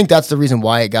 And I think that's the reason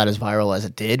why it got as viral as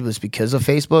it did was because of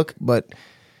Facebook. But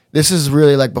this is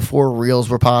really like before Reels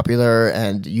were popular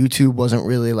and YouTube wasn't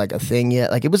really like a thing yet.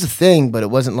 Like it was a thing, but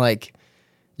it wasn't like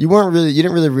you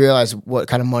didn't really realize what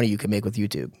kind of money you could make with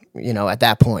YouTube, at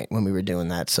that point when we were doing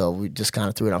that. So we just kind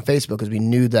of threw it on Facebook because we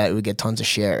knew that it would get tons of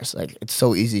shares. Like it's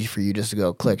so easy for you just to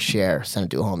go click share, send it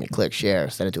to a homie, click share,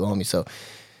 send it to a homie. So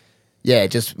yeah, it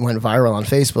just went viral on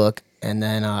Facebook. And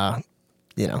then,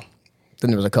 then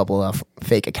there was a couple of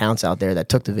fake accounts out there that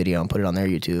took the video and put it on their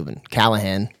YouTube. And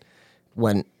Callahan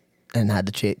went and had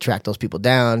to track those people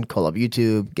down, call up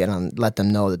YouTube, let them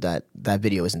know that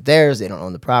video isn't theirs. They don't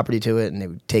own the property to it, and they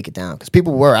would take it down. Because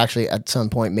people were actually at some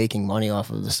point making money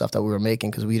off of the stuff that we were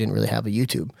making because we didn't really have a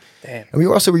YouTube. Damn. And we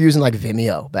also were using like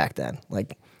Vimeo back then.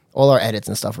 Like all our edits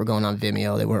and stuff were going on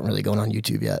Vimeo. They weren't really going on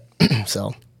YouTube yet.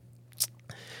 So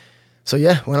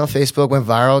yeah, went on Facebook, went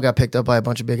viral, got picked up by a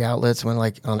bunch of big outlets, went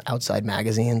like on Outside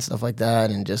Magazine, stuff like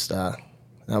that, and just that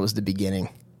was the beginning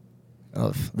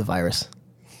of the virus.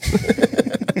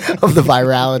 Of the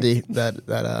virality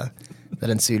that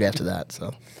ensued after that.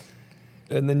 So,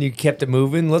 and then you kept it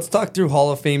moving. Let's talk through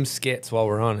Hall of Fame skits while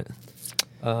we're on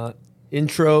it.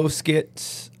 Intro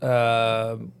skit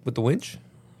with the winch.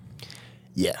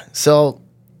 Yeah. So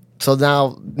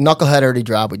now Knucklehead already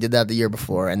dropped. We did that the year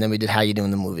before, and then we did How You Doing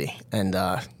the movie. And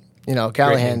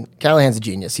Callahan's a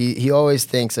genius. He always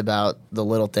thinks about the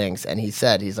little things, and he's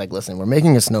like, listen, we're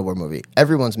making a snowboard movie.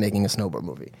 Everyone's making a snowboard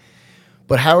movie.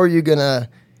 But how are you going to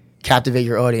captivate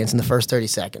your audience in the first 30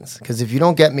 seconds? Because if you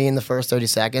don't get me in the first 30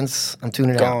 seconds, I'm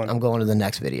tuning out. I'm going to the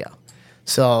next video.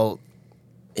 So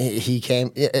he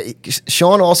came.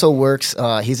 Sean also works,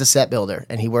 he's a set builder,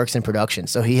 and he works in production.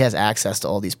 So he has access to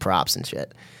all these props and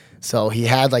shit. So he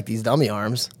had like these dummy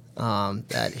arms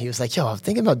that he was like, yo, I'm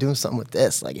thinking about doing something with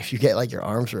this. Like if you get like your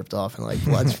arms ripped off and like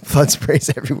blood sprays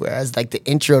everywhere as like the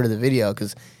intro to the video.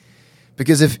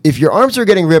 Because if your arms are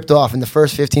getting ripped off in the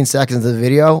first 15 seconds of the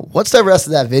video, what's the rest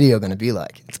of that video going to be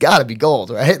like? It's got to be gold,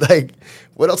 right? Like,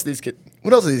 what else are these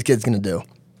kids going to do?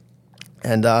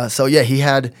 And so yeah, he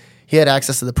had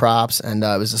access to the props, and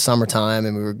it was the summertime,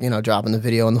 and we were dropping the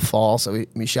video in the fall, so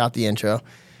we shot the intro,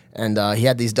 and he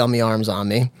had these dummy arms on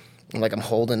me, and like I'm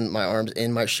holding my arms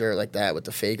in my shirt like that with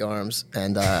the fake arms,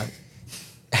 and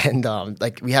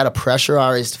like we had a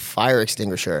pressurized fire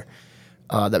extinguisher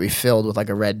that we filled with like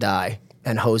a red dye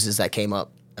and hoses that came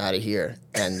up out of here.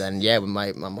 And then, yeah,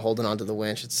 I'm holding onto the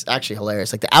winch. It's actually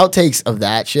hilarious. Like the outtakes of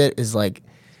that shit is like,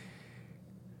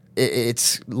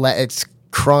 it's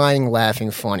crying,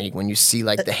 laughing, funny when you see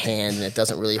like the hand and it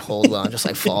doesn't really hold well and just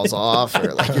like falls off,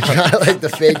 or like you're trying to like the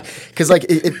fake, because like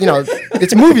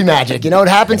it's movie magic, it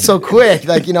happens so quick.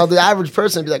 Like the average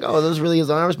person would be like, oh, those really his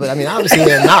arms, but I mean obviously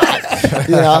they're not,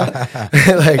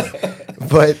 like.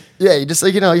 But yeah, you just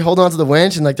like you hold on to the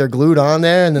winch and like they're glued on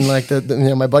there, and then like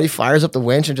my buddy fires up the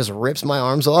winch and just rips my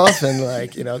arms off, and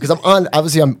like because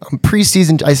I'm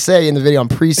pre-season. I say in the video I'm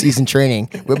pre-season training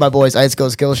with my boys Ice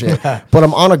Goes Kill Shit, but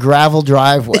I'm on a gravel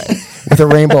driveway with a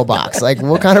rainbow box. Like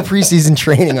what kind of pre-season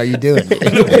training are you doing?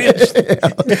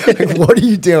 Like, what are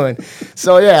you doing?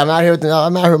 So yeah, I'm out here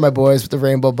with my boys with the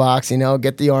rainbow box.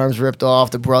 Get the arms ripped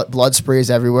off, the blood sprays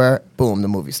everywhere. Boom, the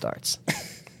movie starts.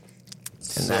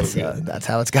 And that's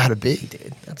how it's got to be,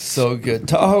 dude. That's so good.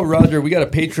 Tahoe Roger, we got a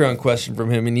Patreon question from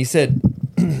him, and he said,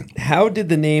 how did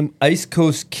the name Ice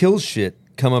Coast Kill Shit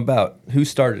come about? Who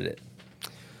started it?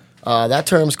 That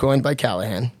term's coined by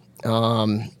Callahan.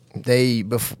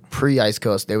 Pre-Ice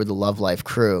Coast, they were the Love Life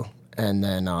crew. And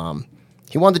then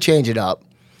he wanted to change it up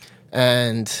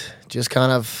and just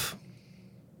kind of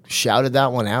shouted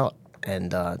that one out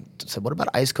and said, what about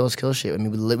Ice Coast kill shit? I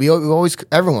mean,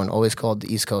 everyone always called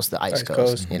the East Coast the Ice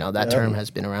Coast. You know, that term has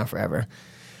been around forever.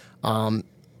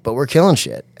 But we're killing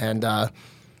shit. And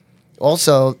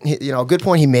also, a good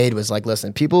point he made was like,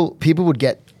 listen, people would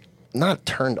get not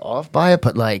turned off by it,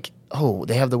 but like, oh,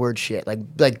 they have the word shit.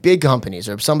 Like big companies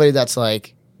or somebody that's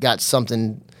like got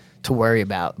something to worry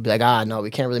about. Be like, no,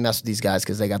 we can't really mess with these guys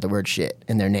because they got the word shit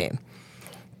in their name.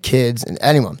 Kids and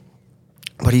anyone.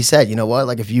 But he said, you know what?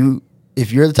 Like if you're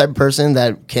the type of person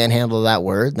that can't handle that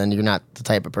word, then you're not the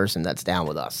type of person that's down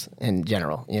with us in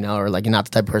general, or like you're not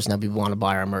the type of person that we want to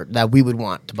buy our merch, that we would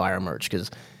want to buy our merch.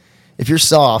 Because if you're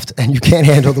soft and you can't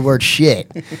handle the word shit,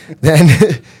 then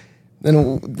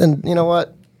you know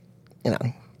what?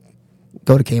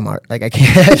 Go to Kmart. Like I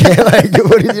can't like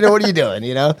what are you doing?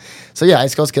 So yeah,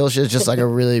 Ice Coast Kill Shit is just like a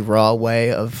really raw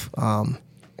way of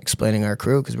explaining our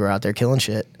crew because we're out there killing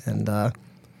shit and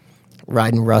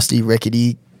riding rusty,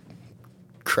 rickety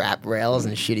crap rails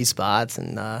and shitty spots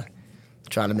and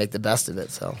trying to make the best of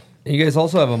it. So you guys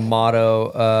also have a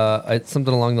motto,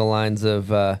 something along the lines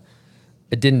of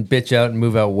 "It didn't bitch out and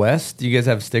move out west." Do you guys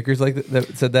have stickers like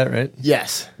that said that, right?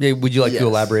 Yes. Yeah. Would you like to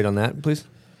elaborate on that, please?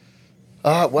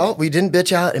 Well, we didn't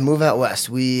bitch out and move out west.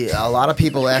 A lot of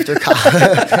people after college,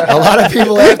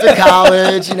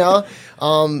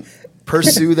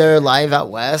 pursue their life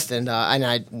out west, and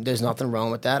there's nothing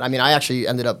wrong with that. I mean, I actually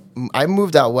I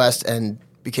moved out west and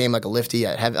became like a lifty.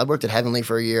 I worked at Heavenly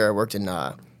for a year. I worked in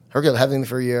Hercule Heavenly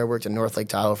for a year. I worked in North Lake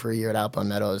Tahoe for a year at Alpine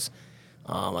Meadows,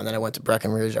 and then I went to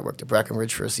Breckenridge. I worked at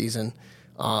Breckenridge for a season.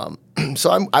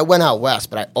 So I went out west,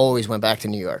 but I always went back to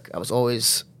New York. I was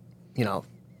always,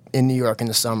 in New York in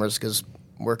the summers because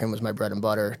working was my bread and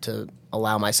butter to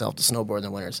allow myself to snowboard in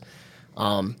the winters.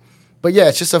 But yeah,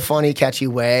 it's just a funny, catchy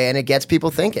way, and it gets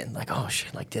people thinking, like, oh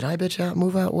shit, like, did I bitch out,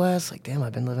 move out west? Like, damn,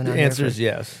 I've been living out here. The answer is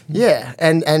yes. Yeah,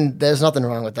 and there's nothing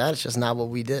wrong with that. It's just not what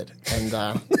we did, and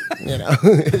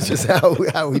it's just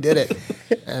how we did it,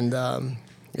 and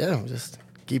yeah, just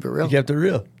keep it real. You kept it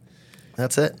real.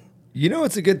 That's it.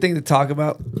 It's a good thing to talk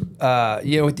about.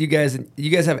 With you guys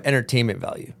have entertainment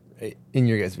value. In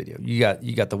your guys' video, you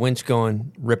got the winch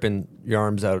going, ripping your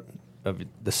arms out of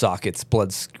the sockets,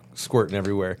 blood squirting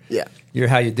everywhere. Yeah, you're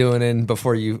how you doing in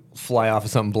before you fly off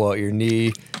of something, blow out your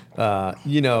knee.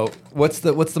 What's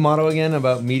the motto again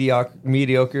about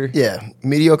mediocre? Yeah,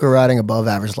 mediocre riding, above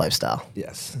average lifestyle.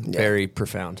 Yes, very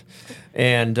profound.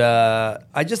 And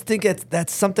I just think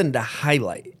that's something to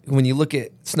highlight when you look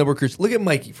at snowboard crews. Look at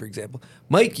Mikey, for example.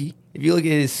 Mikey, if you look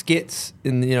at his skits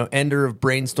in Ender of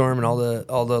Brainstorm and all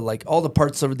the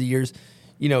parts over the years,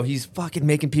 he's fucking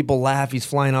making people laugh. He's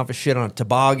flying off of shit on a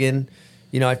toboggan.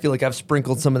 I feel like I've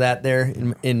sprinkled some of that there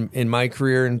in my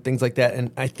career and things like that.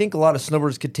 And I think a lot of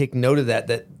snowboarders could take note of that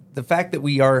the fact that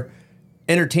we are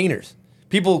entertainers.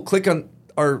 People click on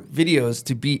our videos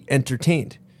to be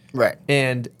entertained. Right.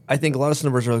 And I think a lot of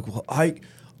snowboarders are like, well,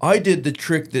 I did the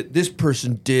trick that this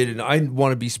person did and I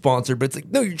want to be sponsored. But it's like,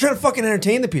 no, you're trying to fucking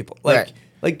entertain the people. Like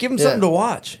give them something to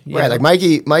watch. Right, like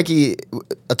Mikey,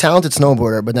 a talented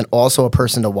snowboarder, but then also a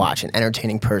person to watch, an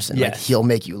entertaining person. Yes. Like he'll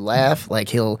make you laugh. Like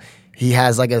he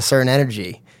has like a certain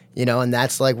energy, and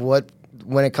that's like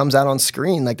when it comes out on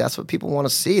screen, like that's what people want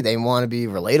to see. They want to be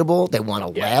relatable, they want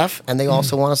to laugh, and they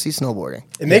also want to see snowboarding.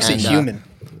 It makes it human.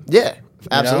 Yeah,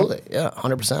 absolutely. Yeah,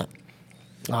 100%.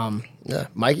 Yeah,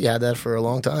 Mikey had that for a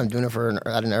long time, doing it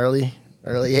at an early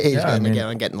age,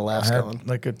 and getting the laughs going.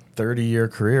 Like a 30-year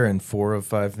career, and 4 of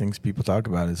 5 things people talk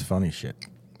about is funny shit.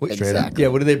 Exactly. Yeah,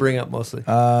 what do they bring up mostly?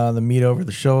 The meat over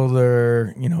the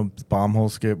shoulder, bomb hole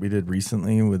skip we did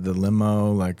recently with the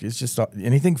limo. Like, it's just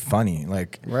anything funny.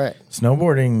 Like, right.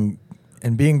 Snowboarding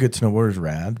and being a good snowboarder is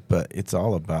rad, but it's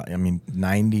all about,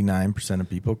 99% of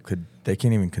people they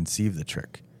can't even conceive the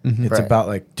trick. Mm-hmm. It's about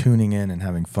like tuning in and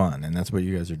having fun, and that's what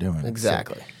you guys are doing.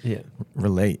 Exactly. So, yeah.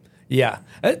 Relate. Yeah.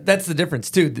 That's the difference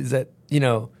too, is that,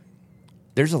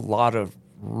 there's a lot of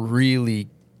really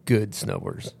good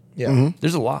snowboarders. Yeah. Mm-hmm.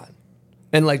 There's a lot.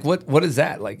 And like what is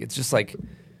that? Like it's just like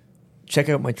check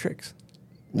out my tricks.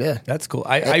 Yeah. That's cool.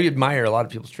 I admire a lot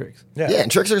of people's tricks. Yeah, and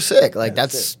tricks are sick. Like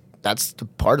that's the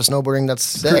part of snowboarding that's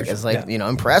sick. It's like,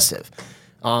 impressive.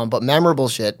 But memorable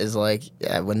shit is like,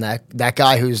 when that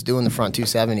guy who's doing the front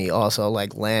 270 also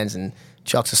like lands and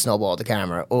chucks a snowball at the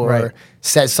camera or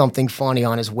says something funny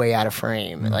on his way out of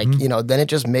frame. Mm-hmm. Like, then it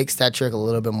just makes that trick a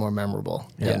little bit more memorable.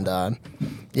 Yeah.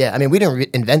 And we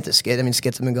didn't invent the skit.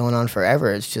 Skits have been going on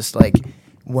forever. It's just like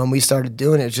when we started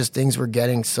doing it, it's just things were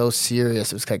getting so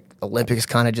serious. It was like Olympics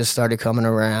kind of just started coming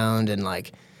around, and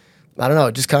like, I don't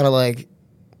know, just kind of like,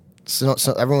 so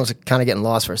everyone was kind of getting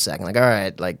lost for a second. Like, all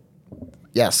right, like,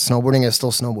 yes, snowboarding is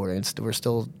still snowboarding. We're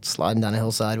still sliding down a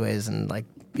hill sideways and like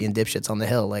being dipshits on the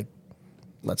hill. Like,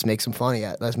 let's make some fun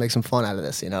out of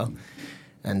this, you know?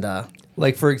 And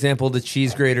like, for example, the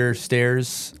cheese grater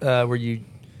stairs, where you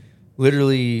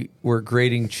literally were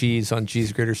grating cheese on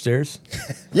cheese grater stairs.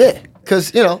 yeah,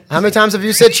 because, you know, how many times have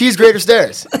you said cheese grater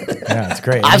stairs? Yeah, it's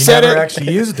great. I've You said never it.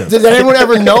 actually used them. Did anyone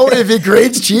ever know if it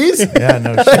grades cheese? Yeah,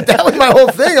 no shit. That was my whole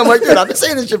thing. I'm like, dude, I've been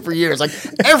saying this shit for years. Like,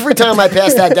 every time I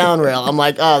pass that down rail, I'm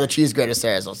like, oh, the cheese grater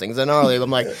stairs, those things are gnarly.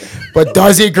 I'm like, but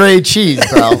does it grade cheese,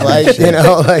 bro? Like, you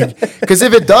know, like, because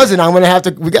if it doesn't,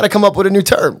 we got to come up with a new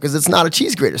term, because it's not a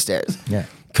cheese grater stairs. Yeah.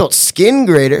 Called skin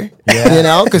grader, you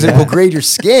know, because it will grade your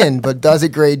skin, but does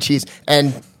it grade cheese?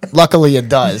 And luckily it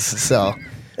does. So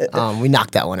we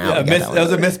knocked that one out. Yeah, that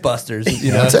was a Mythbusters.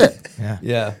 You know? That's it.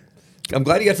 Yeah. I'm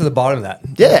glad you got to the bottom of that.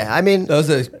 Yeah, I mean, That was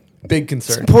a big it's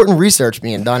concern. important research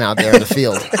being done out there in the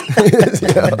field.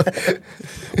 You know?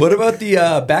 What about the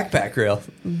backpack rail?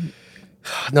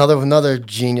 Another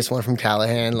genius one from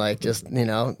Callahan. Like, just you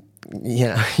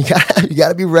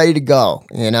gotta be ready to go.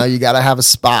 You know, you gotta have a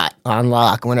spot on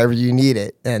lock whenever you need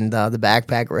it. And the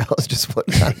backpack rail is just what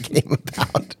kind of came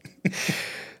about.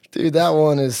 Dude, that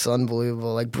one is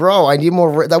unbelievable. Like, bro, I need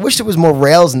more. I wish there was more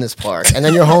rails in this park. And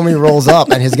then your homie rolls up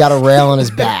and he's got a rail on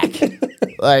his back.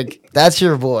 Like, that's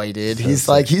your boy, dude. He's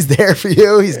there for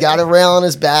you. He's got a rail on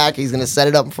his back. He's gonna set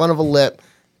it up in front of a lip.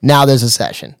 Now there's a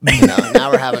session. You know,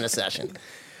 now we're having a session.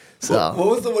 So What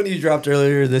was the one you dropped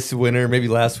earlier this winter, maybe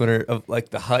last winter, of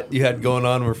like the hut you had going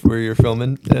on where you're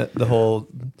filming the whole?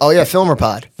 Oh yeah, filmer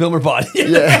pod. Filmer pod.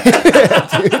 Yeah,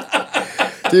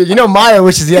 dude. You know Meyer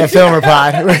wishes he had a filmer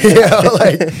pod. You know,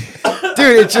 like,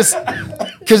 dude, it's just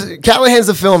because Callahan's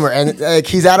a filmer, and like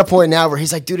he's at a point now where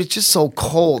he's like, dude, it's just so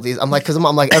cold. I'm like,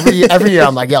 every year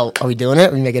I'm like, yo, are we doing it?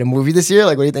 Are we making a movie this year?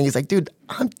 Like, what do you think? He's like, dude,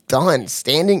 I'm done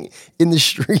standing in the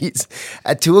streets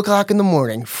at 2:00 in the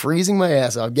morning, freezing my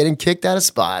ass off, getting kicked out of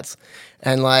spots,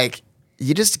 and like,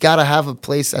 you just gotta have a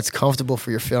place that's comfortable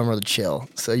for your filmer to chill.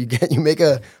 So you make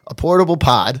a portable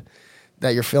pod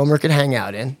that your filmer can hang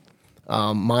out in.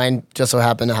 Mine just so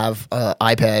happened to have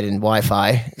iPad and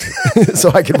Wi-Fi, so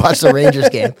I could watch the Rangers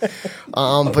game.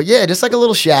 But yeah, just like a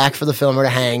little shack for the filmer to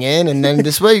hang in, and then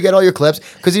this way you get all your clips.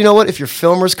 Because you know what? If your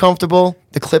filmer's comfortable,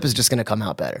 the clip is just going to come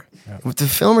out better. Yeah. If the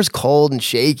filmer's cold and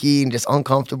shaky and just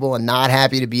uncomfortable and not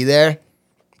happy to be there,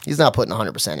 he's not putting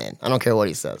 100% in. I don't care what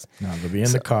he says. No, they'll be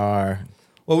in the car.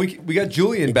 Well, we got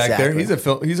Julian back there. He's a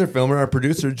filmer, our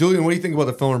producer. Julian, what do you think about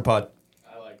the filmer pod?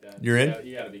 I like that. You're in?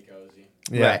 You gotta be cozy.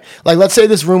 Yeah. Right. Like, let's say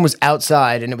this room was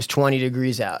outside and it was 20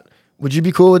 degrees out. Would you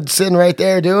be cool with sitting right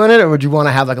there doing it, or would you want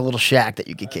to have like a little shack that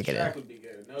you could kick it in? Shack would be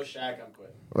good. No shack, I'm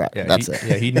quitting. Right. Yeah, That's it.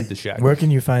 Yeah, he needs the shack. Where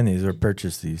can you find these or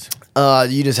purchase these?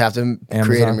 You just have to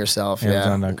create them yourself.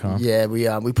 Amazon.com. Yeah,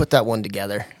 we put that one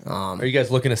together. Are you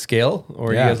guys looking to scale,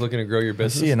 or are you guys looking to grow your I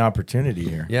business? see an opportunity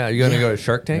here. Yeah, are you going to go to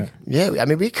Shark Tank? Yeah, I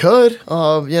mean, we could.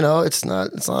 You know, it's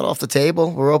not off the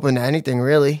table. We're open to anything,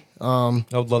 really. I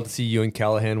would love to see you and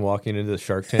Callahan walking into the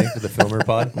Shark Tank with the filmer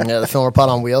pod. Yeah, the filmer pod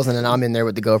on wheels, and then I'm in there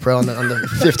with the GoPro on the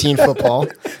 15-foot pole.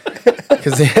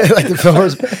 Because like the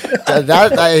filmers,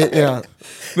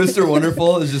 Mr.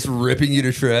 Wonderful is just ripping you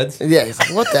to shreds. Yeah, he's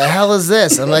like, what the hell is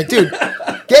this? I'm like, dude,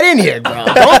 get in here, bro.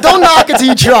 Don't knock it till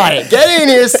you try it. Get in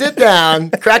here, sit down,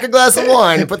 crack a glass of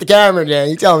wine, and put the camera down.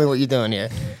 You tell me what you're doing here.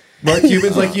 Mark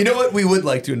Cuban's like, you know what? We would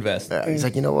like to invest. He's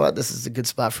like, you know what? This is a good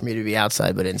spot for me to be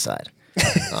outside, but inside.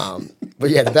 But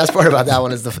yeah, the best part about that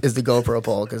one is the GoPro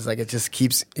pole, because like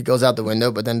it goes out the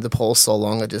window, but then the pole's so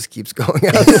long it just keeps going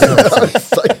out.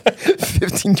 It's like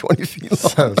 15, 20 feet long.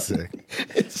 So sick.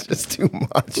 It's just too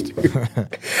much, dude.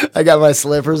 I got my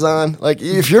slippers on. Like,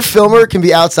 if your filmer can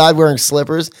be outside wearing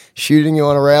slippers, shooting you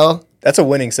on a rail, That's a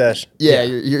winning sesh. yeah.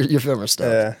 Your filmer's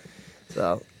stoked. Yeah.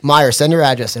 So, Meyer, send your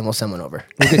address and we'll send one over.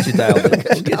 We'll get you dialed in.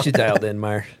 We'll get you dialed in,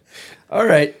 Meyer. All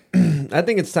right. I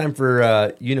think it's time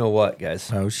for you know what,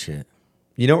 guys. Oh, shit.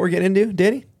 You know what we're getting into,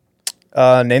 Danny?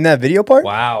 Name that video part?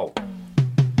 Wow.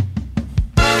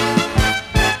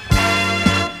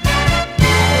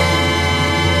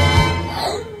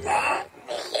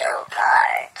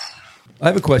 I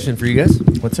have a question for you guys.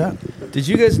 What's up? Did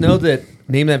you guys know that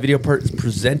Name That Video Part is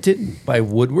presented by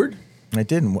Woodward? I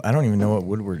didn't. I don't even know what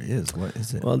Woodward is. What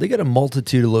is it? Well, they got a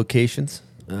multitude of locations.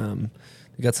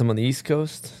 They got some on the East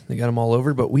Coast. They got them all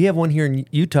over. But we have one here in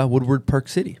Utah, Woodward Park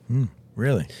City.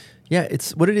 Really? Yeah,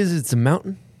 it's what it is. It's a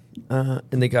mountain, and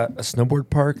they got a snowboard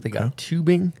park. They got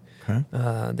tubing. Okay.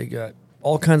 They got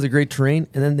all kinds of great terrain,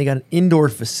 and then they got an indoor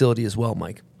facility as well,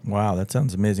 Mike. Wow, that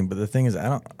sounds amazing. But the thing is,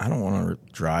 I don't want to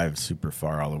drive super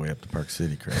far all the way up to Park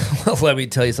City, Craig. Well, let me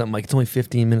tell you something, Mike. It's only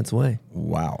 15 minutes away.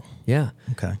 Wow. Yeah.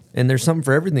 Okay. And there's something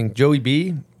for everything. Joey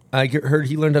B, heard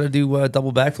he learned how to do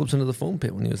double backflips into the foam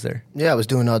pit when he was there. Yeah, I was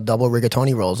doing double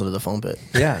rigatoni rolls into the foam pit.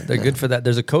 Yeah, they're good for that.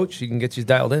 There's a coach. He can get you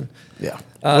dialed in. Yeah.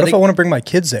 What if I want to bring my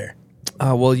kids there?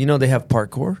 Well, they have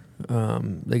parkour.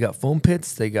 They got foam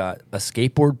pits. They got a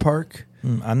skateboard park.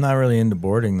 I'm not really into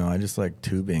boarding, though. I just like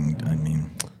tubing. I mean...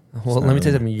 Well, let me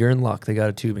tell you something. You're in luck. They got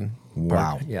a tubing.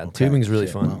 Wow. Park. Yeah, Okay. tubing's really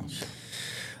fun.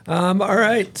 All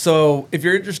right. So if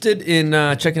you're interested in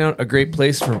checking out a great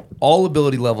place from all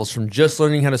ability levels, from just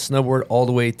learning how to snowboard all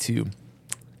the way to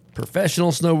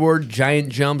professional snowboard, giant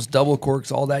jumps, double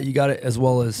corks, all that, you got it, as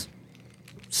well as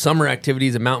summer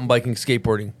activities and mountain biking,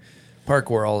 skateboarding,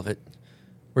 parkour, all of it.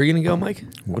 Where are you going to go, Mike?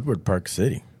 Woodward Park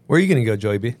City. Where are you going to go,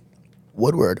 Joey B?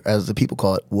 Woodward, as the people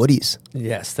call it, Woodies.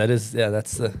 Yes, that is. Yeah,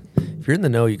 that's the. If you're in the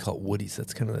know, you call it Woodies.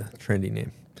 That's kind of the trendy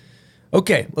name.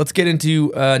 Okay, let's get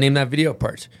into name that video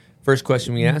part. First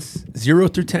question we ask: 0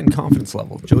 through 10 confidence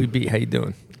level. Joey B, how you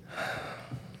doing?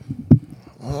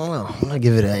 I don't know. I'm gonna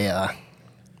give it a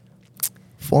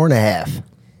 4.5.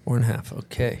 4.5.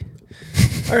 Okay.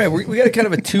 All right, we got a kind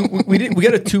of a two. We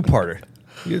got a two-parter.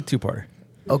 We got a two-parter.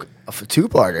 Okay, a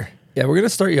two-parter. Yeah, we're gonna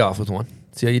start you off with one.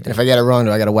 See how you do. If I get it wrong,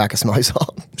 do I got to whack a smelly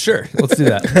salt? Sure, let's do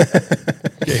that.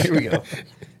 Okay, here we go.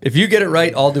 If you get it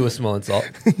right, I'll do a smelling salt.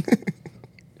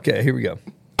 Okay, here we go.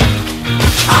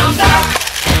 I'm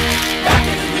back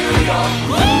in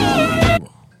New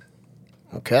York.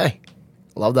 Okay,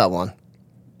 love that one.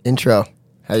 Intro.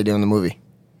 How you doing in the movie?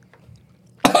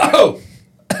 Oh,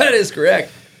 that is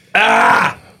correct.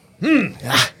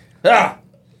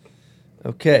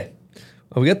 Okay.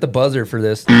 Well, we got the buzzer for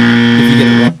this.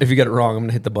 If you get it wrong, I'm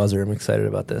gonna hit the buzzer. I'm excited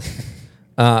about this.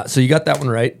 So you got that one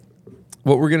right.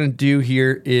 What we're gonna do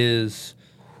here is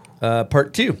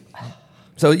part 2.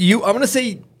 So I'm gonna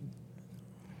say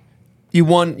you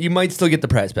won. You might still get the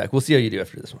prize back. We'll see how you do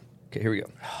after this one. Okay, here we go.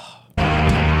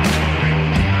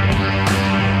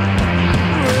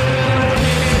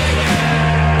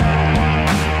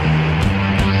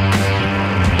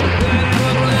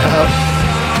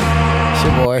 It's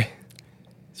your boy.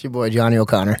 It's your boy, Johnny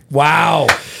O'Connor. Wow.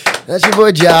 That's your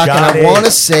boy, Jock, and I Johnny. want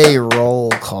to say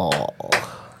roll call.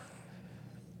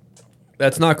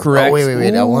 That's not correct. Oh,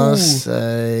 wait. I want to Ooh.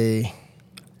 say...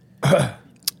 I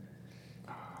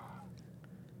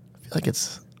feel like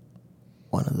it's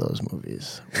one of those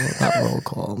movies. Not roll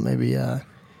call. Maybe...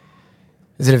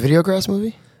 Is it a Videograss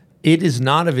movie? It is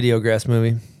not a Videograss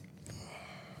movie.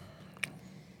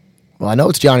 Well, I know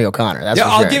it's Johnny O'Connor. That's Yeah, for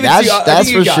I'll sure. give it that's, to you. I That's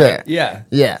think you for got sure. it. Yeah.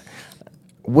 Yeah.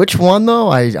 Which one, though?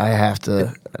 I have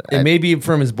to... It may be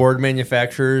from his board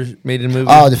manufacturer made in a movie.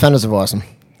 Oh, Defenders of Awesome.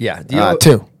 Yeah. Do you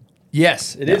 2.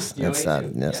 Yes, it is.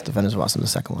 That's Defenders of Awesome, the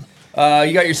second one.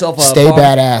 You got yourself a Stay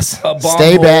badass.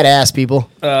 Stay badass, people.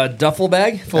 Duffel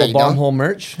bag full There of you go. bomb hole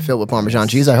merch. Filled with Parmesan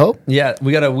cheese, I hope. Yeah,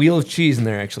 we got a wheel of cheese in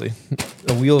there, actually.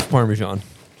 A wheel of Parmesan.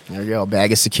 There you go.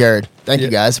 Bag is secured. Thank you,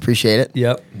 guys. Appreciate it.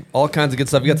 Yep. All kinds of good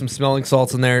stuff. You got some smelling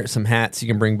salts in there, some hats you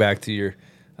can bring back to your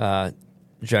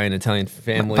giant Italian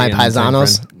family. My and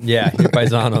paisanos? friend. Yeah, your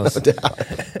paisanos.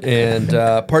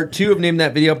 And part 2 of Name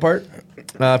That Video Part.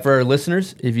 For our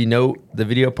listeners, if you know the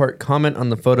video part, comment on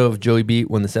the photo of Joey B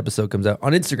when this episode comes out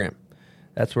on Instagram.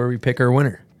 That's where we pick our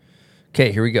winner.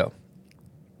 Okay, here we go.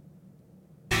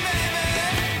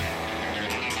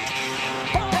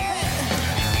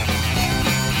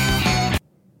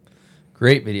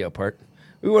 Great video part.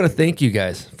 We want to thank you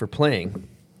guys for playing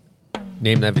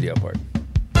Name That Video Part.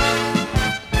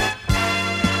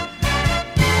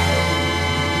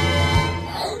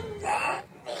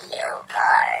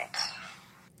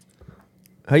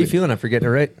 How you feeling after getting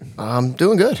it right? I'm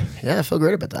doing good. Yeah, I feel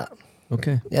great about that.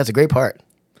 Okay. Yeah, it's a great part.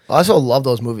 I also love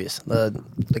those movies. The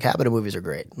Capita movies are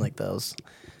great. Like those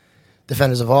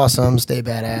Defenders of Awesome, Stay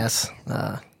Badass.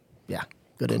 Yeah,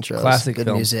 good intros. Classic good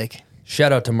film. music.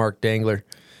 Shout out to Mark Dangler.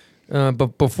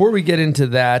 But before we get into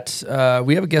that,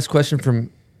 we have a guest question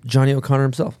from Johnny O'Connor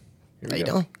himself. How you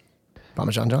doing?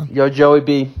 Parmesan John. Yo, Joey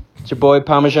B. It's your boy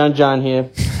Parmesan John here.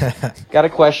 Got a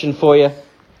question for you.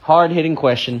 Hard-hitting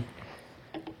question.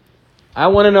 I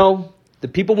want to know, the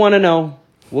people want to know,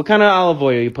 what kind of olive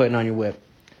oil are you putting on your whip?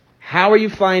 How are you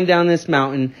flying down this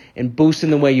mountain and boosting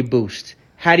the way you boost?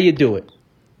 How do you do it?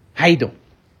 How you doing?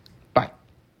 Bye.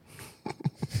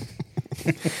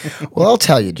 Well, I'll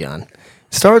tell you, John.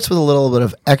 Starts with a little bit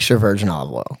of extra virgin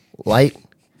olive oil. Light,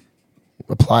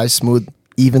 applies smooth,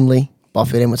 evenly,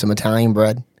 buff it in with some Italian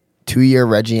bread, 2-year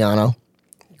Reggiano.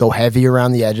 Go heavy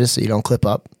around the edges so you don't clip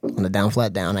up on the down,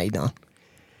 flat down. How you doing?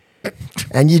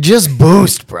 and you just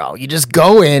boost, bro. You just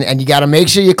go in, and you got to make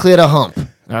sure you clear the hump.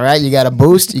 All right, you got to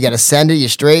boost. You got to send it. You're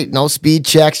straight. No speed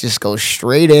checks. Just go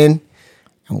straight in,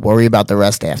 and worry about the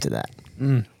rest after that.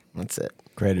 That's it.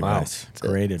 Great Wow. advice.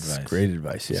 Great advice. Great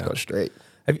advice. Yeah. Just go straight.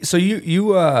 So you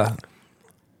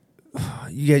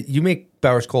make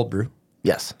Bauer's cold brew.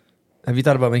 Yes. Have you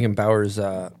thought about making Bauer's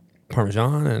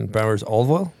Parmesan and Bauer's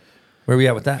olive oil? Where are we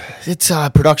at with that? It's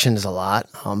production is a lot,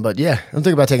 but yeah, I'm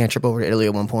thinking about taking a trip over to Italy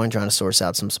at one point, trying to source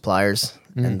out some suppliers,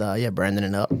 and branding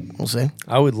it up. We'll see.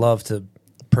 I would love to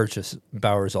purchase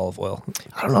Bauer's olive oil.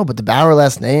 I don't know, but the Bauer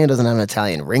last name doesn't have an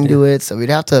Italian ring to it, so we'd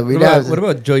have to. What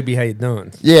about Joey B? How you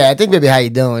doing? Yeah, I think maybe how you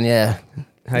doing? Yeah.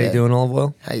 How you doing, olive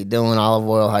oil? How you doing, olive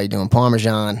oil? How you doing,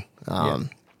 Parmesan?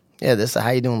 Yeah, this is a how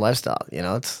you doing lifestyle. You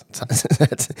know, it's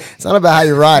not about how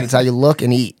you ride; it's how you look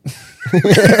and eat.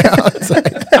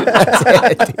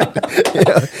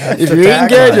 If you're eating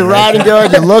good, you're riding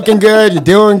good, you're looking good, you're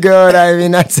doing good. I mean,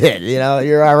 that's it. You know,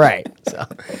 you're all right. So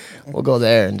we'll go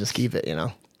there and just keep it. You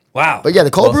know. Wow. But yeah,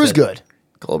 the cold brew is good.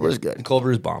 Cold brew is good. Cold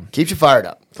brew is bomb. Keeps you fired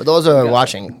up. For those who are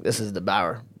watching, this is the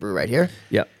Bauer brew right here.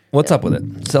 Yep. What's up with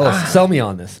it? Sell me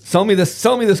on this. Sell me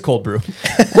this cold brew.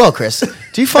 Well, Chris,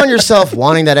 do you find yourself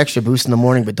wanting that extra boost in the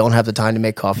morning but don't have the time to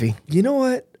make coffee? You know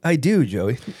what? I do,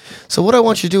 Joey. So what I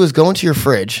want you to do is go into your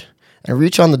fridge and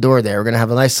reach on the door there. We're going to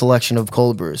have a nice selection of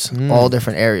cold brews, all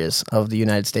different areas of the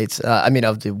United States.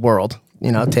 Of the world.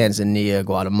 You know, Tanzania,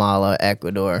 Guatemala,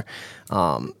 Ecuador.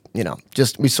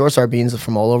 We source our beans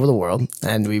from all over the world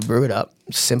and we brew it up.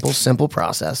 Simple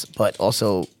process, but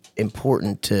also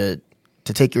important to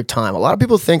take your time. A lot of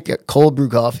people think that cold brew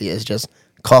coffee is just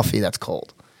coffee that's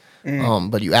cold,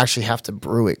 but you actually have to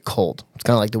brew it cold. It's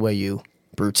kind of like the way you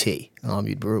brew tea.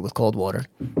 You brew it with cold water.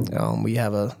 We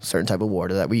have a certain type of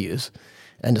water that we use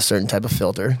and a certain type of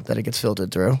filter that it gets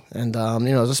filtered through. And,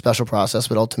 it's a special process,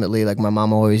 but ultimately, like my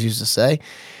mom always used to say,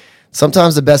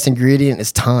 sometimes the best ingredient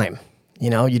is time. You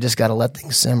know, you just got to let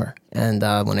things simmer. And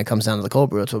when it comes down to the cold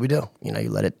brew, that's what we do. You know, you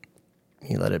let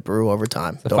it brew over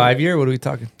time. The 5 year? What are we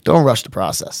talking? Don't rush the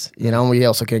process. You know, we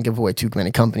also can't give away too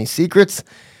many company secrets.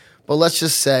 But let's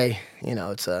just say, you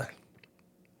know, it's a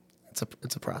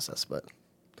process. But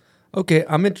okay,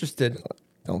 I'm interested.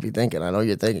 Don't be thinking. I know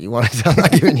you're thinking. You want to? I'm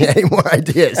not giving you any more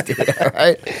ideas, dude. All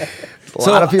right. A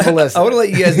lot of people listen. I want to let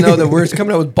you guys know that we're just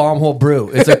coming out with Bomb Hole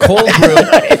Brew. It's a cold brew,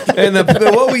 and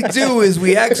what we do is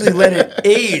we actually let it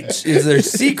age. Is their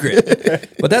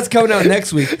secret, but that's coming out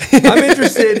next week. I'm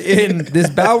interested in this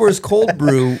Bauer's cold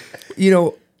brew. You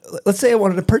know, let's say I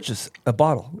wanted to purchase a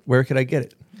bottle. Where could I get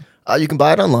it? You can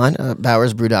buy it online at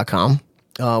BauersBrew.com.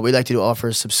 We like to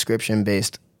offer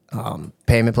subscription-based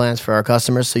payment plans for our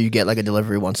customers, so you get like a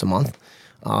delivery once a month.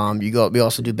 We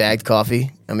also do bagged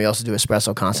coffee, and we also do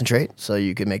espresso concentrate. So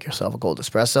you can make yourself a cold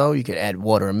espresso. You can add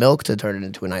water and milk to turn it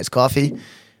into a nice coffee.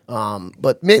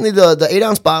 But mainly the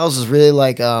 8-ounce bottles is really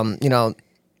like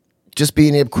just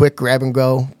being a quick grab and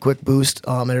go, quick boost.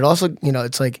 And it also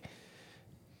it's like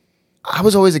I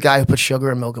was always a guy who put sugar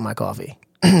and milk in my coffee,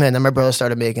 and then my brother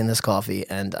started making this coffee,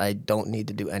 and I don't need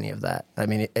to do any of that. I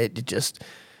mean,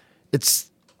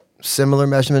 it's similar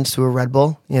measurements to a Red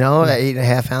Bull. You know, at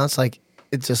 8.5 ounce, like.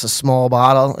 It's just a small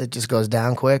bottle. It just goes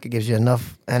down quick. It gives you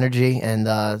enough energy, and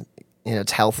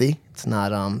it's healthy. It's not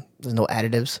there's no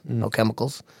additives, no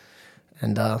chemicals,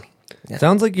 and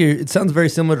sounds like it sounds very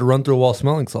similar to Run Through a Wall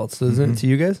smelling salts, doesn't it? To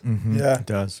you guys? Mm-hmm. Yeah, it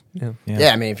does. Yeah.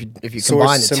 I mean, if you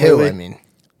combine the two, I mean,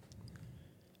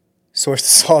 source the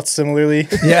salt similarly.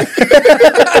 Yeah.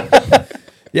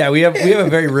 Yeah, we have a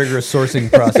very rigorous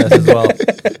sourcing process as well.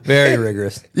 Very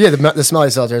rigorous. Yeah, the smelly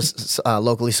salt is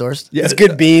locally sourced. Yeah, it's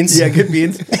good beans. Yeah, good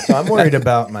beans. So I'm worried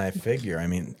about my figure. I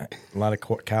mean, a lot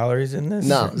of calories in this?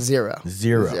 No, zero.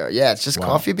 Yeah, it's just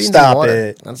coffee beans and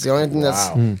water. That's the only thing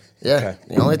that's... Yeah,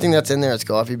 the only thing that's in there is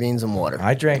coffee beans and water.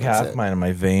 I drank half mine, and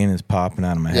my vein is popping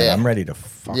out of my head. I'm ready to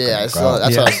fucking go.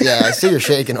 I see you're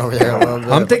shaking over there a little bit.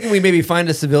 I'm thinking we maybe find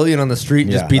a civilian on the street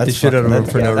and just beat the shit out of him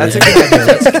for no reason.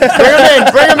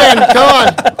 Bring him in. Come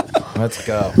on. Let's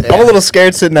go. Yeah. I'm a little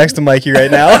scared sitting next to Mikey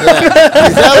right now.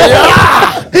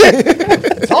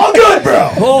 It's all good, bro.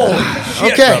 Holy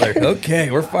shit, brother.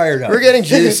 Okay, we're fired up. We're getting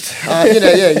juiced.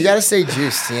 You got to stay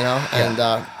juiced,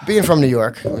 And being from New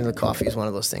York, the coffee is one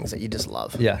of those things that you just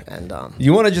love. Yeah. And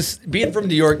you want to just, being from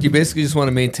New York, you basically just want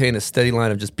to maintain a steady line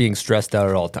of just being stressed out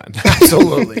at all times.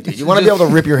 Absolutely, dude. You want to be able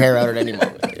to rip your hair out at any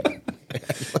moment. Dude.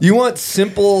 You want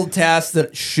simple tasks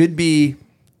that should be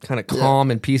kind of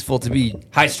calm and peaceful to be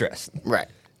high stress. Right.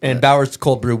 And Bauer's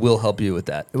Cold Brew will help you with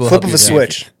that. It will Flip of a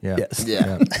switch. Yeah. Yes.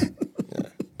 Yeah.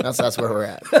 That's where we're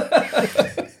at.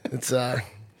 It's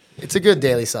a good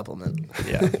daily supplement.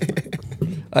 Yeah.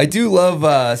 I do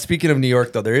love. Speaking of New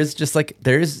York, though, there is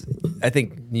I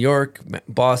think New York,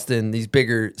 Boston, these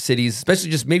bigger cities, especially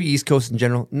just maybe East Coast in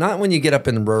general. Not when you get up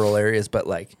in rural areas, but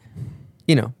like,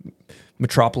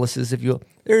 metropolises, if you will.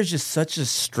 There's just such a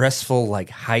stressful, like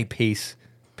high pace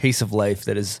of life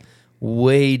that is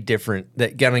way different.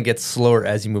 That kind of gets slower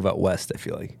as you move out west. I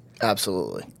feel like.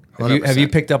 Absolutely. Have you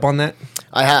picked up on that?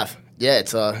 I have. Yeah,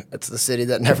 it's the city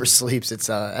that never sleeps. It's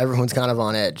everyone's kind of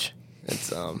on edge.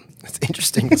 It's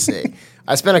interesting to see.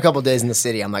 I spent a couple of days in the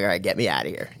city. I'm like, all right, get me out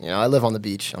of here. I live on the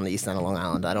beach on the east end of Long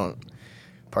Island. I don't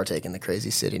partake in the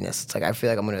crazy cityness. It's like I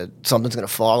feel like something's gonna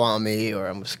fall on me, or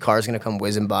a car's gonna come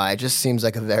whizzing by. It just seems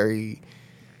like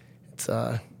it's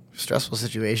a stressful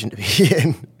situation to be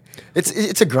in.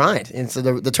 It's a grind. And so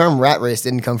the term rat race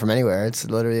didn't come from anywhere. It's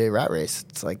literally a rat race.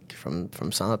 It's like from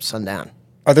sun up to sundown.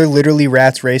 Are there literally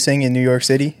rats racing in New York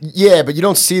City? Yeah, but you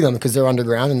don't see them because they're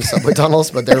underground in the subway tunnels.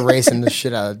 But they're racing the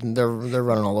shit out. They're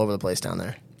running all over the place down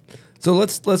there. So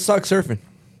let's talk surfing.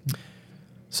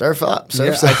 Surf up,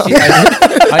 surf up.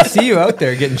 I see you out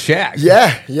there getting shacked.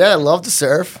 Yeah, love to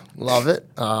surf. Love it.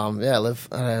 I live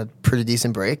at a pretty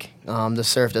decent break. The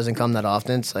surf doesn't come that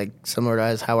often. It's like similar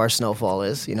to how our snowfall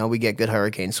is. We get good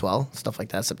hurricane swell, stuff like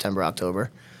that, September,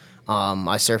 October.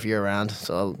 I surf year round,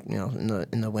 so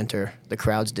in the winter the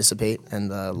crowds dissipate and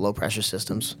the low pressure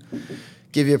systems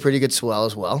give you a pretty good swell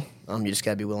as well. You just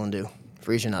gotta be willing to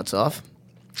freeze your nuts off,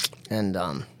 and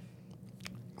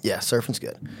surfing's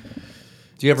good.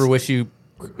 Do you ever wish you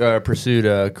pursued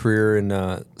a career in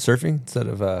surfing instead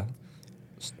of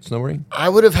snowboarding? I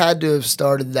would have had to have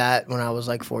started that when I was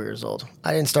like 4 years old.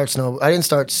 I didn't start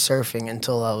surfing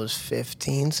until I was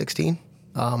 15, 16.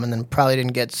 And then probably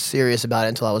didn't get serious about it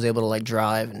until I was able to like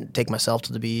drive and take myself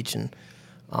to the beach, and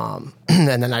and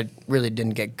then I really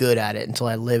didn't get good at it until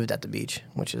I lived at the beach,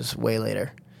 which is way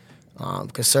later.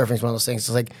 Because surfing is one of those things.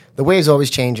 It's like the wave's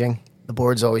always changing, the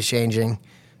board's always changing.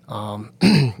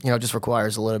 It just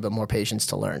requires a little bit more patience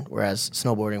to learn. Whereas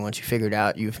snowboarding, once you figure it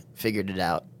out, you've figured it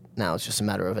out. Now it's just a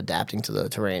matter of adapting to the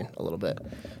terrain a little bit.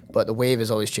 But the wave is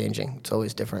always changing. It's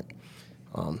always different.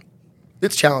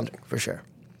 It's challenging for sure.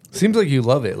 Seems like you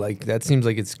love it. Like that seems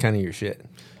like it's kind of your shit.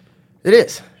 It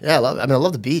is. Yeah, I love it. I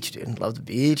love the beach, dude. Love the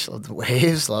beach, love the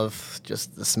waves, love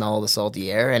just the smell of the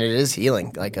salty air, and it is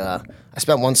healing. Like I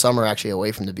spent one summer actually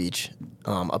away from the beach,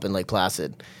 up in Lake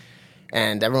Placid,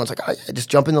 and everyone's like, "Oh, yeah, just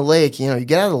jump in the lake." You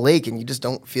get out of the lake and you just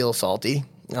don't feel salty.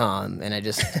 And I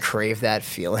just crave that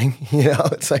feeling.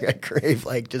 It's like I crave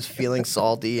like just feeling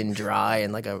salty and dry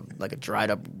and like a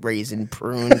dried up raisin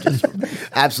prune, just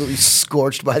absolutely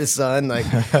scorched by the sun. Like,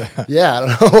 yeah, I don't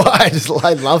know why.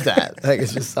 I love that. Like,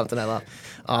 it's just something I love.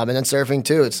 And then surfing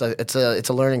too. It's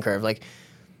a learning curve. Like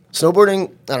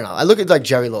snowboarding, I don't know. I look at like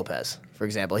Jerry Lopez, for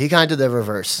example. He kind of did the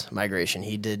reverse migration.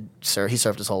 He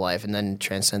surfed his whole life and then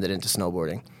transcended into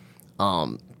snowboarding.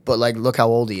 But like, look how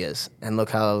old he is, and look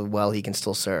how well he can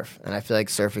still surf. And I feel like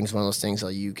surfing is one of those things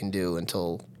that you can do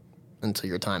until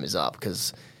your time is up.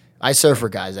 Because I surf for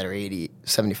guys that are 80,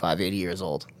 75, 80 years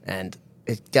old, and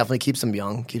it definitely keeps them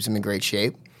young, keeps them in great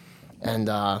shape. And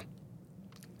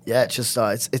it's just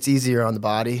it's easier on the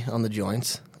body, on the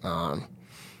joints.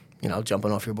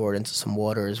 Jumping off your board into some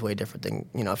water is way different than,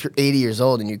 if you're 80 years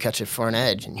old and you catch a front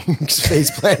edge and you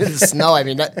face plant in the snow. I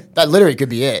mean, that literally could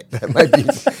be it. That might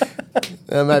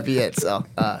be it. So,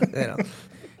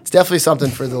 it's definitely something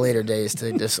for the later days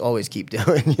to just always keep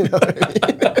doing. You know what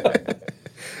I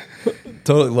mean?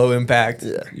 Totally low impact.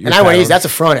 Yeah. And I went easy. That's a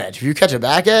front edge. If you catch a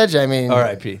back edge, I mean,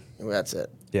 R.I.P. That's it.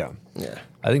 Yeah. Yeah.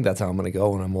 I think that's how I'm gonna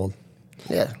go when I'm old.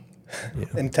 Yeah.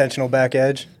 Intentional back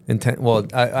edge. Well,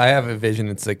 I have a vision.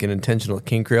 It's like an intentional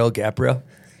kink rail, gap rail.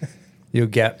 You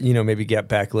maybe gap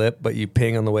back lip, but you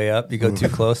ping on the way up. You go too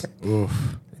close. Oof.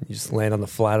 You just land on the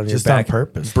flat on just your back. On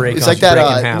purpose. Break. It's like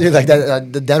that. Dude, like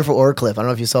that. The Denver Orr clip. I don't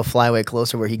know if you saw Flyway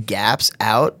Closer, where he gaps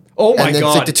out. Oh my and then god!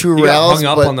 It's like the two he rails.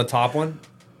 Got hung up on the top one.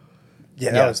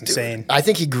 Yeah, that was insane. I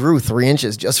think he grew 3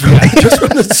 inches just from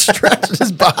the stretch of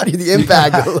his body, the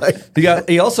impact.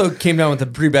 He also came down with a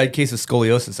pretty bad case of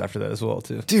scoliosis after that as well,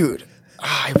 too. Dude,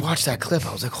 I watched that clip.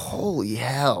 I was like, holy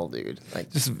hell, dude.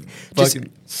 Like just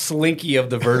fucking slinky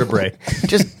of the vertebrae.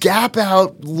 Just gap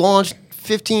out, launch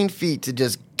 15 feet to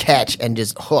just catch and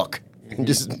just hook. And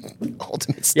just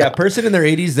ultimate stuff. Yeah, person in their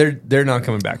 80s, they're not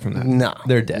coming back from that. No.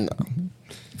 They're dead. No.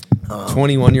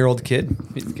 21-year-old kid.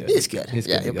 He's good. He's good. He's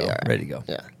good to he'll go. be all right. Ready to go.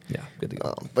 Yeah. Yeah, good to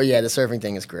go. But yeah, the surfing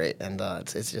thing is great, and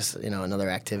it's just another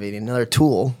activity, another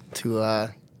tool to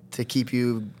keep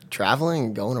you traveling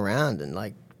and going around and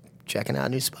like checking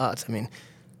out new spots. I mean,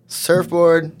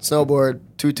 surfboard, snowboard,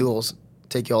 2 tools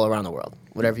take you all around the world,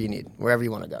 whatever you need, wherever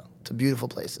you want to go, to beautiful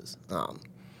places.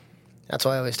 That's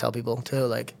why I always tell people too,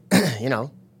 like, you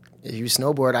know, if you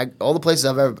snowboard, all the places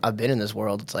I've been in this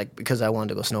world, it's like because I wanted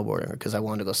to go snowboarding or because I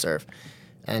wanted to go surf,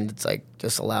 and it's like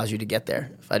just allows you to get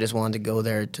there. If I just wanted to go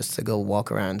there just to go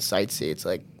walk around and sightsee, it's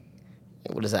like,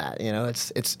 what is that? You know,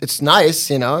 it's nice.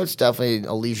 You know, it's definitely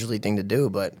a leisurely thing to do.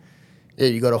 But yeah,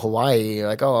 you go to Hawaii, you're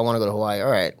like, oh, I want to go to Hawaii.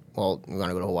 All right, well, you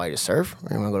want to go to Hawaii to surf, or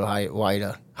you want to go to Hawaii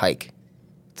to hike?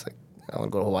 It's like I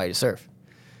want to go to Hawaii to surf.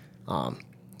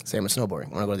 Same with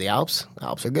snowboarding. Want to go to the Alps? The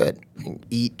Alps are good. You can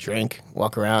eat, drink,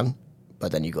 walk around.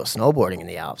 But then you go snowboarding in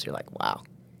the Alps. You're like, wow,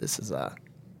 this is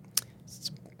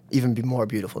it's even more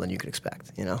beautiful than you could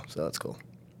expect. You know, so that's cool.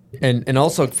 And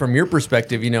also from your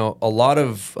perspective, you know, a lot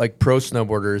of like pro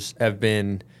snowboarders have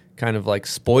been kind of like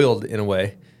spoiled in a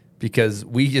way because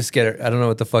we just get. I don't know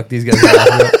what the fuck these guys are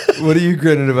laughing about. What are you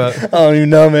grinning about? I don't even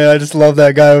know, man. I just love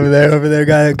that guy over there,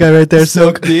 guy right there,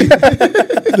 Silk D.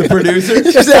 The producer?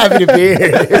 Just happy to be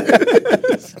here.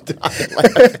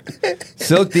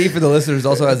 Silk D, for the listeners,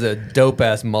 also has a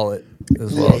dope-ass mullet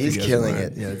as well. Yeah, he's killing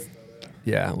it.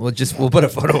 Yeah, we'll put a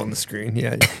photo on the screen.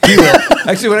 Yeah, he will.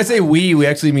 Actually, when I say we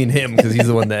actually mean him because he's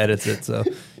the one that edits it. So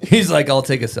he's like, I'll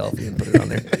take a selfie and put it on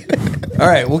there. All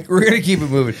right, well, we're going to keep it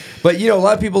moving. But, you know, a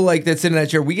lot of people like that sit in that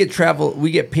chair. We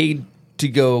get paid to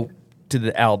go to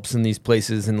the Alps and these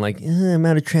places and like, I'm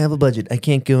out of travel budget. I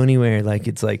can't go anywhere. Like,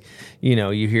 it's like, you know,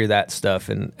 you hear that stuff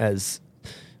and as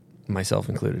myself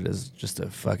included as just a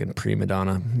fucking prima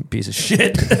donna piece of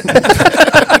shit.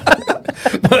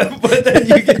 but then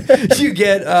you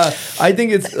get I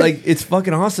think it's like, it's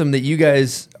fucking awesome that you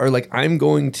guys are like, I'm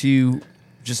going to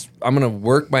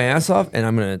work my ass off and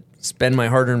I'm going to spend my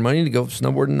hard-earned money to go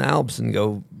snowboard in the Alps and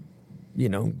go, you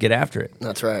know, get after it.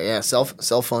 That's right. Yeah,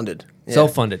 self-funded. Yeah.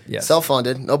 Self-funded, yes.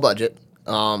 Self-funded, no budget,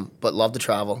 but love to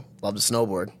travel, love to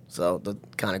snowboard. So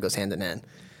that kind of goes hand in hand.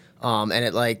 And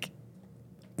it like,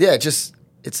 yeah,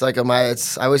 it's like I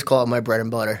always call it my bread and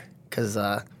butter because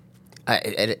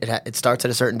it starts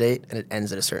at a certain date and it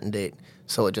ends at a certain date.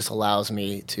 So it just allows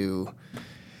me to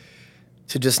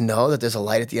just know that there's a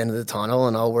light at the end of the tunnel,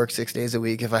 and I'll work 6 days a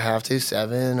week if I have to,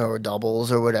 7 or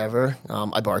doubles or whatever.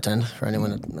 I bartend, for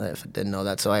anyone if didn't know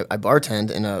that. So I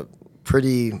bartend in a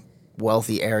pretty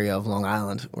wealthy area of Long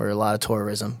Island where a lot of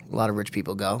tourism, a lot of rich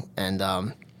people go, and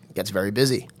it gets very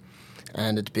busy.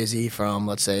 And it's busy from,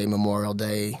 let's say, Memorial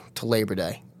Day to Labor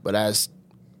Day. But as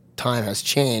time has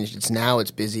changed, it's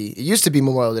busy. It used to be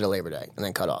Memorial Day to Labor Day and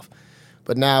then cut off.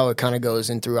 But now it kind of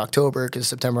goes in through October because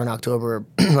September and October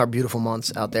are beautiful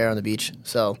months out there on the beach.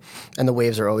 So, and the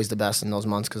waves are always the best in those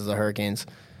months because of the hurricanes.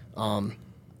 So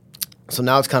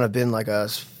now it's kind of been like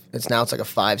it's like a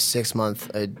 5-6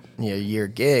 month year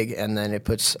gig, and then it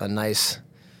puts a nice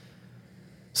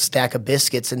stack of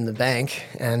biscuits in the bank,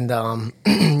 and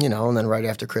and then right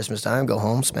after Christmas time, go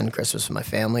home, spend Christmas with my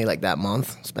family like that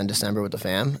month, spend December with the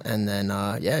fam, and then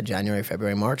January,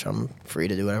 February, March, I'm free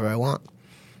to do whatever I want.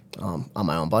 On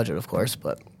my own budget, of course,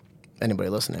 but anybody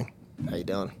listening, how you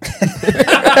doing?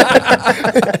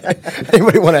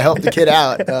 Anybody want to help the kid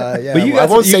out? But I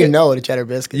won't say no to Cheddar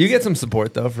Biscuits. You get some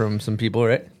support, though, from some people,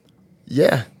 right?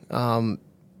 Yeah. And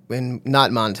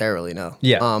not monetarily, no.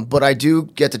 Yeah. But I do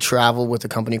get to travel with a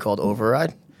company called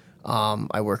Override.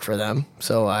 I work for them,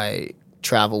 so I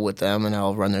travel with them, and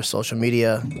I'll run their social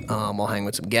media. I'll hang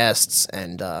with some guests,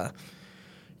 and that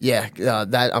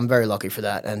I'm very lucky for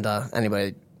that. And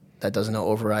anybody that doesn't know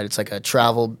Override, it's like a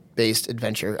travel-based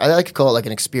adventure. I like to call it like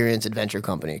an experience adventure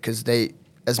company because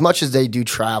as much as they do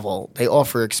travel, they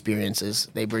offer experiences.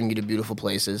 They bring you to beautiful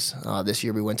places. This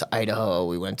year we went to Idaho.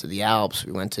 We went to the Alps.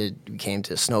 We came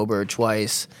to Snowbird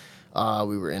twice.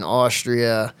 We were in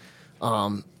Austria.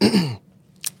 And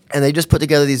they just put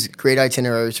together these great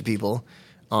itineraries for people.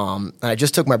 And I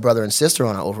just took my brother and sister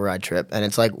on an Override trip. And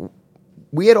it's like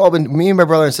me and my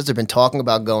brother and sister have been talking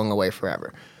about going away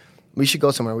forever. We should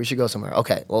go somewhere.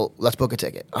 Okay, well, let's book a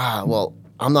ticket. Well,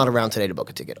 I'm not around today to book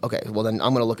a ticket. Okay, well, then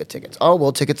I'm going to look at tickets. Oh,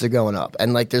 well, tickets are going up.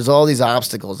 And, like, there's all these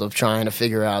obstacles of trying to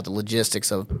figure out the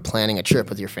logistics of planning a trip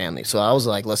with your family. So I was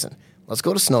like, listen, let's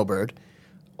go to Snowbird.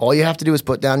 All you have to do is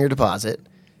put down your deposit.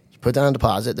 You put down a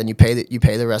deposit, then you pay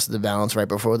the rest of the balance right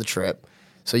before the trip.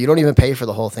 So you don't even pay for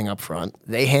the whole thing up front.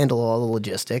 They handle all the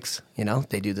logistics. You know,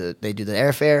 they do the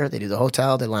airfare, they do the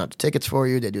hotel, they line up the tickets for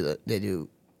you, they do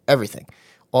everything.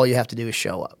 All you have to do is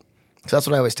show up. So that's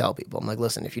what I always tell people. I'm like,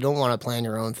 listen, if you don't want to plan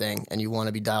your own thing and you want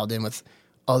to be dialed in with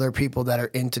other people that are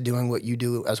into doing what you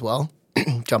do as well,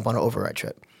 jump on an Override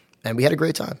trip. And we had a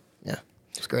great time. Yeah,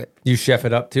 it was great. You chef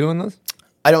it up too on those?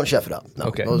 I don't chef it up. No,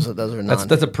 okay, those are non.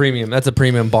 That's a premium. That's a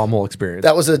premium bomb hole experience.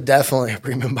 That was definitely a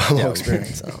premium bomb hole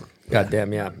experience. God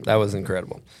damn, yeah, that was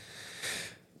incredible.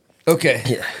 Okay.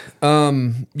 Yeah.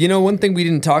 One thing we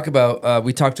didn't talk about,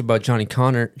 we talked about Johnny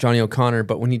O'Connor,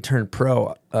 but when he turned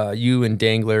pro, you and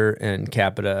Dangler and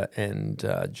Capita and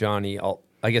Johnny,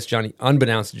 I guess Johnny,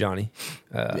 unbeknownst to Johnny,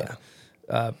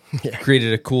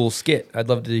 created a cool skit. I'd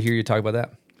love to hear you talk about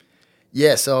that.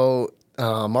 Yeah, so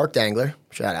Mark Dangler,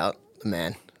 shout out, the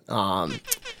man.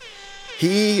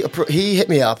 He hit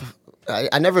me up.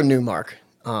 I never knew Mark.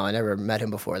 I never met him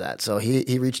before that. So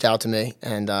he reached out to me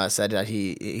and said that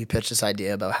he pitched this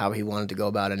idea about how he wanted to go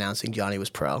about announcing Johnny was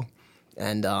pro.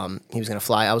 And he was going to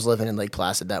fly. I was living in Lake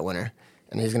Placid that winter.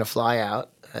 And he was going to fly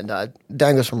out. And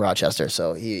Dangler's from Rochester,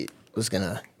 so he was going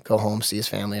to go home, see his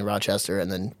family in Rochester,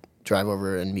 and then drive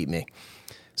over and meet me.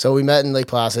 So we met in Lake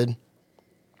Placid,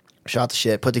 shot the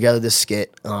shit, put together this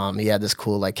skit. He had this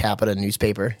cool like Capita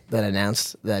newspaper that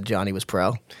announced that Johnny was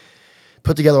pro.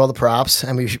 Put together all the props,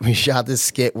 and we shot this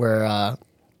skit where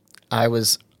I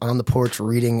was on the porch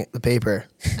reading the paper,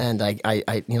 and I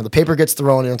the paper gets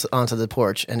thrown onto the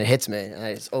porch, and it hits me, and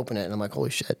I just open it, and I'm like,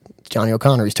 holy shit, it's Johnny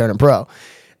O'Connor, he's turning pro.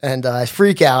 And I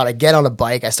freak out, I get on a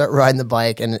bike, I start riding the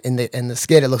bike, and in the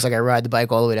skit, it looks like I ride the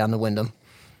bike all the way down to Wyndham.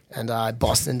 And I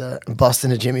bust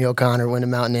into Jimmy O'Connor, Wyndham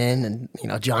Mountain Inn,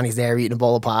 and Johnny's there eating a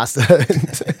bowl of pasta.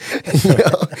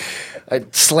 I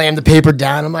slam the paper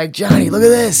down, I'm like, Johnny, look at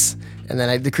this. And then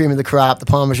I have the cream of the crop, the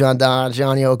Parmesan Don,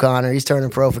 Johnny O'Connor. He's turning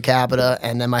pro for Capita,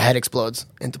 and then my head explodes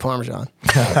into Parmesan,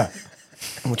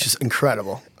 which is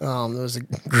incredible. It was a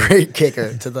great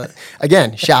kicker to the,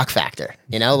 again, shock factor.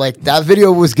 Like that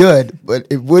video was good, but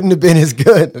it wouldn't have been as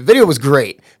good. The video was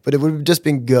great, but it would have just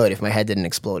been good if my head didn't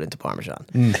explode into Parmesan.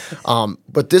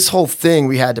 But this whole thing,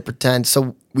 we had to pretend.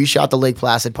 So we shot the Lake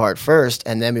Placid part first,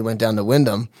 and then we went down to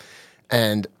Wyndham,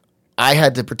 and I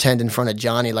had to pretend in front of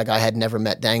Johnny like I had never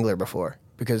met Dangler before,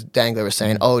 because Dangler was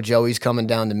saying, oh, Joey's coming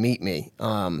down to meet me,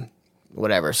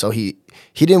 whatever. So he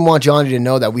didn't want Johnny to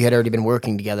know that we had already been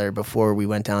working together before we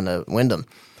went down to Wyndham.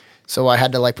 So I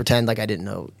had to like pretend like I didn't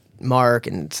know Mark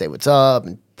and say what's up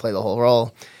and play the whole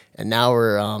role. And now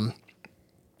we're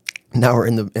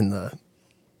in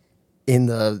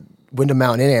the Wyndham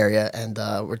Mountain Inn area, and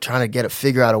we're trying to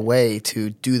figure out a way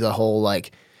to do the whole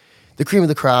like the cream of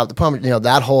the crop, the Parmesan,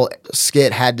 that whole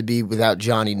skit had to be without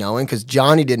Johnny knowing, because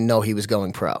Johnny didn't know he was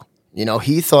going pro.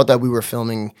 He thought that we were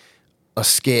filming a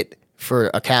skit for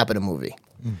a Capita movie.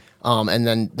 And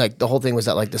then like the whole thing was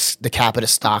that like the Capita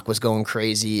stock was going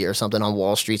crazy or something on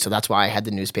Wall Street, so that's why I had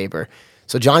the newspaper.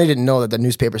 So Johnny didn't know that the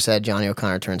newspaper said Johnny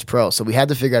O'Connor turns pro. So we had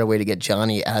to figure out a way to get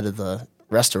Johnny out of the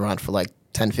restaurant for like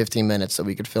 10, 15 minutes so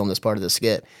we could film this part of the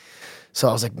skit. So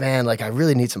I was like, man, like I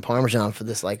really need some Parmesan for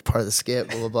this like part of the skit,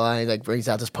 blah, blah, blah. And he like brings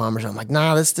out this Parmesan. I'm like,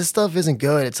 nah, this stuff isn't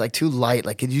good. It's like too light.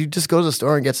 Like, could you just go to the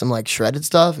store and get some like shredded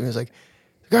stuff? And he was like,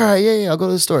 all right, yeah, I'll go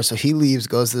to the store. So he leaves,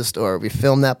 goes to the store. We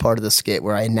film that part of the skit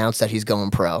where I announce that he's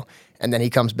going pro. And then he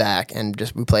comes back and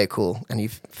we play it cool. And he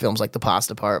films like the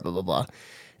pasta part, blah, blah, blah.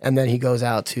 And then he goes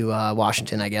out to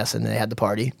Washington, I guess, and they had the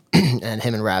party. And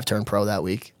him and Rav turned pro that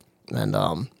week.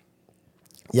 And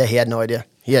yeah, he had no idea.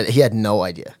 He had no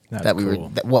idea that we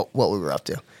cool. were what we were up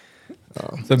to.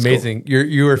 It's amazing. Cool.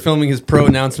 You were filming his pro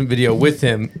announcement video with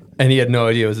him, and he had no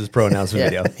idea it was his pro announcement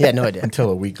video. He had no idea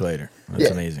until a week later. That's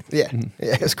amazing. Yeah,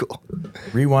 yeah, it was cool.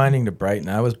 Rewinding to Brighton,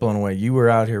 I was blown away. You were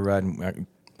out here riding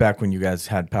back when you guys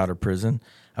had Powder Prison.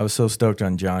 I was so stoked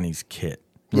on Johnny's kit.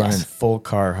 Running full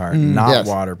Carhartt, not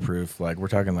waterproof. Like we're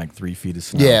talking like 3 feet of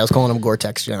snow. Yeah, I was calling him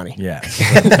Gore-Tex Johnny. Yeah,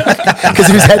 because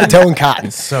he was head to toe in cotton.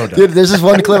 It's so dope. Dude, there's this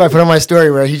one clip I put on my story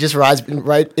where he just rides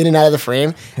right in and out of the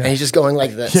frame, and he's just going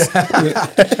like this.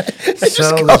 It's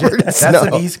so just covered in that's snow.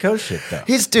 an East Coast shit though.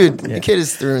 The kid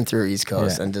is through and through East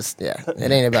Coast, and just it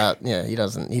ain't about he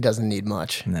doesn't need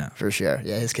much. No, for sure.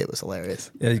 Yeah, his kid was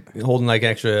hilarious. Yeah, holding like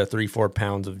extra 3-4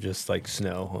 pounds of just like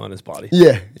snow on his body.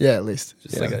 Yeah, at least.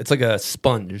 Just like it's like a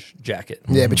sponge jacket.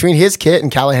 Yeah, between his kit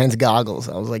and Callahan's goggles,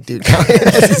 I was like, dude, Callahan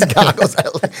has his goggles.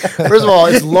 First of all,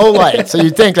 it's low light, so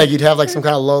you'd think like you'd have like some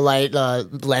kind of low light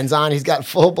lens on. He's got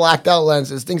full blacked out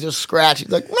lenses. Things are scratched.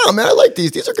 He's like, no, man, I like these.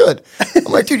 These are good.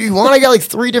 I'm like, dude, you want? I got like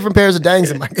 3 different pairs of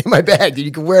dangs in my bag, dude.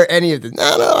 You can wear any of them. No,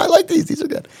 I like these. These are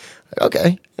good. Like,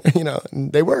 okay,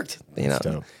 and they worked. Hey,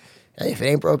 if it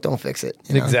ain't broke, don't fix it.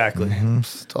 Exactly.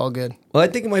 It's all good. Well, I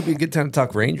think it might be a good time to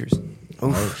talk Rangers. Oof.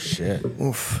 Oh shit.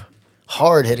 Oof.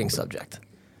 Hard hitting subject.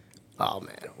 Oh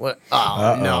man. What?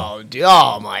 Oh no, dude.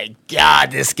 Oh my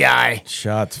god, this guy.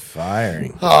 Shots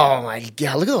firing. Oh my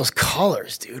god, look at those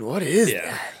colors, dude. What is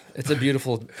that? It's a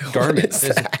beautiful garment.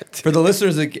 For the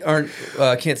listeners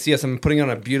that can't see us, I'm putting on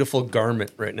a beautiful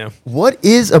garment right now. What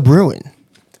is a Bruin?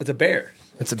 It's a bear.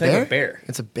 It's a bear? bear?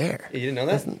 It's a bear. You didn't know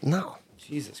that? No.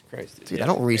 Jesus Christ. Dude, I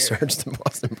don't research the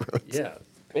Boston Bruins. Yeah.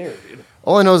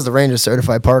 All I know is the Rangers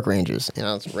certified park rangers. You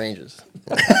know, it's Rangers.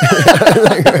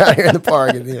 Like, we're out here in the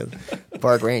park, and, you know,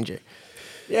 park ranger.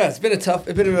 Yeah, it's been a tough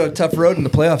road in the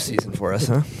playoff season for us,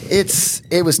 huh?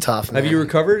 It was tough. Man. Have you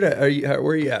recovered? Where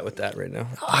are you at with that right now?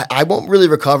 I won't really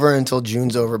recover until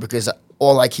June's over because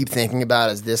all I keep thinking about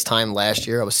is this time last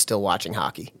year I was still watching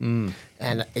hockey,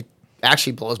 and it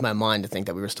actually blows my mind to think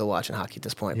that we were still watching hockey at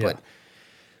this point. Yeah.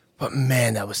 But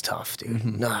man, that was tough,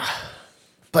 dude. Nah.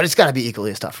 But it's got to be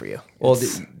equally as tough for you. Well,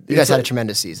 you guys had a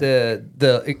tremendous season.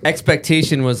 The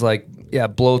expectation was like,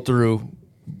 blow through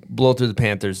the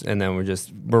Panthers, and then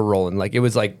we're rolling. Like it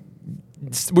was like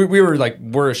we were like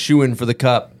we're a shoo-in for the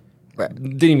cup. Right.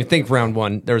 Didn't even think round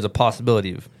one there was a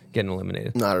possibility of getting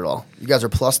eliminated. Not at all. You guys are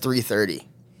plus 330.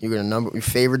 You're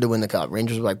favored to win the cup.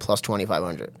 Rangers are like plus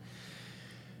 2,500.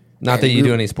 Not that you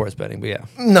do any sports betting, but yeah.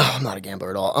 No, I'm not a gambler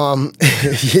at all.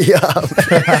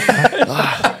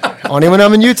 Only when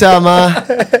I'm in Utah, ma.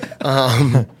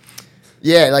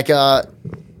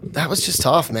 That was just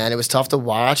tough, man. It was tough to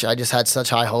watch. I just had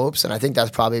such high hopes, and I think that's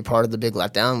probably part of the big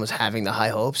letdown was having the high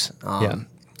hopes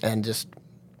and just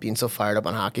being so fired up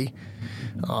on hockey.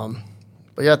 But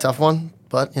yeah, tough one.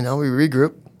 But you know, we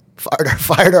regrouped,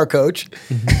 fired our coach,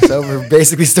 so we're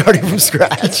basically starting from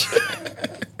scratch.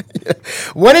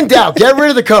 When in doubt, get rid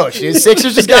of the coach. The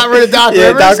Sixers just got rid of Doc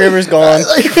Rivers. Doc Rivers gone.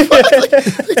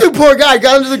 The poor guy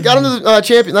got him to the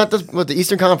champion, not the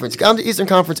Eastern Conference. Got him to Eastern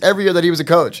Conference every year that he was a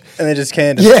coach. And they just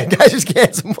canned him. Yeah, guys just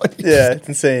canned somebody. Yeah, it's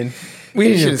insane. We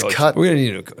need should a cut. coach. We're gonna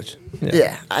need a coach.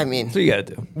 Yeah, I mean, so you got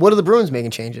to do. What are the Bruins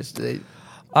making changes? Do they?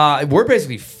 We're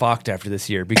basically fucked after this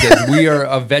year because we are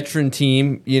a veteran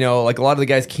team. You know, like a lot of the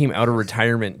guys came out of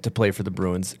retirement to play for the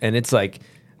Bruins, and it's like.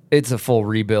 It's a full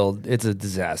rebuild. It's a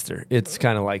disaster. It's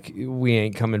kind of like we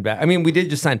ain't coming back. I mean, we did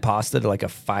just sign Pasta to like a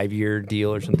 5-year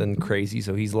deal or something crazy,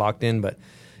 so he's locked in. But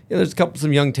there's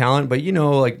some young talent. But you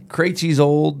know, like Krejci's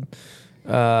old,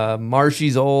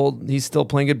 Marshy's old. He's still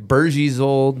playing good. Bergey's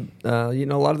old. You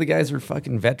know, a lot of the guys are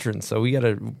fucking veterans, so we got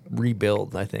to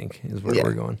rebuild. I think is where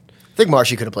we're going. I think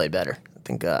Marshy could have played better. I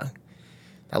think that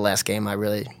last game, I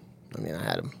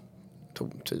had him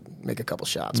to make a couple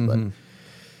shots, but.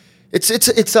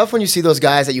 It's tough when you see those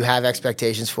guys that you have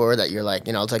expectations for that you're like,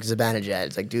 you know, it's like Zibanejad.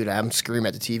 It's like, dude, I'm screaming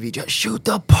at the TV, just shoot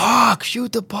the puck.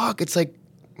 It's like,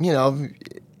 you know,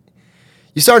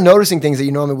 you start noticing things that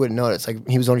you normally wouldn't notice. Like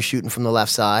he was only shooting from the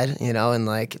left side, you know, and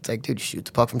like it's like, dude, shoot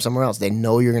the puck from somewhere else. They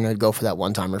know you're gonna go for that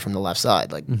one-timer from the left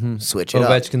side. Like switch it up.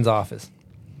 Ovechkin's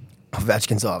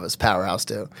office, powerhouse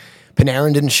too.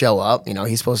 Panarin didn't show up. You know,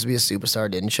 he's supposed to be a superstar,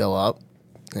 didn't show up.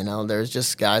 You know, there's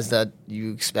just guys that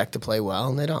you expect to play well,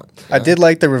 and they don't. I did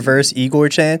like the reverse Igor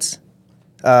chants.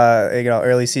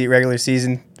 Regular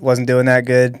season wasn't doing that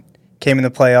good. Came in the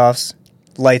playoffs,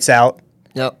 lights out.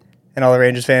 Yep. And all the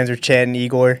Rangers fans were chanting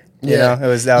Igor. You know,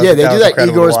 they do that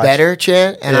Igor's better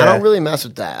chant, and I don't really mess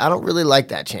with that. I don't really like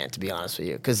that chant, to be honest with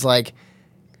you, because like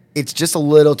it's just a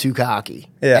little too cocky.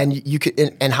 Yeah. And you could,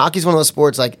 and hockey's one of those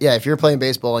sports like, if you're playing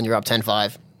baseball and you're up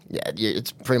 10-5,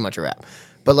 it's pretty much a wrap.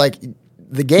 But like.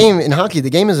 The game in hockey, the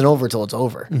game isn't over until it's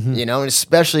over. You know, and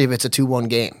especially if it's a 2-1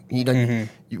 game. You know,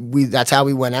 that's how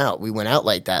we went out. We went out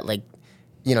like that. Like,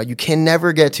 you know, you can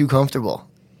never get too comfortable.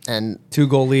 And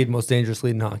 2-goal lead, most dangerous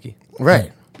lead in hockey.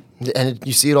 Right, and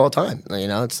you see it all the time. You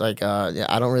know, it's like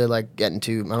I don't really like I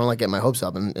don't like getting my hopes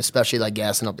up, and especially like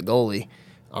gassing up the goalie.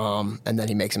 And then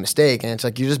he makes a mistake, and it's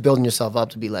like you're just building yourself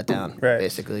up to be let down. Right.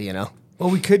 Basically, you know.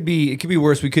 Well, it could be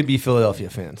worse. We could be Philadelphia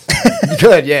fans. You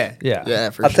could, yeah.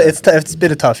 For sure. It's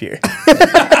been a tough year.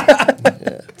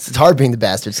 It's hard being the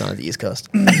bastard son of the East Coast.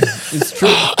 It's true.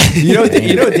 You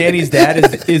know, Danny's dad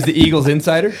is the Eagles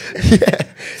insider. Yeah.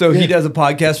 So he does a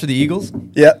podcast for the Eagles.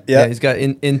 Yep. Yeah. He's got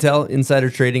insider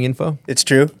trading info. It's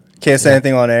true. Can't say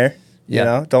anything on air. You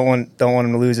know, don't want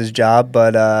him to lose his job,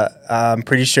 but I'm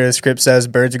pretty sure the script says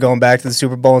Birds are going back to the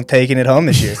Super Bowl and taking it home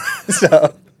this year.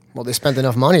 So. Well, they spent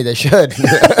enough money. They should. For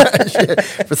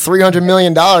 $300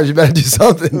 million, you better do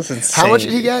something. How much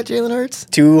did he get, Jalen Hurts?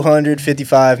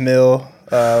 $255 million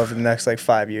over the next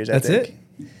 5 years. That's I think.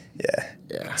 It.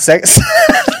 Yeah.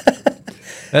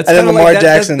 That's and then Lamar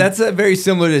Jackson. That's very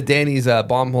similar to Danny's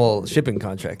bombhole shipping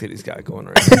contract that he's got going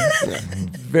right now.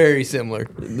 Very similar.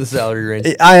 The salary range.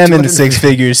 I am in the six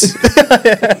figures.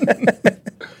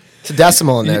 It's a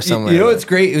decimal in there somewhere. You know what's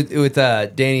great with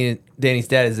Danny's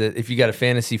dad is that if you got a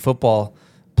fantasy football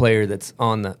player that's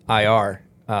on the IR,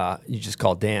 you just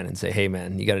call Dan and say, "Hey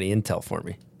man, you got any intel for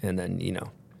me?" And then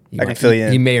I can fill you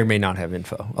in. He may or may not have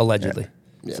info, allegedly.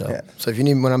 Yeah. So if you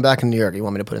need, when I'm back in New York, you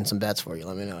want me to put in some bets for you,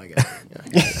 let me know. I got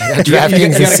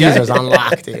DraftKings and Caesars on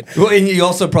lock, dude. Well, and you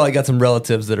also probably got some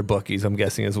relatives that are bookies, I'm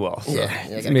guessing as well. So. Yeah,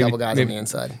 I got a couple guys on the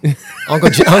inside. Uncle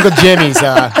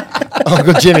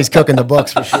Jimmy's cooking the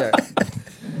books for sure.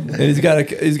 And he's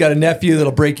got a nephew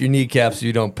that'll break your kneecaps if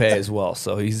you don't pay as well.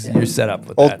 So you're set up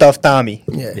with Old that. Tough Tommy.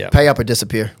 Yeah. Pay up or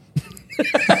disappear.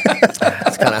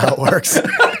 That's kind of how it works.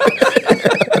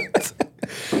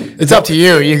 It's up to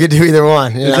you. You could do either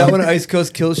one. Is that one of Ice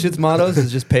Coast Kill Shit's mottos?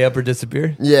 Is just pay up or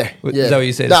disappear? Yeah. Is that what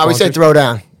you say? No, we say throw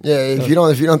down. Yeah, if you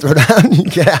don't throw down, you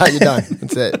get out. You're done.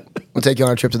 That's it. We'll take you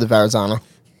on a trip to the Verrazano.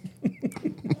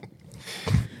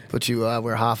 Put you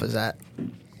where Hoff is at.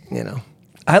 You know.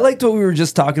 I liked what we were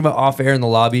just talking about off air in the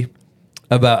lobby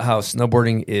about how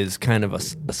snowboarding is kind of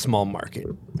a small market.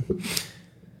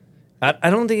 I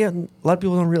don't think a lot of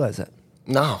people don't realize that.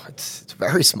 No, it's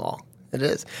very small. It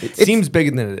is. It seems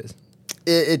bigger than it is.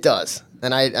 It does,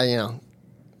 and I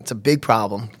it's a big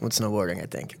problem with snowboarding. I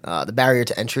think the barrier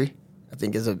to entry, I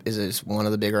think, is one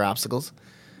of the bigger obstacles.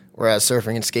 Whereas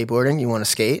surfing and skateboarding, you want to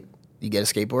skate, you get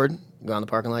a skateboard, you go on the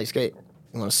parking lot, you skate.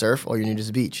 You want to surf, all you need is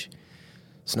a beach.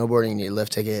 Snowboarding, you need a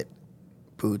lift ticket,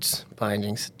 boots,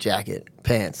 bindings, jacket,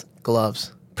 pants,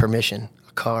 gloves, permission,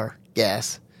 a car,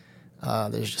 gas.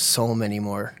 There's just so many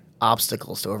more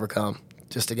obstacles to overcome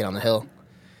just to get on the hill.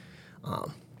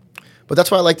 But that's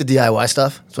why I like the DIY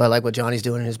stuff. So I like what Johnny's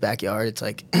doing in his backyard. It's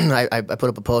like I put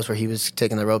up a post where he was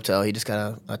taking the rope tow. He just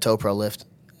got a tow pro lift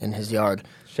in his yard.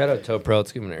 Shout out Tow Pro.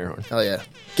 Let's give him an air horn. Oh, yeah.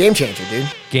 Game changer,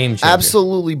 dude. Game changer.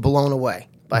 Absolutely blown away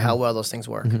by how well those things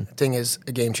work. The thing is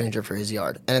a game changer for his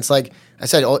yard. And it's like I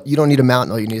said, you don't need a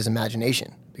mountain. All you need is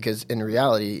imagination. Because in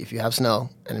reality, if you have snow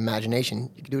and imagination,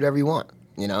 you can do whatever you want.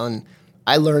 You know, and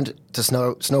I learned to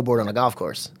snowboard on a golf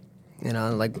course. You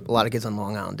know, like a lot of kids on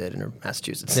Long Island did in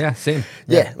Massachusetts. Yeah, same.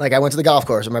 Yeah, like I went to the golf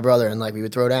course with my brother, and like we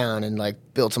would throw down and like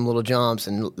build some little jumps,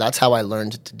 and that's how I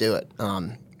learned to do it.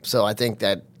 So I think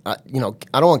that I don't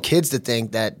want kids to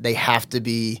think that they have to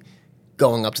be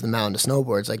going up to the mountain to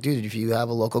snowboard. It's like, dude, if you have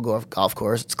a local golf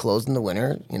course, it's closed in the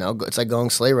winter. You know, it's like going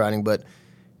sleigh riding, but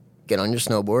get on your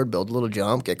snowboard, build a little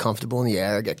jump, get comfortable in the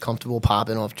air, get comfortable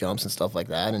popping off jumps and stuff like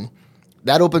that, and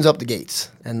that opens up the gates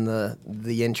and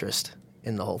the interest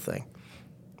in the whole thing.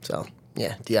 So,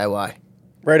 yeah, DIY.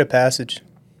 Rite of passage.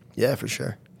 Yeah, for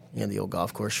sure. Yeah, the old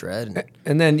golf course shred.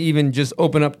 And then even just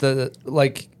open up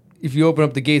if you open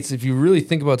up the gates, if you really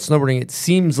think about snowboarding, it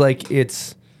seems like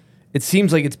it's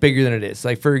bigger than it is.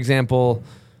 Like, for example,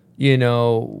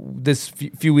 this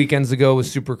few weekends ago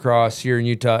was Supercross here in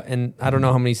Utah, and I don't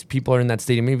know how many people are in that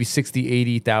stadium, maybe 60,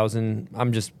 80,000.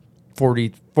 I'm just 40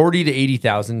 to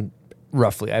 80,000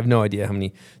 roughly. I have no idea how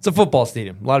many. It's a football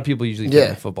stadium. A lot of people usually play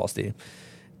in a football stadium.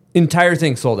 Entire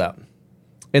thing sold out.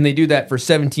 And they do that for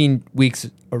 17 weeks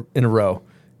in a row.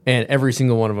 And every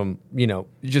single one of them,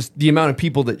 just the amount of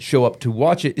people that show up to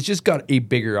watch it, it's just got a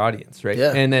bigger audience, right?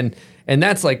 Yeah. And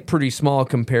that's like pretty small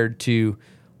compared to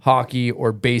hockey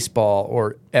or baseball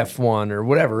or F1 or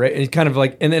whatever, right? And it's kind of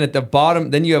like, and then at the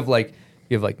bottom, then you have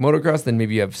motocross, then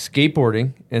maybe you have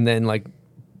skateboarding, and then like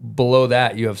below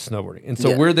that you have snowboarding. And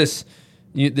so we're this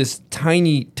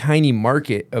tiny, tiny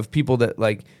market of people that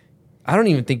like, I don't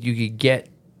even think you could get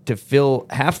to fill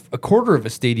a quarter of a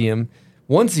stadium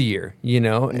once a year,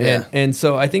 Yeah. And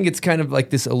so I think it's kind of like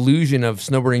this illusion of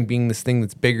snowboarding being this thing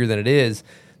that's bigger than it is.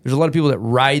 There's a lot of people that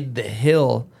ride the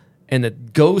hill and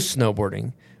that go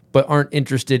snowboarding, but aren't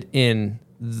interested in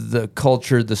the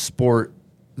culture, the sport,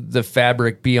 the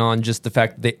fabric beyond just the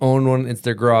fact that they own one, it's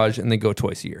their garage, and they go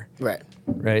twice a year. Right.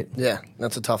 Right? Yeah,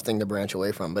 that's a tough thing to branch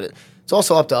away from. But it's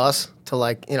also up to us to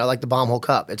like the Bomb Hole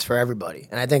Cup. It's for everybody.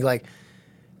 And I think like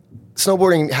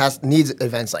snowboarding needs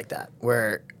events like that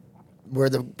where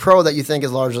the pro that you think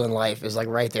is larger than life is like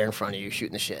right there in front of you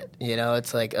shooting the shit.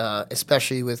 It's like,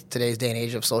 especially with today's day and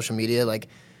age of social media, like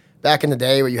back in the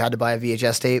day where you had to buy a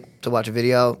VHS tape to watch a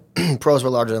video, pros were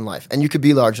larger than life. And you could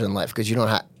be larger than life because you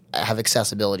don't have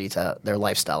accessibility to their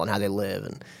lifestyle and how they live.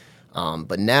 And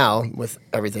but now with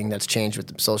everything that's changed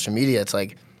with social media, it's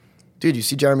like, dude, you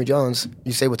see Jeremy Jones,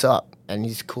 you say what's up, and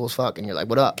he's cool as fuck, and you're like,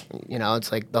 what up?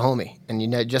 It's like the homie, and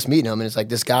you just meeting him, and it's like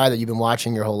this guy that you've been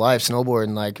watching your whole life snowboard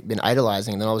and like been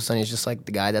idolizing, and then all of a sudden he's just like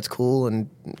the guy that's cool and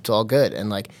it's all good. And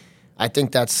like I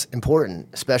think that's important,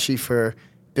 especially for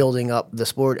building up the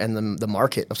sport and the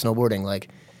market of snowboarding. Like,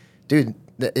 dude,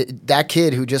 that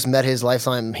kid who just met his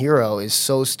lifetime hero is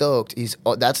so stoked.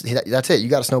 That's it. You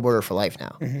got a snowboarder for life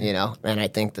now, And I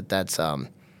think that's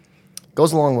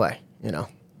goes a long way,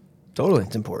 Totally.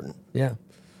 It's important. Yeah,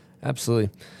 absolutely.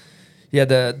 Yeah,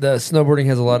 the snowboarding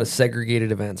has a lot of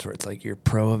segregated events where it's like your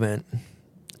pro event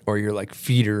or your like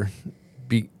feeder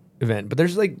event, but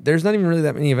there's not even really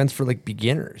that many events for like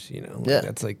beginners, you know. Yeah.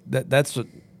 That's what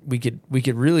we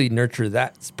could really nurture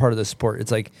that part of the sport.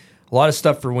 It's like a lot of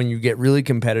stuff for when you get really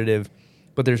competitive,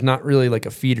 but there's not really like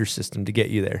a feeder system to get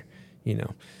you there, you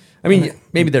know. I mean,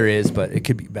 maybe there is, but it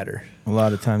could be better. A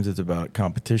lot of times it's about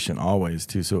competition always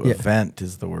too. So event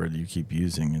is the word you keep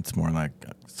using. It's more like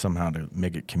somehow to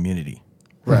make it community.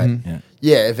 Right. Yeah.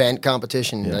 Yeah, event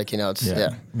competition. Yeah. Like, you know, it's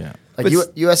Yeah. Like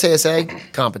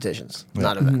USASA competitions,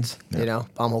 not events. You know,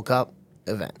 Baumhole Cup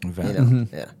event. You know,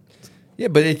 yeah. Yeah,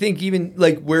 but I think even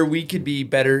like where we could be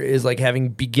better is like having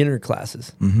beginner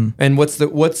classes. And let's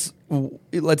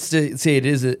say it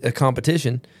is a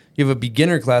competition. You have a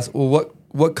beginner class. Well,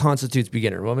 what constitutes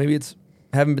beginner? Well, maybe it's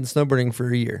haven't been snowboarding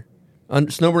for a year,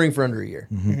 snowboarding for under a year.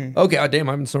 Okay, oh, damn,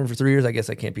 I've been snowboarding for 3 years. I guess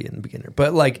I can't be in the beginner.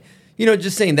 But like, you know,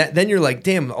 just saying that, then you're like,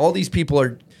 damn, all these people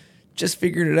are just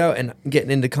figuring it out and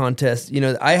getting into contests. You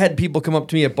know, I had people come up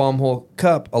to me at Baumhole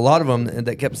Cup, a lot of them,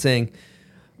 that kept saying,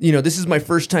 you know, this is my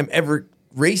first time ever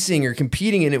racing or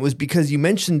competing, and it was because you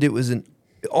mentioned it was an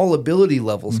all ability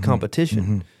levels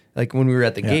competition, like when we were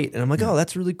at the gate, and I'm like, oh,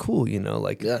 that's really cool, you know,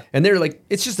 like, and they're like,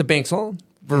 it's just a bank slalom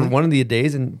for one of the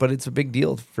days, but it's a big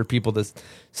deal for people to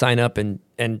sign up and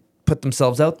put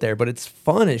themselves out there, but it's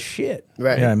fun as shit.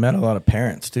 Right. Yeah, I met a lot of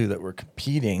parents too that were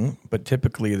competing, but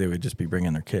typically they would just be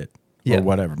bringing their kid or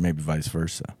whatever, maybe vice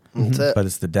versa. That's it. But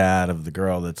it's the dad of the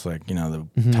girl that's like, you know,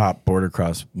 the top border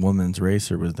cross women's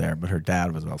racer was there, but her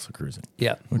dad was also cruising.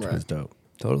 Yeah. Which was dope.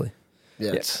 Totally.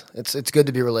 Yeah, it's good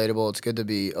to be relatable. It's good to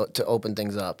be to open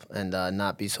things up and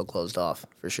not be so closed off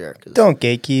for sure. Don't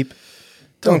gatekeep.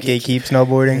 Don't gatekeep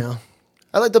snowboarding. You know?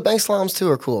 I like the bank slaloms too.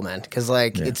 Are cool, man. Because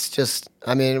like it's just.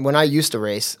 I mean, when I used to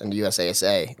race in the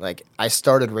USASA, like I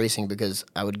started racing because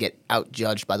I would get out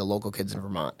judged by the local kids in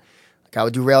Vermont. Like I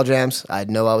would do rail jams. I'd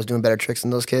know I was doing better tricks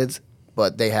than those kids,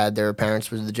 but they had their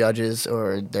parents were the judges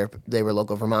or they were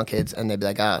local Vermont kids, and they'd be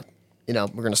like, you know,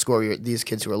 we're gonna score these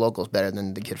kids who are locals better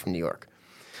than the kid from New York.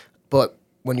 But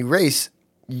when you race,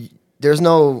 there's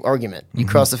no argument. You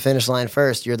cross the finish line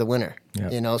first, you're the winner.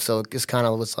 Yep. You know, so it's kind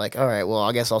of was like, all right, well,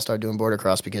 I guess I'll start doing border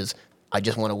cross because I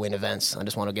just want to win events. I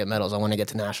just want to get medals. I want to get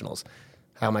to nationals.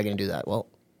 How am I going to do that? Well,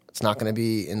 it's not going to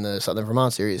be in the Southern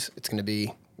Vermont series. It's going to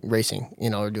be racing, you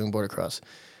know, or doing border cross.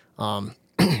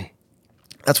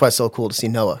 That's why it's so cool to see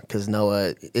Noah, because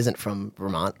Noah isn't from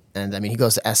Vermont. And, I mean, he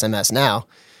goes to SMS now.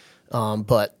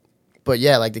 But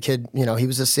yeah, like the kid, you know, he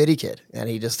was a city kid, and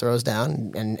he just throws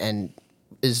down and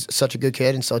is such a good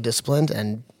kid and so disciplined,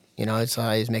 and you know, it's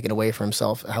he's making a way for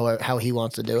himself how he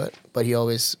wants to do it. But he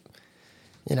always,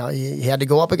 you know, he had to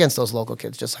go up against those local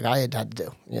kids just like I had to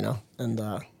do, you know, and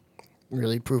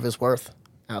really prove his worth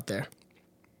out there.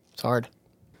 It's hard.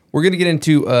 We're going to get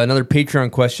into another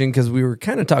Patreon question because we were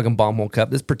kind of talking Baumhole Cup.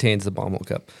 This pertains to Baumhole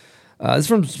Cup. This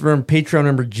is from Patreon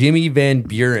member Jimmy Van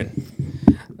Buren.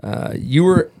 You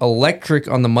were electric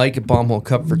on the mic at Baumhole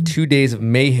Cup for 2 days of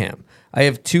mayhem. I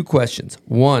have two questions.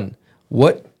 One,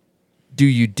 what do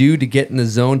you do to get in the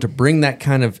zone to bring that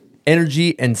kind of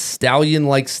energy and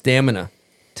stallion-like stamina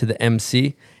to the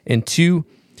MC? And two,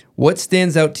 what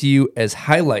stands out to you as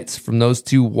highlights from those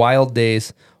 2 wild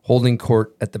days holding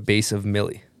court at the base of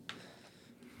Millie?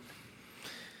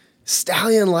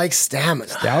 Stallion-like stamina.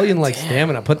 Stallion-like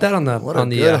stamina. Put that on the what a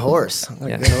good horse.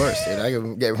 What a good horse, dude. I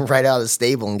could get right out of the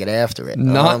stable and get after it.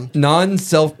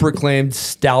 Non-self-proclaimed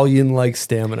stallion-like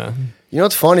stamina. You know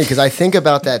what's funny? Because I think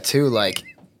about that too. Like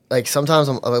sometimes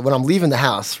when I'm leaving the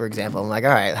house, for example, I'm like, all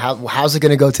right, how's it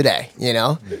going to go today? You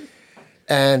know?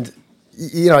 And,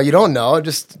 you know, you don't know.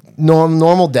 Just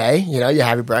normal day. You know, you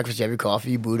have your breakfast, you have your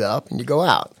coffee, you boot up, and you go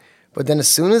out. But then as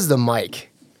soon as the mic,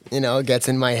 you know, gets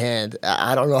in my hand,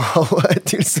 I don't know what,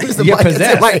 dude. As soon as the mic gets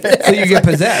in my hand, so you get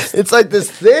possessed. It's like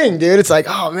this thing, dude. It's like,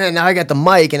 oh man, now I got the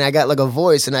mic and I got like a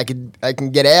voice and I can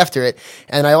get after it.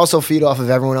 And I also feed off of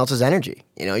everyone else's energy.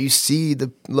 You know, you see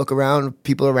the look around,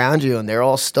 people around you, and they're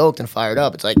all stoked and fired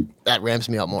up. It's like that ramps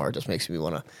me up more. It just makes me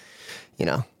want to, you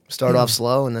know, start off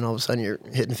slow and then all of a sudden you're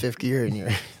hitting 5th gear and you're.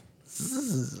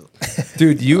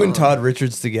 Dude, you and Todd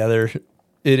Richards together,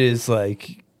 it is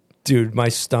like, dude, my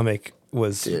stomach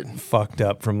was fucked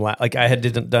up from like I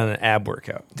had done an ab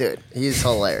workout. Dude, he's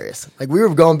hilarious. Like we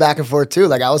were going back and forth too.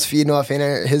 Like I was feeding off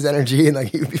his energy, and like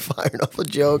he would be firing off a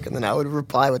joke, and then I would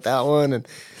reply with that one, and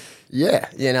yeah,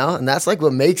 you know, and that's like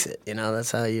what makes it. You know,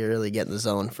 that's how you really get in the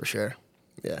zone for sure.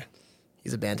 Yeah,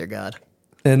 he's a banter god.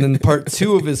 And then part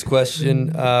 2 of his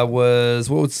question was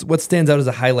what stands out as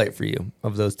a highlight for you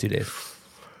of those 2 days?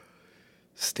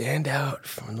 Stand out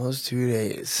from those 2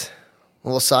 days.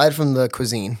 Well, aside from the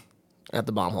cuisine at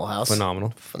the Baumhole House.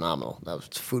 Phenomenal.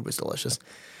 Food was delicious.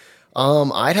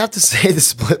 I'd have to say the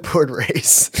split board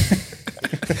race.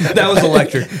 That was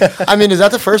electric. I mean, is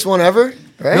that the first one ever?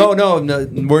 Right? No.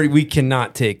 We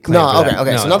cannot take claim No, for okay, that.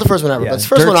 okay. No, so no. not the first one ever, Yeah. but it's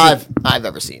the first one Dirt's I've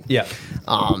ever seen. Yeah.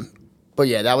 But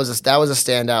yeah, that was a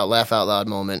standout, laugh out loud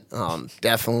moment.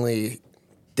 Definitely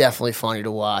funny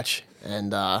to watch.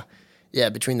 And yeah,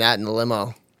 between that and the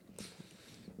limo.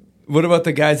 What about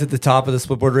the guys at the top of the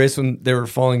splitboard race when they were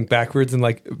falling backwards and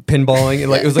like pinballing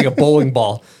and like it was like a bowling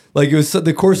ball? Like it was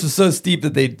the course was so steep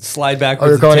that they'd slide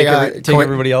backwards and take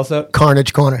everybody else out.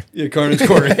 Carnage Corner. Yeah, Carnage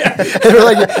Corner. Yeah.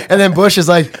 and then Bush is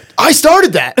like, I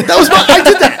started that. That was I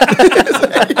did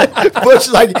that. Bush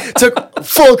like took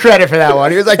full credit for that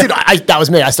one. He was like, dude, that was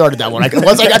me. I started that one.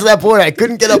 Once I got to that point, I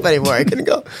couldn't get up anymore. I couldn't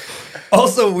go.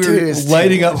 Also, we were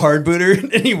lighting up Hard Booter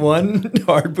and he won.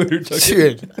 Hard Booter took it.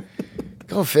 Dude.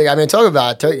 Go figure. I mean, talk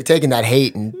about taking that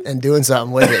hate and doing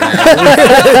something with it. Man.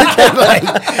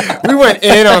 Like, we went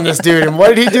in on this dude, and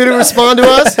what did he do to respond to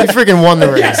us? He freaking won the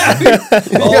race.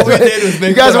 All we did was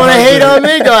make you guys fun of want to Hard hate Booter. on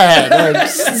me? Go ahead.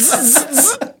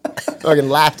 Like, fucking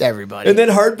lapped everybody. And then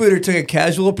Hard Booter took a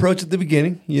casual approach at the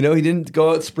beginning. You know, he didn't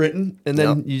go out sprinting, and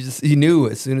then he knew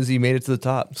as soon as he made it to the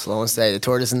top. Slow and steady, the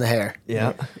tortoise in the hare.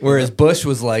 Yeah. Whereas Bush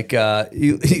was like,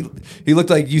 he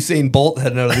looked like Usain Bolt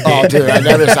heading out of the game. Oh, dude,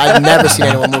 I've never seen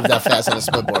anyone move that fast on a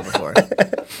split board before.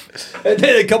 And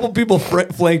then a couple people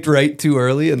flanked right too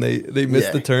early, and they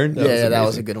missed the turn. That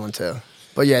was a good one too.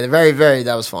 But yeah,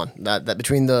 that was fun. That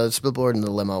between the split board and the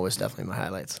limo was definitely my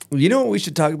highlights. You know what we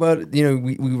should talk about? You know,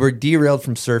 we were derailed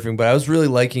from surfing, but I was really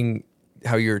liking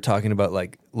how you were talking about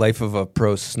like life of a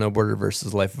pro snowboarder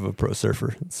versus life of a pro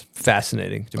surfer. It's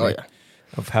fascinating to me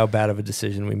of how bad of a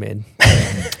decision we made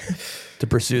to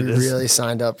pursue this. We really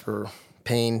signed up for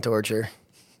pain, torture,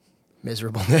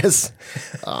 miserableness.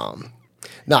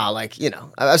 No, like, you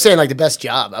know, I was saying like the best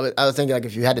job. I was thinking like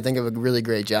if you had to think of a really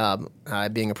great job,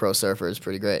 being a pro surfer is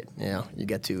pretty great. You know, you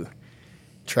get to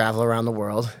travel around the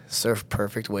world, surf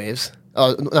perfect waves.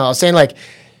 Oh, no, I was saying like,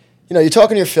 you know, you're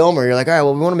talking to your filmer, you're like, all right,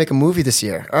 well, we want to make a movie this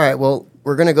year. All right, well,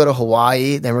 we're going to go to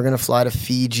Hawaii, then we're going to fly to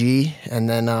Fiji, and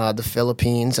then the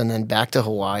Philippines, and then back to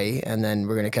Hawaii, and then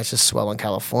we're going to catch a swell in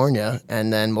California,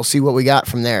 and then we'll see what we got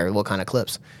from there, what kind of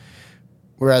clips.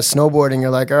 Whereas snowboarding, you're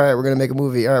like, all right, we're going to make a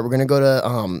movie. All right, we're going to go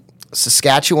to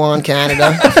Saskatchewan,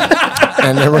 Canada,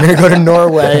 and then we're going to go to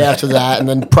Norway after that, and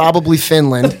then probably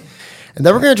Finland. And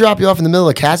then we're going to drop you off in the middle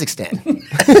of Kazakhstan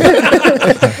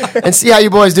and see how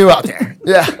you boys do out there.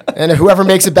 Yeah. And if whoever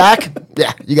makes it back,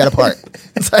 yeah, you got a part.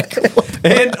 It's like,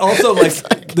 and also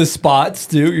like the spots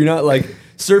too. You're not like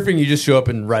surfing, you just show up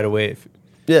and ride a wave.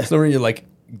 Yeah. Snowboarding, you're like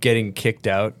getting kicked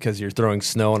out because you're throwing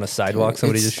snow on a sidewalk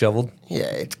somebody just shoveled. Yeah,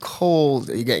 it's cold.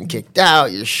 You're getting kicked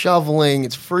out. You're shoveling.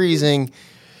 It's freezing.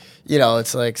 You know,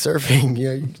 it's like surfing. You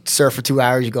know, you surf for 2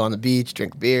 hours. You go on the beach,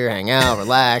 drink beer, hang out,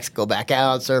 relax, go back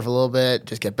out, surf a little bit,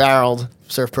 just get barreled,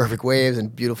 surf perfect waves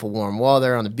and beautiful warm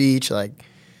weather on the beach. Like,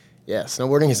 yeah,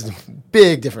 snowboarding is a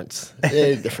big difference.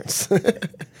 Big difference.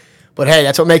 But hey,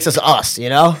 that's what makes us, you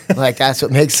know? Like, that's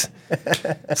what makes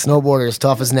snowboarders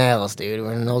tough as nails, dude.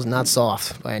 We're not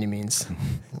soft by any means.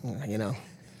 You know,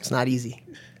 it's not easy.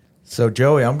 So,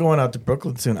 Joey, I'm going out to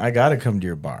Brooklyn soon. I got to come to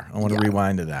your bar. I want to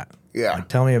rewind to that. Yeah. Like,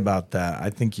 tell me about that. I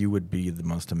think you would be the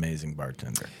most amazing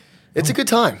bartender. It's a good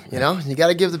time, you know? You got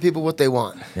to give the people what they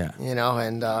want. Yeah. You know,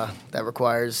 and that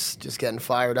requires just getting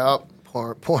fired up,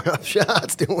 pouring up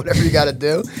shots, doing whatever you got to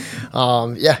do.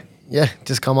 Yeah,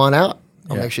 just come on out.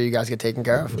 I'll make sure you guys get taken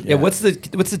care of. Yeah, what's the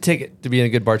ticket to being a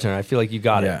good bartender? I feel like you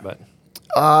got it,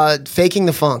 but faking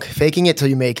the funk, faking it till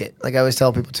you make it. Like I always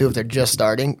tell people too, if they're just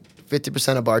starting,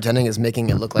 50% of bartending is making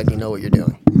it look like you know what you're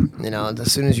doing. You know, as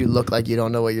soon as you look like you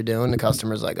don't know what you're doing, the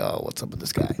customer's like, "Oh, what's up with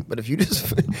this guy?" But if you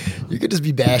just, you could just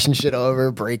be bashing shit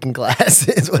over, breaking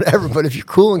glasses, whatever. But if you're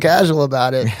cool and casual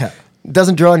about it, it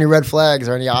doesn't draw any red flags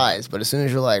or any eyes. But as soon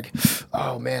as you're like,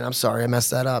 "Oh man, I'm sorry, I messed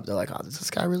that up," they're like, "Oh, does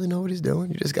this guy really know what he's doing?"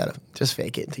 You just gotta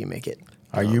fake it until you make it.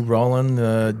 Are you rolling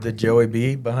the Joey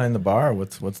B behind the bar?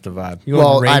 What's the vibe? You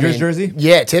want the Rangers jersey?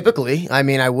 Yeah, typically. I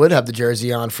mean, I would have the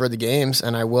jersey on for the games,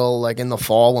 and I will like in the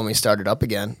fall when we start it up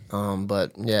again.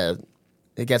 But yeah,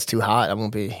 it gets too hot. I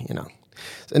won't be, you know.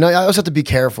 And I also have to be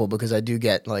careful because I do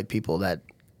get like people that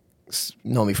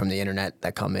know me from the internet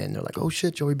that come in. They're like, "Oh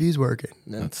shit, Joey B's working."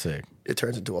 That's sick. It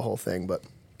turns into a whole thing, but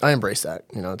I embrace that.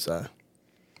 You know,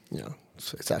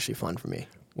 it's actually fun for me.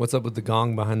 What's up with the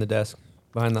gong behind the desk,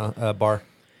 behind the bar?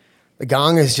 The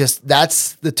gong is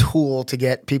that's the tool to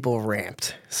get people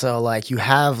ramped. So like you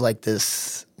have like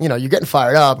this, you know, you're getting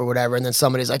fired up or whatever, and then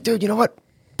somebody's like, "Dude, you know what?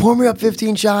 Pour me up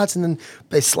 15 shots," and then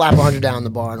they slap 100 down the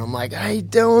bar, and I'm like, "How you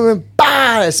doing?"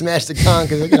 Bah! I smash the gong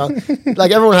because you know,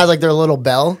 like everyone has like their little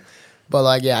bell. But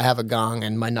like, yeah, I have a gong,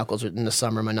 and my knuckles are in the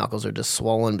summer. My knuckles are just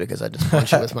swollen because I just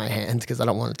punch it with my hand because I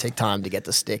don't want to take time to get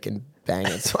the stick and bang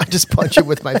it. So I just punch it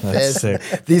with my fist. sick.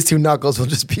 These 2 knuckles will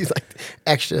just be like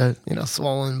extra,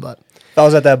 swollen. But If I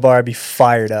was at that bar, I'd be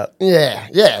fired up. yeah,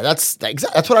 that's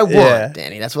what I want, Yeah.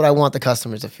 Danny. That's what I want the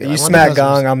customers to feel. You I want smack the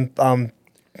customers- gong, I'm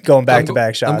going back to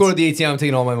back shots. I'm going to the ATM. I'm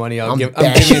taking all my money out. I'm giving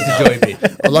bashing it to Joey B.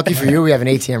 Well, lucky for you, we have an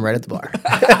ATM right at the bar. You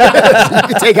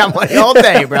can take out money all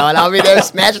day, bro, and I'll be there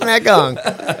smashing that gong.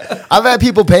 I've had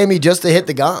people pay me just to hit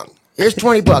the gong. Here's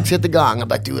 $20, hit the gong. I'm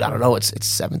like, dude, I don't know. It's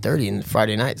 7:30 and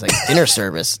Friday night. It's like dinner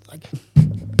service. Like,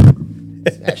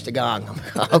 smash the gong. I'm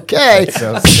like, okay.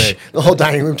 So sick. The whole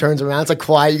dining room turns around. It's like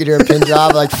quiet. You can hear a pin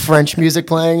drop, like French music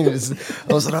playing. And all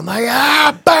of a sudden, I'm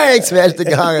like, bang, smash the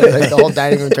gong. And like, the whole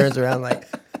dining room turns around like,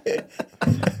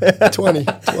 20,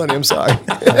 I'm sorry.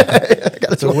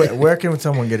 So where can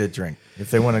someone get a drink if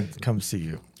they want to come see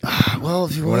you? Well,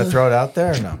 if you want to throw it out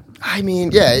there or no? I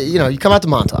mean, yeah, you come out to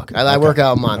Montauk. I work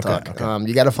out in Montauk. Okay.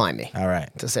 You got to find me. All right.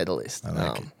 To say the least. I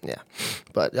like it. Yeah.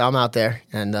 But I'm out there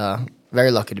and very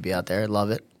lucky to be out there. I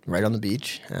love it. Right on the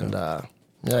beach. And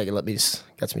it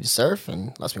gets me to surf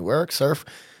and lets me work, surf.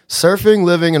 Surfing,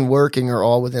 living, and working are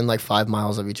all within like 5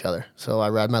 miles of each other. So I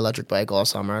ride my electric bike all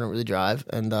summer. I don't really drive.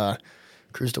 And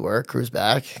cruise to work, cruise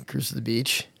back, cruise to the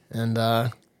beach. And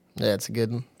it's a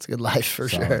good life for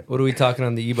sure. What are we talking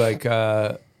on the e-bike?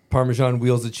 Parmesan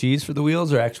wheels of cheese for the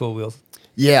wheels or actual wheels?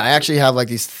 Yeah, I actually have like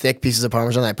these thick pieces of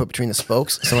Parmesan that I put between the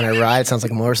spokes. So when I ride, it sounds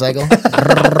like a motorcycle.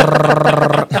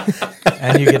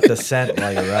 And you get the scent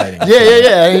while you're riding.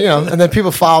 Yeah. And then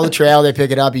people follow the trail, they pick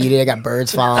it up, eat it. I got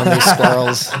birds following me,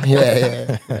 squirrels.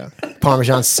 Yeah.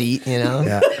 Parmesan seat,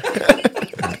 Yeah.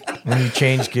 When you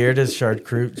change gear, does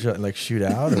charcuterie like shoot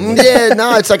out? Or Yeah,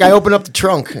 no, it's like I open up the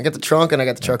trunk. I got the trunk and I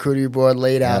got the charcuterie board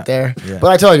laid out there. Yeah.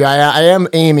 But I told you, I am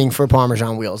aiming for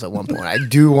Parmesan wheels at one point. I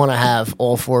do want to have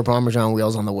all 4 Parmesan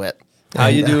wheels on the whip. How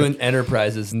you doing?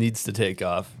 Enterprises needs to take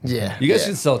off. Yeah, you guys yeah.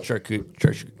 should sell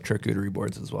charcuterie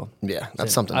boards as well. Yeah,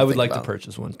 that's something. I would think like about. to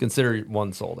purchase one. Consider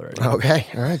one sold already. Okay,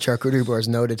 all right. Charcuterie boards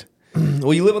noted.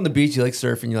 Well, you live on the beach. You like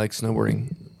surfing. You like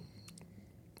snowboarding.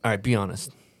 All right, be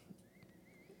honest.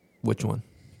 Which one?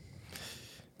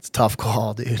 It's a tough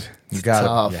call, dude. You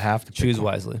got. You have to choose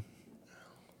wisely.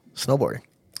 Snowboarding.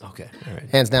 Okay, all right.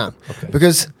 Hands down. Okay.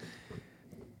 Because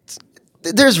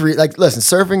there's listen,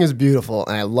 surfing is beautiful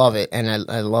and I love it and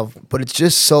I love, but it's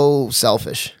just so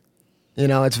selfish.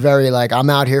 It's very like I'm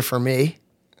out here for me.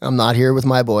 I'm not here with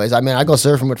my boys. I mean, I go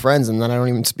surfing with friends and then I don't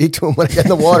even speak to them when I get in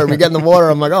the water. We get in the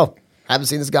water, I'm like, oh, I haven't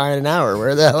seen this guy in an hour.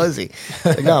 Where the hell is he?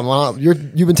 Like, no, well,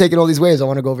 you've been taking all these waves. I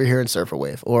want to go over here and surf a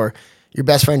wave. Or your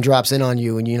best friend drops in on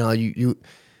you and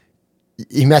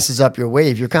he messes up your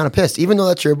wave. You're kind of pissed, even though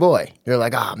that's your boy. You're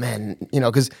like, oh man,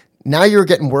 because now you're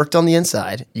getting worked on the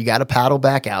inside. You got to paddle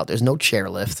back out. There's no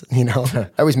chairlift. I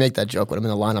always make that joke when I'm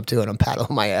in the lineup too, and I'm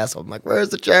paddling my ass off. I'm like, where's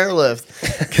the chairlift?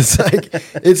 Because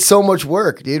it's so much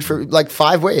work, dude. For like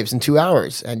 5 waves in 2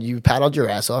 hours, and you paddled your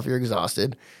ass off. You're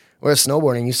exhausted. Whereas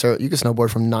snowboarding, you can snowboard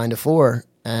from 9 to 4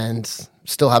 and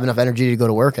still have enough energy to go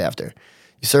to work after.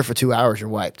 You surf for 2 hours, you're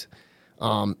wiped.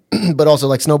 But also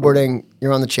like snowboarding,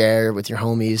 you're on the chair with your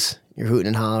homies. You're hooting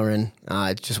and hollering.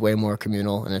 It's just way more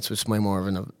communal, and it's just way more of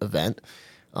an event.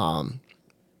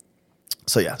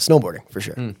 So yeah, snowboarding for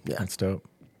sure. Yeah, that's dope.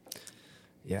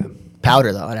 Yeah,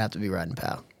 powder though, I'd have to be riding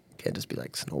POW. Can't just be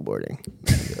like snowboarding.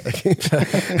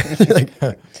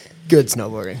 like, good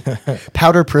snowboarding,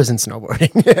 powder prison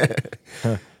snowboarding.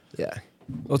 Yeah.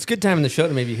 Well, it's a good time in the show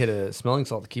to maybe hit a smelling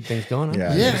salt to keep things going.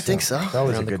 Huh? Yeah, I think so. It's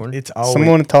always Around a the good. corner. It's always.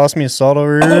 Someone want to toss me a salt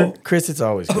over here? Chris, it's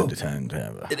always good to time to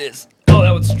have. It is. Oh,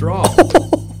 that was strong.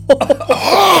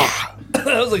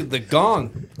 That was like the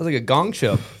gong. That was like a gong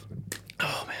show.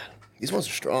 Oh man, these ones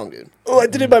are strong, dude. Oh, I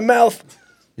did it in my mouth.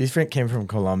 These came from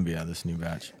Colombia. This new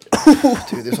batch.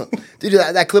 Dude, this one, dude,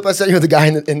 that clip I sent you of the guy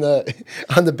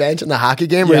on the bench in the hockey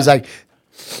game where he's like.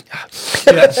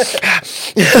 Like,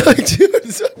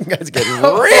 dude, some guy's getting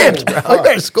ripped, bro. I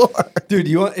gotta score, dude.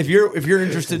 If you're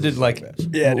interested in like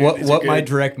what my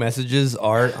direct messages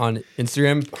are on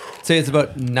Instagram, say it's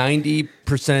about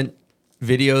 90%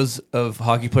 videos of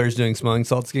hockey players doing smelling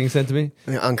salts getting sent to me.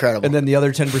 Yeah, incredible. And then the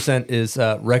other 10% is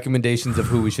recommendations of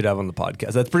who we should have on the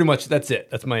podcast. That's pretty much it. That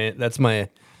is my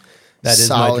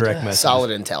direct message. Solid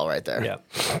intel right there. Yeah.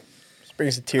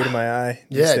 Brings a tear to my eye.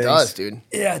 Yeah, it does, dude.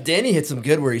 Yeah, Danny hits him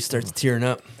good where he starts tearing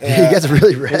up. Yeah. He gets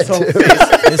really red,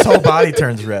 his whole body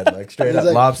turns red, like straight up,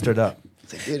 like, lobstered up.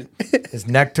 Like, dude. His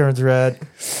neck turns red.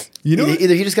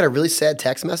 Either he just got a really sad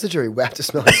text message or he whacked a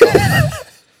smelling salt.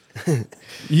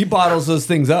 He bottles those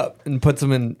things up and puts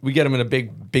them in. We get them in a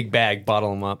big bag, bottle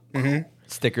them up. Mm-hmm.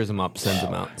 stickers them up, sends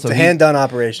them out. So It's a hand-done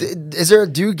operation. Is there?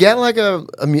 Do you get like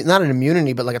not an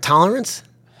immunity, but like a tolerance?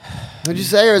 Would you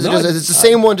say, or is it just it's the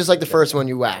same one, just like the first one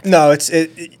you whacked? No,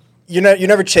 you're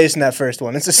never chasing that first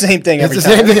one. It's the same thing every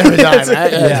time. It's the same thing every time,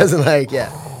 right? Yeah. It doesn't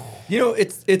You know,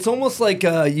 it's almost like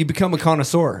you become a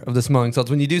connoisseur of the smelling salts.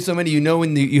 When you do so many, you know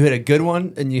when you hit a good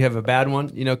one and you have a bad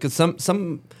one. You know, because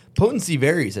some potency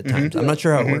varies at times. I'm not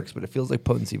sure how it works, but it feels like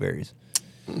potency varies.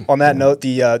 On that note,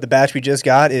 the batch we just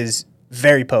got is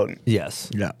very potent. Yes.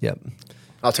 Yeah. Yep.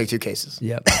 I'll take 2 cases.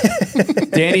 Yep.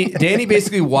 Danny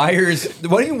basically wires.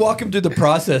 Why don't you walk him through the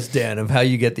process, Dan, of how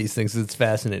you get these things? It's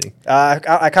fascinating.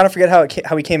 I kind of forget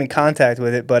how we came in contact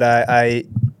with it, but I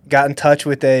got in touch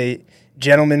with a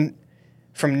gentleman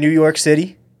from New York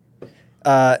City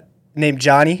named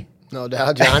Johnny. No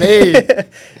doubt, Johnny.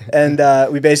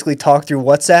 And we basically talk through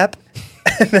WhatsApp,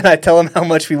 and then I tell him how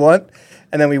much we want,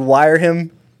 and then we wire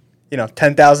him,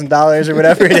 $10,000 or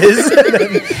whatever it is. And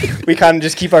then we kind of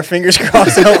just keep our fingers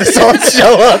crossed and hope the salts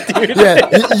show up, dude. Yeah,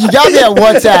 you got me at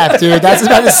WhatsApp, dude. That's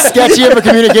about as sketchy of a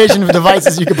communication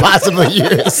devices you could possibly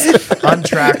use.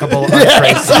 Untrackable,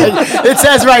 untraceable. It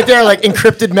says right there, like,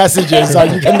 encrypted messages.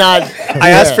 Like, you cannot.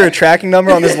 I asked for a tracking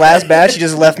number on this last batch. He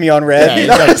just left me on red.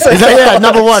 Yeah, he's like,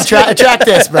 number one, track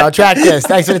this, bro. Track this.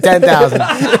 Thanks for the 10,000.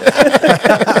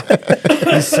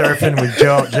 He's surfing with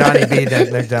Johnny B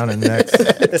down in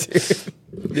next.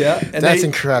 Yeah, and that's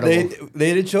incredible.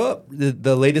 They did show up.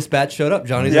 The latest batch showed up.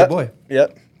 Johnny's Yep. our boy.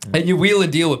 Yep. And you wheel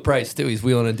and deal with price too. He's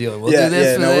wheeling and dealing. We'll Yeah, do this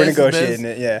yeah, for no, this, we're and negotiating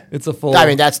this. it, yeah. It's a full. I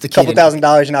mean, that's the key. Couple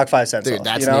 $1,000, you knock 5 cents Dude, off.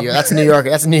 that's New York. That's New York.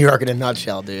 That's New York in a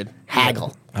nutshell, dude.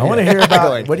 Haggle. I want to hear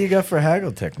about what do you got for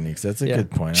haggle techniques. That's a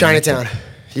good point. Chinatown.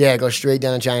 Yeah, go straight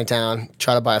down to Chinatown.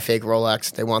 Try to buy a fake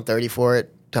Rolex. They want 30 for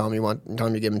it. Tell them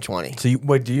you give them 20. So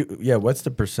what's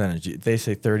the percentage? If they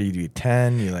say 30, do you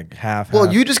 10? You like half?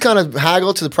 Well, you just kind of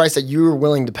haggle to the price that you were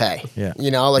willing to pay. Yeah.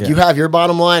 You have your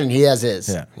bottom line and he has his.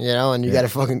 Yeah. And you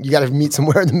gotta meet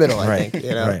somewhere in the middle, I think.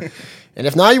 Right. And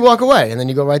if not, you walk away and then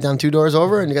you go right down 2 doors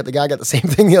over and you got the guy got the same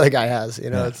thing the other guy has.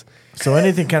 It's so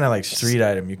anything kind of like street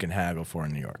item you can haggle for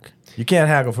in New York. You can't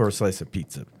haggle for a slice of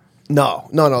pizza. No.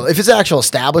 If it's an actual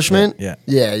establishment,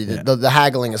 the the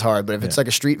haggling is hard. But if it's like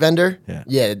a street vendor,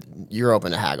 you're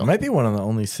open to haggle. It might be one of the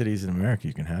only cities in America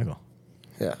you can haggle.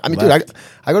 Yeah, I mean, dude,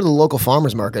 I go to the local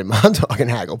farmer's market in Montauk and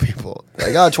haggle people.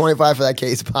 Like, 25 for that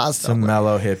case of pasta. Some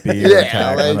mellow hippie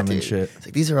haggling them and shit. It's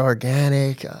like, these are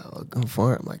organic. I'll go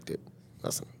for it. I'm like, dude,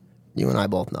 listen, you and I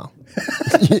both know.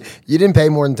 You didn't pay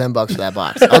more than $10 for that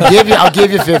box. I'll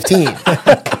give you 15.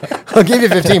 I'll give you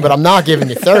 15, but I'm not giving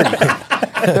you 30.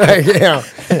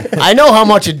 I know how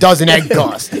much a dozen egg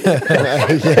cost. I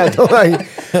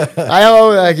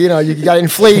know, you got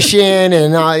inflation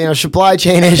and supply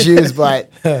chain issues,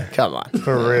 but come on,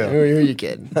 for real. Who are you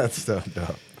kidding? That's so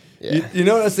dope. Yeah. You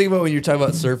know what I was thinking about when you're talking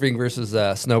about surfing versus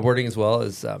snowboarding as well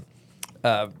is,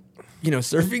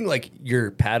 surfing, like,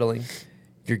 you're paddling,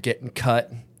 you're getting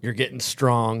cut, you're getting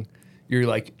strong. You're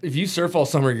like, if you surf all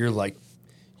summer, you're like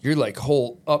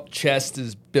whole up chest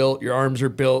is built, your arms are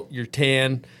built, you're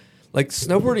tan. Like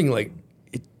snowboarding, like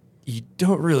you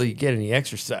don't really get any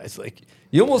exercise. Like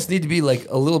you almost need to be like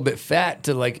a little bit fat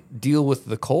to like deal with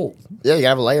the cold. Yeah, you gotta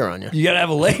have a layer on you. You gotta have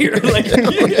a layer. Like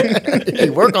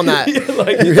you work on that.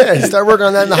 You start working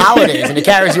on that in the holidays, and it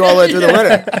carries you all the way through the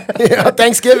winter.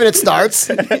 Thanksgiving it starts.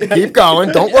 Keep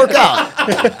going. Don't work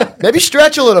out. Maybe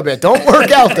stretch a little bit. Don't work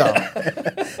out though.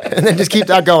 And then just keep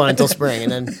that going until spring,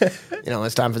 and then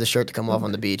it's time for the shirt to come off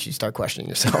on the beach. You start questioning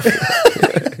yourself.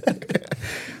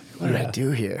 What did I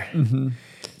do here? Mm-hmm.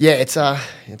 Yeah, it's a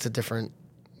different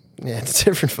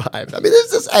vibe. I mean,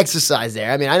 there's this exercise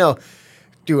there. I mean, I know,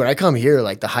 dude, when I come here,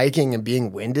 like the hiking and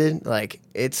being winded, like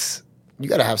you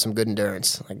got to have some good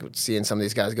endurance. Like seeing some of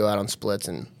these guys go out on splits,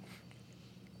 and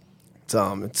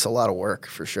it's a lot of work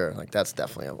for sure. Like that's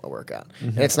definitely a workout. Mm-hmm.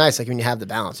 And it's nice, like when you have the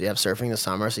balance. You have surfing in the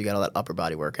summer, so you got all that upper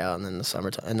body workout, and then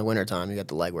in the wintertime, you got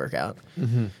the leg workout.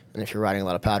 Mm-hmm. And if you're riding a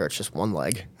lot of powder, it's just one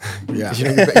leg. Yeah,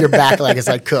 your back leg is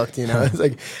like cooked. It's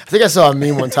like I think I saw a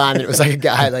meme one time, and it was like a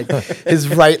guy like his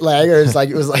right leg, or it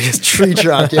was like his tree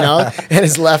trunk, and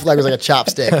his left leg was like a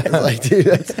chopstick. It was like, dude,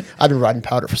 I've been riding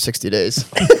powder for 60 days.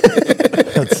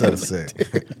 That's so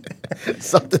sick.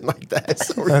 Something like that. It's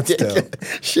so ridiculous.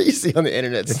 Shit you see on the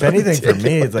internet. If anything, for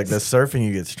me, it's like the surfing,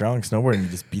 you get strong. Snowboarding, you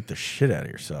just beat the shit out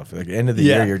of yourself. Like end of the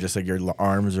year, you're just like your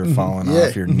arms are falling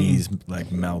off, your knees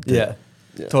like melted. Yeah.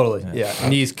 Totally. Yeah.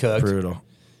 Knees cooked. Brutal.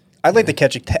 I'd like to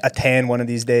catch a tan one of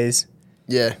these days.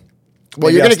 Yeah.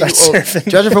 Well, Maybe you're going surfing.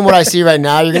 Judging from what I see right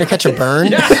now, you're going to catch a burn.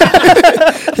 You're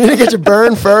going to catch a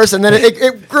burn first, and then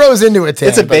it grows into a tan.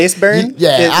 It's a base burn?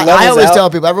 I always tell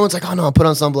people, everyone's like, oh, no, put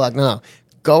on sunblock. No.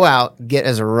 go out, get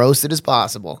as roasted as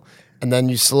possible, and then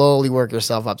you slowly work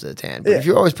yourself up to the tan. But if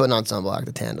you're always putting on sunblock,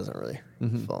 the tan doesn't really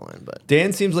fall in. But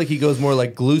Dan seems like he goes more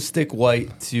like glue stick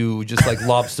white to just like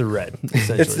lobster red.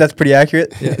 Essentially. That's pretty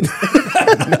accurate. Yeah.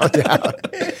 no doubt.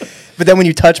 But then when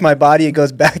you touch my body, it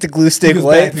goes back to glue stick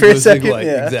white for a second.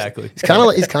 Yeah. Exactly. He's kind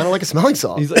of like a smelling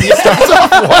salt. He's like, He starts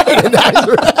off white and now he's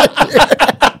red.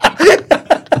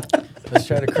 Let's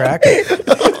try to crack it.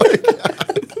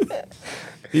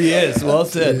 he is. Well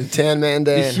said. Tan Man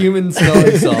Dan. The human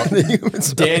smelling salt. The human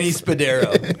smelling Danny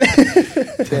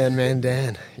Spadero. Tan Man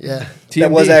Dan. Yeah. That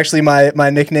was actually my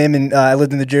nickname, and I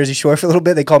lived in the Jersey Shore for a little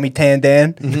bit. They called me Tan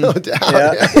Dan. No doubt.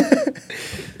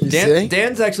 Yeah.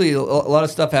 Dan's actually a lot of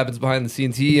stuff happens behind the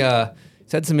scenes. He's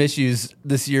had some issues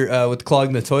this year with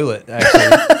clogging the toilet,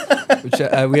 actually, which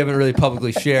we haven't really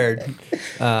publicly shared.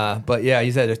 But yeah,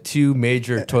 he's had 2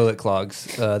 major toilet clogs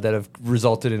that have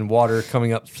resulted in water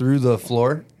coming up through the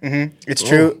floor. Mm-hmm. It's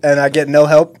true, and I get no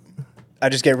help. I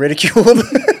just get ridiculed.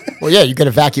 Well, yeah, you get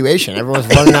evacuation. Everyone's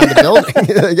running out of the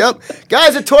building. Yep.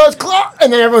 Guys, the toilet's clogged.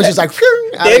 And then everyone's just like,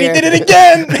 Danny did it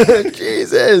again.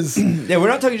 Jesus. Yeah, we're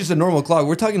not talking just a normal clog.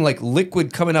 We're talking like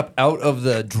liquid coming up out of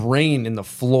the drain in the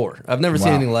floor. I've never seen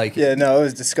anything like it. Yeah, no, it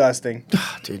was disgusting.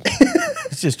 Dude.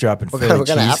 It's just dropping What kind of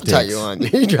appetite you on?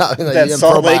 You dropping like That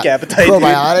Salt Lake appetite.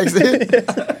 Probiotics, dude.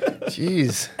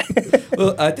 Jeez.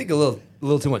 Well, I think a little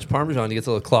too much Parmesan gets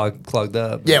a little clogged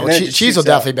up. Yeah, well, cheese will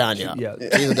definitely bound you up. Yeah.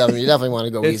 Cheese will definitely, you definitely want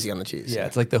to go easy on the cheese. Yeah,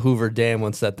 it's like the Hoover Dam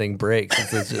once that thing breaks.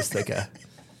 It's just like a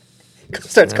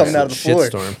starts coming out of the floor.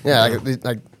 shitstorm. Yeah,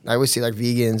 like I always see like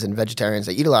vegans and vegetarians.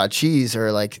 They eat a lot of cheese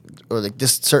or like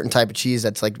this certain type of cheese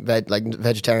that's like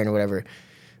vegetarian or whatever.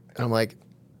 And I'm like,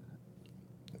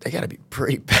 they got to be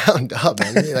pretty bound up,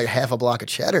 man. They need like half a block of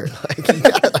cheddar.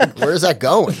 Like, where's that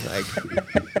going? Like,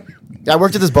 I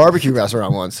worked at this barbecue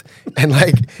restaurant once, and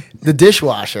like the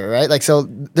dishwasher, right? Like, so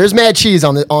there's mad cheese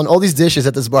on all these dishes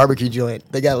at this barbecue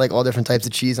joint. They got like all different types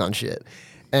of cheese on shit.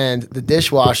 And the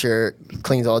dishwasher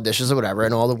cleans all the dishes or whatever,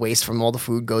 and all the waste from all the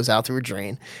food goes out through a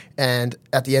drain. And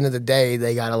at the end of the day,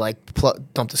 they gotta like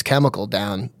dump this chemical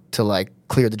down to like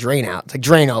clear the drain out. It's like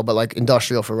Drano, but like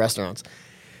industrial for restaurants.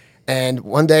 And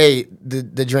one day, the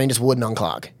drain just wouldn't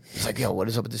unclog. It's like, yo, what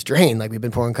is up with this drain? Like, we've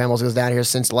been pouring chemicals down here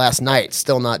since last night,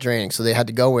 still not draining. So they had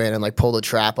to go in and like pull the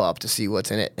trap up to see what's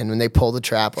in it. And when they pull the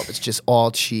trap up, it's just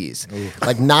all cheese.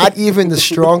 Like, not even the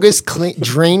strongest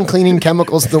drain cleaning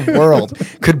chemicals in the world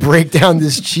could break down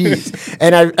this cheese.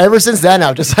 And ever since then,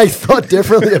 I've just like thought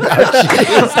differently about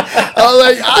cheese. I was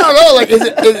like, I don't know, like,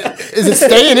 is it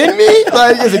staying in me?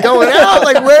 Like, is it going out?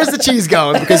 Like, where's the cheese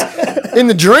going? Because in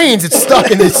the drains, it's stuck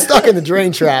in the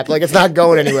drain trap. Like, it's not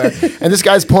going anywhere. And this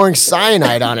guy's pouring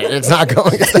cyanide on it. It's not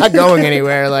going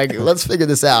anywhere. Like, let's figure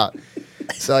this out.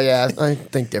 So yeah, I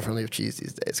think differently of cheese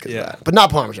these days. Yeah. But not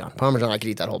Parmesan. Parmesan, I could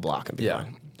eat that whole block and be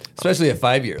fine. Especially a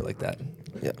 5-year like that.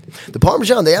 Yeah. The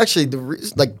Parmesan,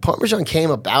 Parmesan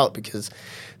came about because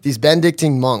these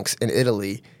Benedictine monks in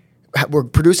Italy were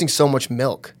producing so much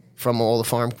milk from all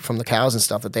the cows and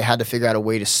stuff that they had to figure out a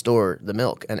way to store the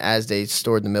milk. And as they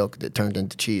stored the milk, it turned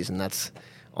into cheese, and that's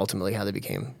ultimately how they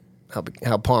became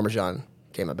how Parmesan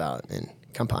came about in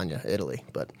Campania, Italy.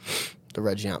 But the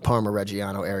Parma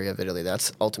Reggiano area of Italy,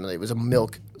 that's ultimately, it was a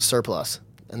milk surplus,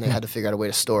 and they had to figure out a way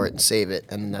to store it and save it,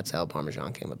 and that's how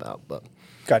Parmesan came about. But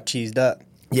got cheesed up.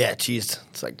 Yeah, cheesed.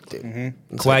 It's like, dude,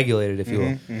 it's coagulated, if you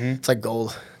will. It's like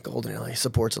gold. Gold in Italy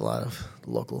supports a lot of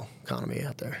the local economy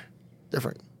out there.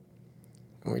 Different.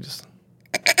 And we just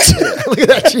look at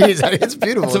that cheese. I mean, it's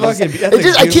beautiful. I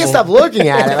can't stop looking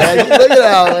at it. Like, look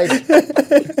at how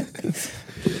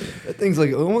that thing's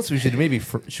like almost. We should maybe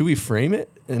should we frame it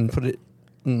and put it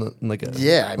in the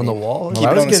wall? Well,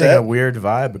 I was getting a weird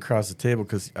vibe across the table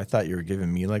because I thought you were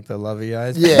giving me like the lovey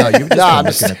eyes. Yeah, I'm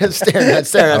just staring at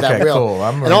that wheel. Cool.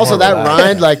 And also that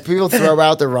rind, like people throw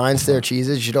out the rinds to their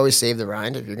cheeses. You should always save the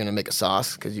rind if you're gonna make a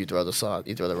sauce because you throw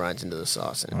the rinds into the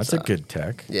sauce. And that's a good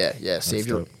tech. Yeah. Save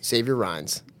your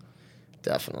rinds.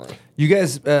 Definitely. You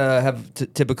guys have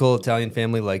typical Italian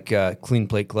family like clean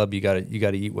plate club. You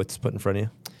gotta eat what's put in front of you.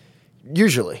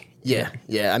 Usually, yeah.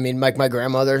 I mean, like my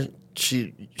grandmother.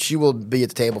 She will be at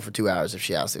the table for 2 hours if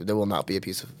she has to. There will not be a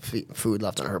piece of food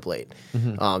left on her plate.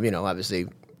 Mm-hmm. Obviously,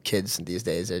 kids these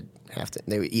days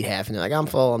they would eat half and they're like, I'm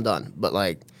full, I'm done. But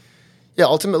like, yeah,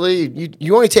 ultimately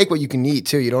you only take what you can eat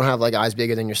too. You don't have like eyes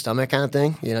bigger than your stomach kind of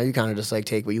thing. You kind of just like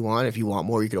take what you want. If you want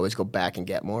more, you could always go back and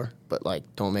get more. But like,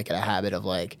 don't make it a habit of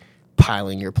like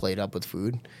piling your plate up with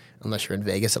food unless you're in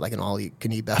Vegas at like an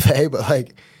all-you-can-eat buffet. But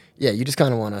like, yeah, you just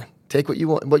kind of want to take what you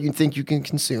want, what you think you can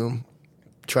consume.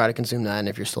 Try to consume that, and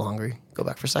if you're still hungry, go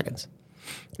back for seconds.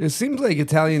 It seems like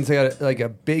Italians got like a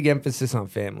big emphasis on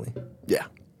family. Yeah.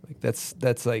 Like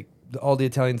that's like all the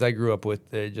Italians I grew up with.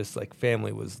 They just like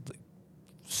family was like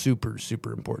super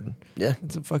important. Yeah.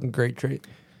 It's a fucking great trait.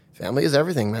 Family is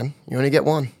everything, man. You only get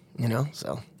one, you know.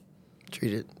 So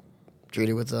treat it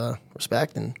with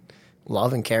respect and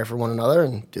love and care for one another,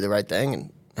 and do the right thing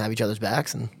and have each other's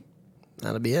backs, and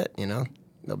that'll be it. You know,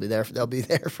 they'll be there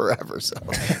forever. So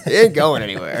it ain't going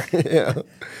anywhere. Yeah.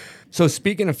 So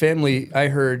speaking of family, I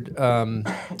heard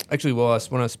actually, when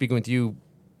I was speaking with you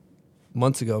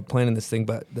months ago, planning this thing,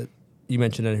 but that you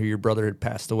mentioned that your brother had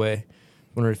passed away.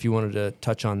 Wondered if you wanted to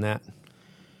touch on that.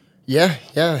 Yeah,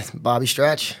 Bobby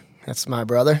Stretch. That's my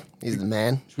brother. He's the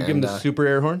man. Should we give him the super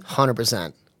air horn? 100%.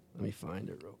 Let me find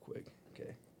it real quick.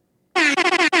 Okay.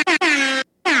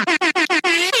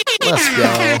 Let's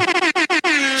go.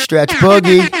 Stretch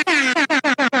Boogie.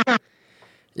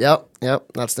 Yep.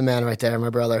 That's the man right there,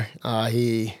 my brother.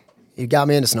 He got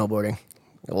me into snowboarding.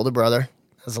 Older brother.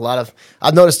 There's a lot of,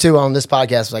 I've noticed too on this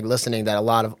podcast, like listening, that a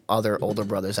lot of other older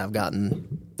brothers have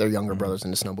gotten their younger brothers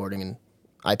into snowboarding, and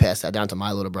I passed that down to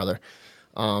my little brother.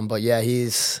 But yeah, he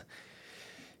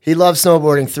loves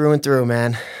snowboarding through and through,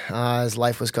 man. His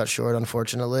life was cut short,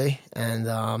 unfortunately, and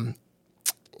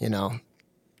you know,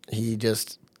 he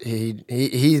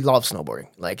loves snowboarding.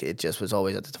 Like, it just was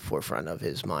always at the forefront of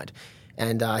his mind.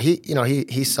 And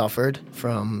he suffered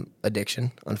from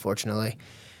addiction, unfortunately.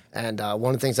 And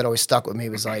one of the things that always stuck with me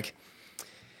was, like,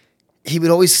 he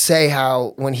would always say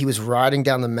how when he was riding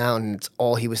down the mountain, it's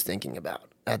all he was thinking about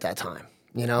at that time.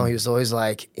 You know, he was always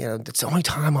like, you know, it's the only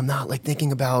time I'm not, like,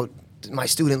 thinking about my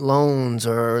student loans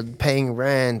or paying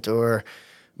rent or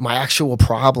my actual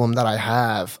problem that I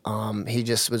have. He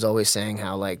just was always saying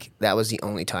how, like, that was the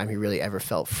only time he really ever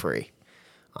felt free.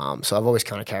 So I've always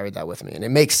kind of carried that with me, and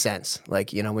it makes sense.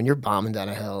 Like, you know, when you're bombing down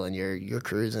a hill and you're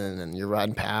cruising and you're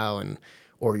riding POW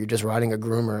or you're just riding a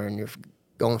groomer and you're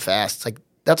going fast, it's like,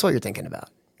 that's all you're thinking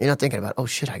about. You're not thinking about, oh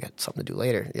shit, I got something to do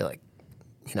later. You're like,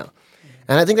 you know,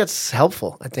 and I think that's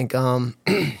helpful. I think,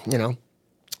 you know,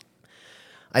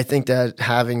 I think that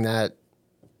having that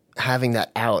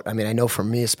out, I mean, I know for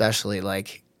me especially,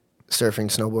 like,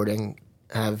 surfing, snowboarding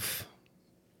have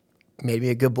made me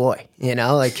a good boy, you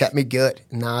know, like, kept me good.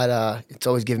 Not, it's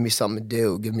always given me something to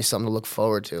do, given me something to look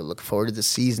forward to the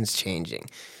seasons changing,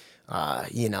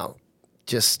 you know,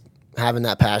 just having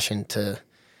that passion to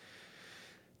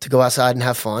go outside and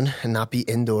have fun and not be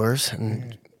indoors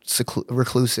and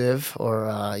reclusive,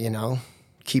 or, you know,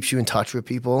 keeps you in touch with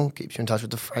people, keeps you in touch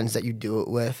with the friends that you do it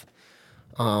with.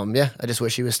 Yeah, I just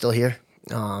wish he was still here.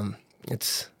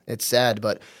 It's sad,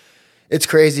 but it's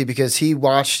crazy because he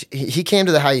came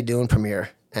to the How You Doing premiere,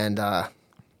 and,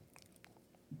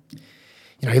 you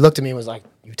know, he looked at me and was like,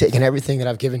 you've taken everything that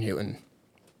I've given you and,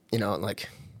 you know, like,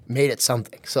 made it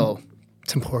something. So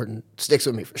it's important. Sticks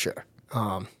with me for sure.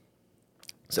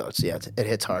 So it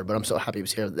hits hard, but I'm so happy he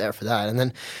was there for that. And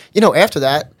then, you know, after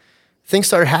that, things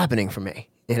started happening for me.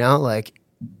 You know, like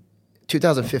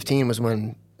 2015 was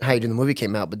when How You Do the movie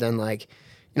came out, but then, like,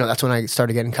 you know, that's when I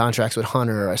started getting contracts with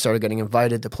Hunter. I started getting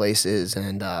invited to places,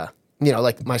 and you know,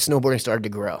 like, my snowboarding started to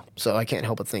grow. So I can't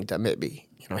help but think that maybe,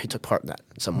 you know, he took part in that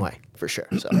in some way, for sure.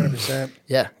 So 100%.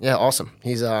 Yeah, awesome.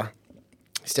 He's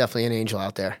definitely an angel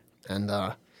out there, and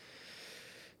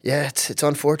yeah, it's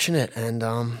unfortunate, and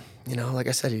you know, like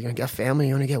I said, you're gonna get family,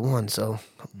 you only get one, so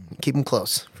keep them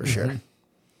close for sure.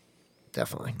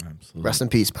 Definitely. Absolutely. Rest in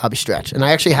peace, Bobby Stretch. And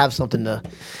I actually have something to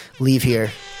leave here.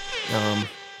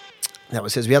 That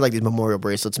was his. We had, like, these memorial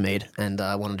bracelets made, and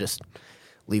I want to just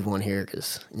leave one here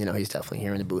because, you know, he's definitely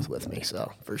here in the booth with me, so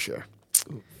for sure.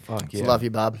 Fuck yeah. So love you,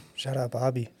 Bob. Shout out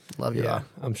Bobby. Love you, Bob.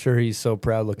 I'm sure he's so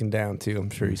proud looking down too. I'm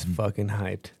sure he's fucking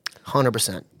hyped.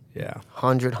 100%. Yeah.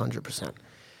 100%.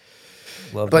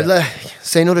 Love But that.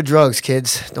 say no to drugs,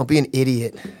 kids. Don't be an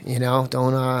idiot. You know,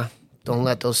 don't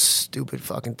let those stupid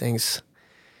fucking things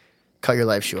cut your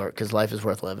life short, because life is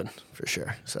worth living for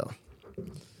sure. So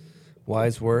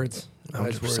Wise words.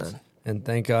 100%. And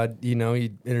thank God, you know,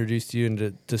 he introduced you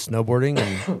into snowboarding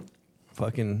and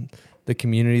fucking the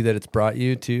community that it's brought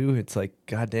you to. It's like,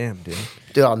 goddamn, dude.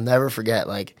 Dude, I'll never forget.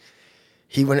 Like,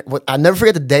 I'll never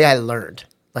forget the day I learned.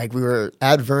 Like, we were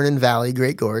at Vernon Valley,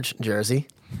 Great Gorge, Jersey,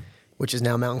 which is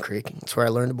now Mountain Creek. It's where I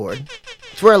learned to board.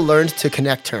 It's where I learned to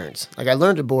connect turns. Like, I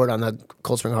learned to board on the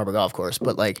Cold Spring Harbor Golf Course,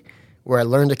 but, like, where I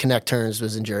learned to connect turns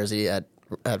was in Jersey at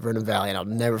Vernon Valley, and I'll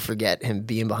never forget him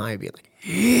being behind me, like,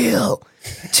 heel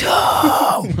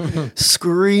toe,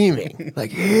 screaming, like,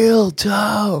 heel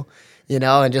toe, you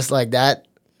know, and just like that,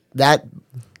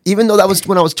 even though that was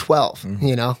when I was 12,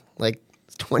 you know, like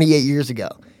 28 years ago,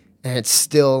 and it's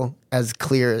still as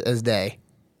clear as day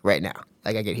right now.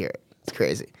 Like, I could hear it. It's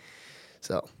crazy.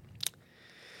 So,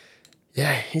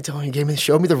 yeah, he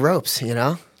showed me the ropes, you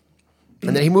know?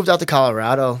 And then he moved out to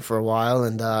Colorado for a while,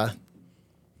 and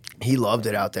he loved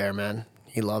it out there, man.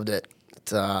 He loved it.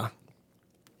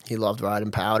 He loved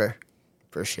riding powder,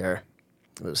 for sure.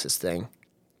 It was his thing.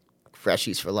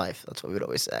 Freshies for life. That's what we would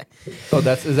always say. Oh,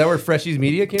 is that where Freshies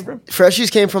Media came from?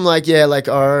 Freshies came from like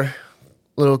our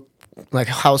little like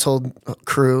household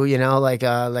crew, you know,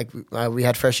 we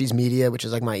had Freshies Media, which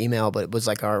is like my email, but it was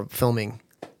like our filming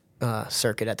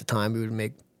circuit at the time. We would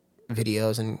make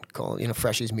videos and call, you know,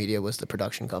 Freshies Media was the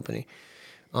production company.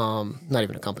 Not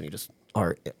even a company, just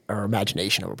our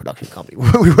imagination of a production company.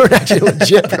 We weren't actually a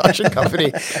legit production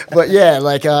company, but yeah,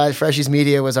 like Freshies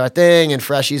Media was our thing, and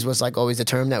Freshies was like always the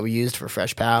term that we used for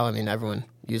Fresh Pow. I mean, everyone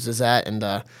uses that, and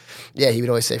yeah, he would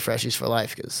always say Freshies for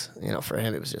life because, you know, for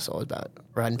him it was just always about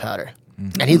riding powder,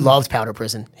 and he loved Powder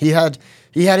Prison. He had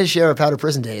his share of Powder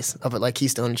Prison days up at like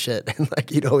Keystone and shit, and like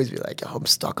he'd always be like, "Oh, I'm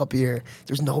stuck up here.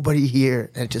 There's nobody here,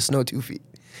 and it just snowed 2 feet."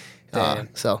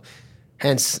 So.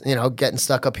 Hence, you know, getting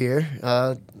stuck up here,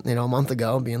 you know, a month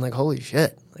ago and being like, holy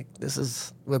shit, like this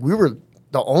is, like we were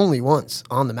the only ones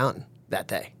on the mountain that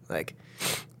day. Like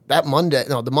the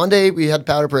Monday we had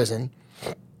Powder Prison.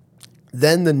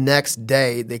 Then the next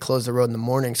day they closed the road in the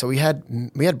morning. So we had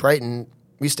Brighton,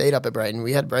 we stayed up at Brighton.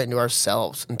 We had Brighton to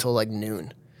ourselves until like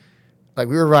noon. Like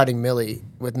we were riding Millie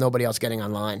with nobody else getting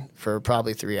online for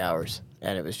probably 3 hours.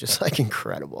 And it was just like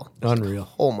incredible. Unreal.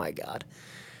 Oh my God.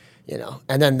 You know,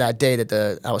 and then that day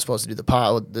that I was supposed to do the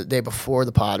pod, the day before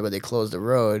the pod where they closed the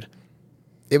road,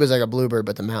 it was like a bluebird,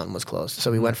 but the mountain was closed.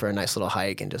 So we went for a nice little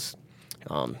hike and just,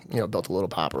 you know, built a little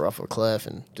popper off a cliff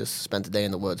and just spent the day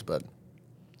in the woods. But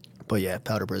yeah,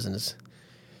 Powder Prison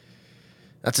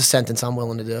that's a sentence I'm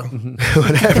willing to do.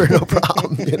 Whatever, no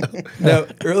problem. You know. Now,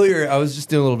 earlier I was just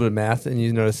doing a little bit of math, and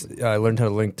you notice I learned how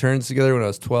to link turns together when I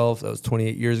was 12. That was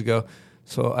 28 years ago.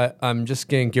 So I'm just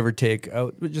getting, give or take,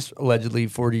 just allegedly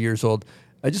 40 years old.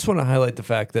 I just want to highlight the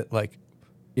fact that, like,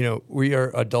 you know, we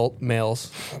are adult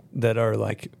males that are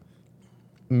like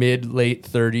late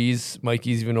 30s.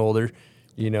 Mikey's even older,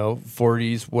 you know,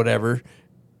 40s, whatever.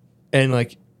 And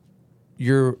like,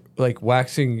 you're like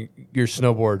waxing your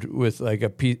snowboard with like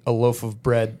a loaf of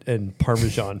bread and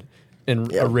Parmesan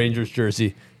and a Rangers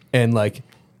jersey, and like,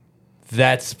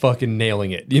 that's fucking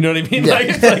nailing it. You know what I mean? Yeah. Like,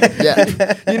 it's like,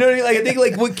 you know what I mean? Like, I think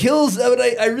like what kills,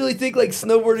 I really think like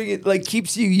snowboarding, it like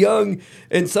keeps you young,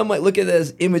 and some might look at it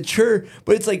as immature,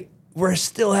 but it's like, we're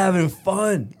still having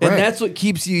fun. And that's what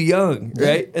keeps you young,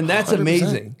 right? And that's 100%.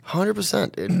 Amazing.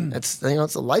 100%, dude. It's, you know,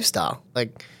 it's a lifestyle.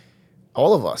 Like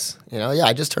all of us, you know? Yeah,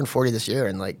 I just turned 40 this year,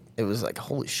 and like, it was like,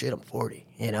 holy shit, I'm 40,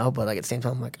 you know? But like at the same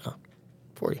time, I'm like, oh,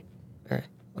 40. All right.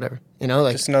 Whatever, you know,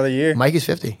 like just another year. Mike is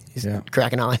 50. He's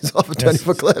cracking eyes off of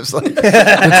 20-foot cliffs. Like, it's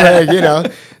like, you know,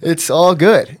 it's all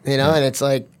good, you know, and it's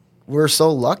like we're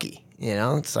so lucky, you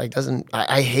know. It's like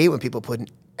I hate when people put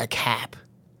a cap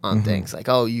on things like,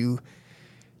 oh, you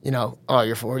know, oh,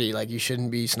 you're 40, like you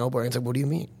shouldn't be snowboarding. It's like, what do you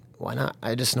mean? Why not?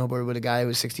 I just snowboarded with a guy who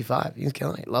was 65. He's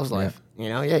killing it. He loves life. You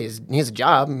know, yeah, he has a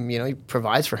job. And, you know, he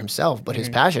provides for himself, but his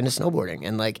passion is snowboarding,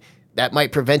 and like. That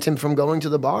might prevent him from going to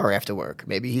the bar after work.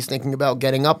 Maybe he's thinking about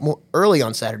getting up more early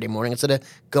on Saturday morning instead of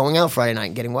going out Friday night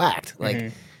and getting whacked. Like,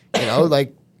 you know,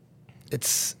 like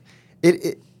it's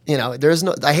you know, there's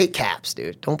no. I hate caps,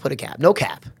 dude. Don't put a cap. No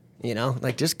cap. You know,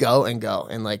 like just go and go.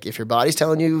 And like if your body's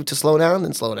telling you to slow down,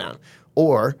 then slow down.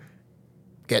 Or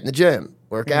get in the gym,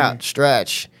 work out,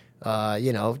 stretch.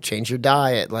 You know, change your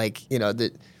diet. Like, you know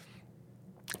that.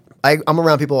 I'm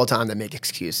around people all the time that make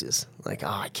excuses. Like, oh,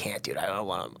 I can't, dude. I don't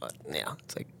want to. You know,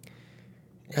 it's like,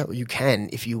 yeah, well, you can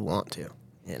if you want to.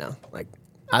 You know, like,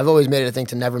 I've always made it a thing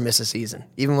to never miss a season.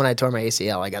 Even when I tore my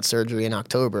ACL, I got surgery in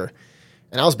October,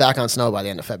 and I was back on snow by the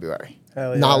end of February.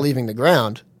 Hell yeah. Not leaving the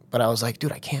ground, but I was like,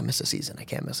 dude, I can't miss a season. I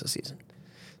can't miss a season.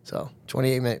 So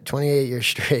 28 years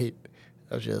straight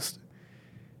of just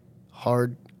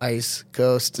hard ice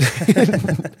coast.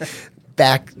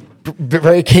 Back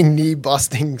breaking, knee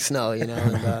busting snow, you know.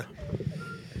 And,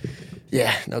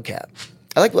 yeah, no cap.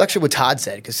 I like actually what Todd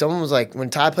said, because someone was like, when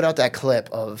Todd put out that clip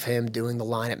of him doing the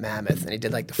line at Mammoth, and he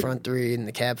did like the front 3 and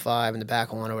the cab 5 and the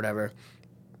back 1 or whatever,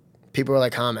 people were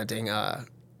like commenting,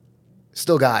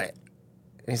 still got it.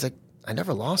 And he's like, I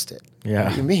never lost it. Yeah.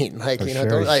 What do you mean? Like, For you know, sure,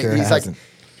 don't, like, sure he's hasn't. like,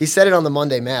 he said it on the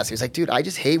Monday Mass. He was like, dude, I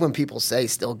just hate when people say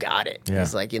still got it. Yeah.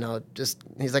 He's like, you know,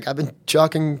 he's like, I've been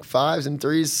chucking 5s and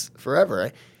 3s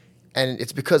forever. And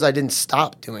it's because I didn't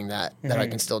stop doing that I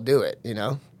can still do it, you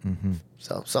know?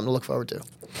 So something to look forward to.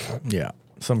 Yeah.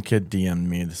 Some kid DM'd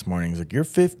me this morning. He's like, you're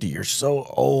 50. You're so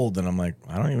old. And I'm like,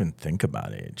 I don't even think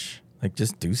about age. Like,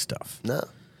 just do stuff. No.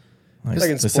 Like, Like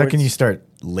in the second sports. you start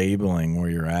labeling where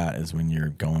you're at is when you're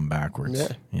going backwards. Yeah.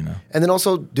 You know. And then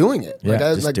also doing it. Yeah,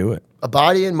 I- just do it. A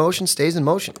body in motion stays in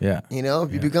motion. Yeah. You know,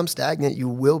 if you become stagnant, you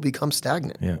will become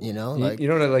stagnant. Yeah. You know, You, like you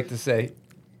know what I like to say?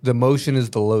 The motion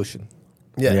is the lotion.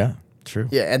 yeah. Yeah. True.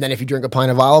 Yeah, and then if you drink a pint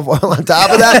of olive oil on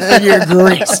top of that, then you're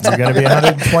greased. You're gonna be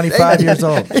 125 years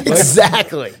old.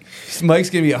 Exactly. Mike's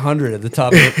gonna be 100 at the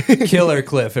top of the killer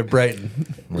cliff at Brighton.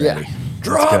 Ready. Yeah.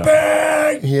 Drop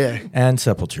it! Yeah. And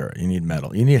Sepultura. You need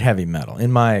metal. You need heavy metal.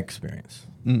 In my experience,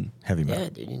 heavy metal. Yeah,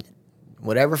 dude.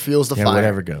 Whatever fuels the Yeah, fire.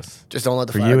 whatever goes. Just don't let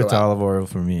the For fire you, go it's out. olive oil.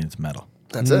 For me, it's metal.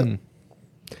 That's it.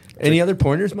 Any other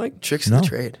pointers, Mike? Tricks of No. the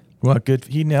trade. Well, good.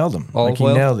 He nailed them. Olive Like he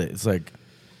oil? nailed it. It's like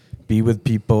be with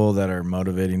people that are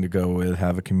motivating to go with.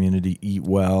 Have a community. Eat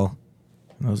well.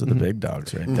 Those are the big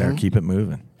dogs right there. Keep it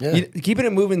moving. Yeah. Keeping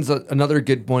it moving is another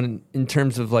good one in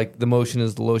terms of like the motion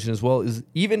is the lotion as well. Is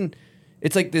even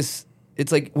it's like this.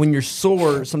 It's like when you're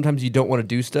sore, sometimes you don't want to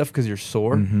do stuff because you're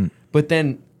sore. But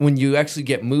then when you actually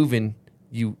get moving,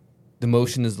 the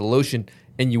motion is the lotion,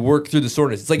 and you work through the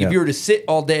soreness. It's like if Yeah. you were to sit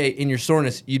all day in your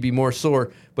soreness, you'd be more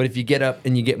sore. But if you get up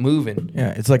and you get moving, Yeah,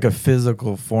 it's like a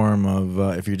physical form of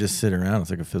if you just sit around,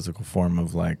 it's like a physical form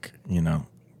of like,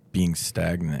 being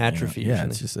stagnant. Atrophy or Yeah,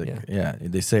 it's something. just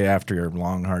like they say after your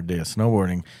long hard day of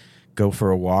snowboarding, go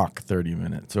for a walk 30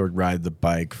 minutes or ride the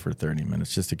bike for 30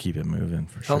 minutes just to keep it moving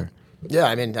for Oh, sure. yeah,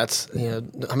 I mean, that's,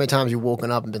 how many times you've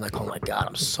woken up and been like, oh my God,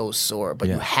 I'm so sore, but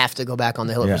you Yeah. have to go back on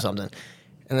the hill Yeah. for something.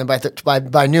 And then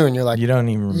by noon, you're like, You don't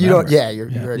even remember. you don't, it. you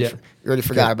Yeah. already, Yeah. you already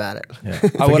forgot about it. Yeah.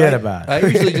 What Forget about it. I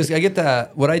usually I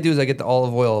get what I do is I get the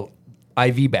olive oil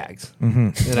IV bags,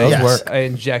 and Yes. I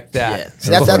inject that Yeah.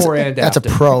 See, that's before and a after.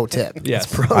 pro tip. Yes,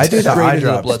 That's pro I tip. do the Straight eye into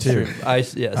the drops bloodstream. too.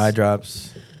 Yes, Eye drops,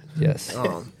 yes.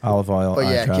 olive oil. But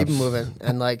eye yeah, drops. keep it moving.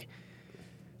 And like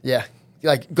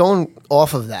going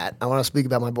off of that, I want to speak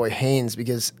about my boy Haynes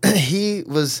because he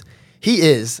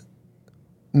is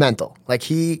mental. Like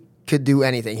he could do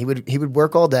anything. He would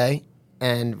work all day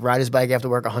and ride his bike after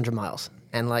work 100 miles.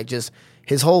 And like just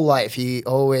his whole life, he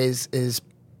was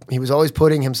always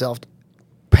putting himself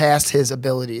past his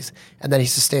abilities. And then he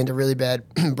sustained a really bad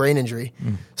brain injury,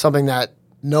 something that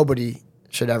nobody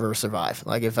should ever survive.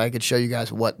 Like if I could show you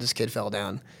guys what this kid fell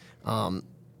down,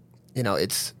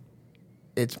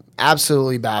 it's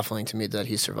absolutely baffling to me that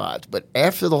he survived. But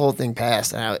after the whole thing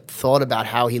passed and I thought about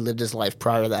how he lived his life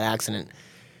prior to that accident,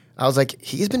 I was like,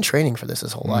 he's been training for this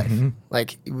his whole life.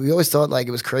 Like we always thought like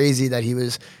it was crazy that he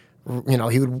was,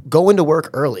 he would go into work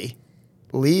early,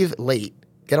 leave late,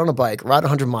 get on a bike, ride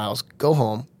 100 miles, go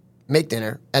home, make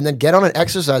dinner, and then get on an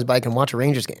exercise bike and watch a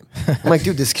Rangers game. I'm like,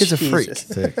 dude, this kid's a freak.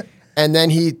 Sick. And then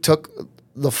he took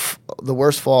the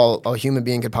worst fall a human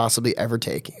being could possibly ever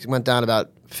take. He went down about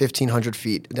 1,500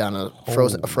 feet down a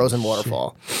frozen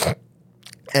waterfall,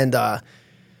 and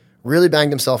really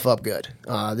banged himself up good.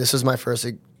 This was my first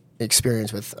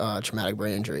experience with traumatic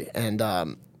brain injury,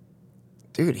 and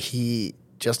dude, he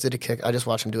just did a kick. I just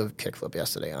watched him do a kickflip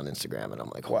yesterday on Instagram, and I'm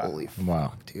like, holy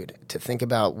Wow. dude! To think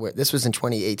about where this was in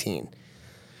 2018.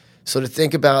 So to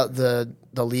think about the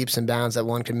leaps and bounds that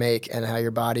one can make and how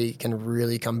your body can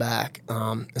really come back,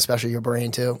 especially your brain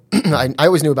too. I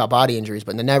always knew about body injuries,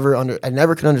 but I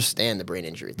never could understand the brain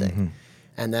injury thing.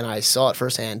 And then I saw it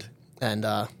firsthand. And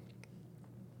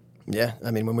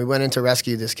when we went in to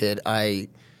rescue this kid, I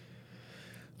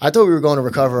thought we were going to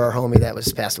recover our homie that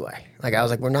was passed away. Like I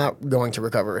was like, we're not going to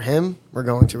recover him. We're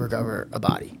going to recover a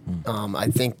body. I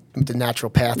think the natural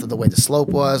path of the way the slope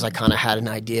was, I kind of had an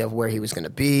idea of where he was going to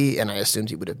be, and I assumed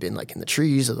he would have been like in the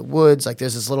trees or the woods. Like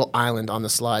there's this little island on the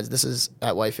slides. This is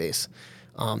at Whiteface.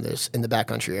 There's in the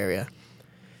backcountry area,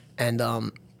 and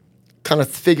kind of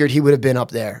figured he would have been up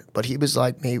there. But he was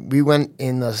like me. We went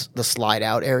in the slide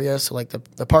out area, so like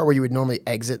the part where you would normally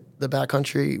exit the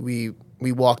backcountry,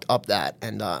 we walked up that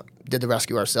and did the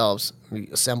rescue ourselves. We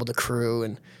assembled a crew,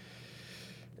 and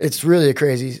it's really a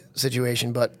crazy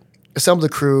situation, but assembled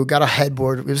a crew, got a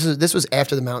headboard. This was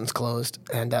after the mountains closed,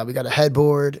 and we got a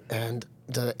headboard and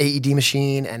the AED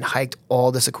machine and hiked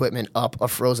all this equipment up a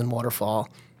frozen waterfall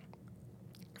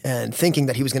and thinking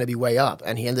that he was going to be way up,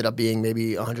 and he ended up being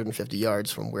maybe 150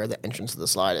 yards from where the entrance to the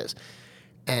slide is.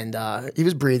 And he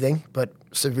was breathing, but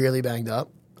severely banged up,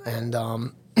 and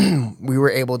we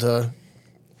were able to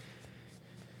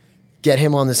get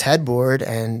him on this headboard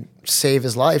and save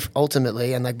his life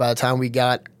ultimately. And like by the time we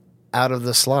got out of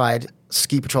the slide,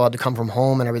 ski patrol had to come from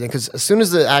home and everything. Because as soon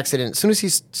as he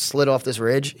slid off this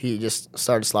ridge, he just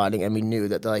started sliding, and we knew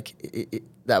that like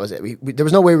that was it. There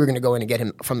was no way we were going to go in and get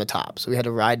him from the top. So we had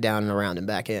to ride down and around and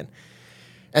back in.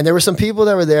 And there were some people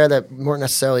that were there that weren't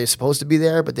necessarily supposed to be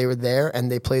there, but they were there,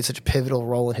 and they played such a pivotal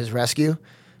role in his rescue.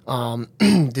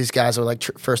 These guys are like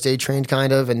first aid trained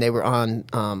kind of, and they were on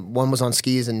one was on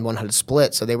skis and one had a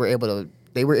split, so they were able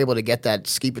to get that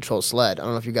ski patrol sled. I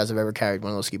don't know if you guys have ever carried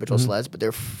one of those ski patrol sleds, but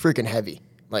they're freaking heavy.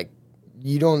 Like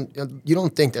you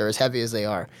don't think they're as heavy as they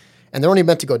are, and they're only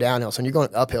meant to go downhill. So when you're going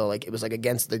uphill, like it was like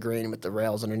against the grain with the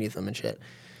rails underneath them and shit.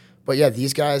 But yeah,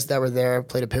 these guys that were there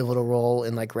played a pivotal role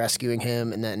in like rescuing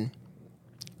him, and then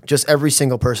just every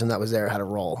single person that was there had a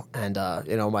role. And,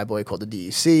 my boy called the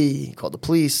DEC, he called the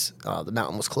police. The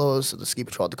mountain was closed, so the ski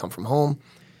patrol had to come from home.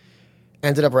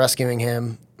 Ended up rescuing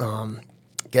him,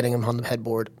 getting him on the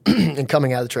headboard, and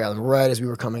coming out of the trail. And right as we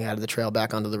were coming out of the trail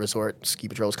back onto the resort, ski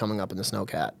patrol was coming up in the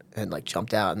snowcat and, like,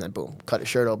 jumped out and then, boom, cut his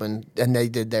shirt open. And they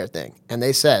did their thing. And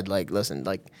they said, like, listen,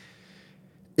 like,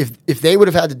 if they would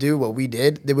have had to do what we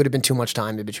did, there would have been too much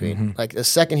time in between. Like, the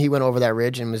second he went over that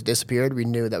ridge and was disappeared, we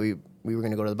knew that we were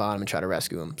going to go to the bottom and try to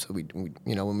rescue him. So we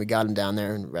when we got him down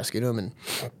there and rescued him and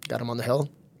got him on the hill,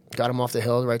 got him off the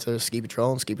hill right to the ski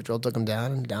patrol, and ski patrol took him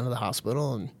down to the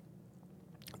hospital, and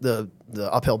the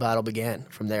uphill battle began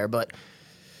from there. But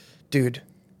dude,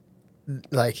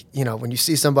 like, when you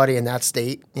see somebody in that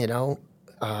state,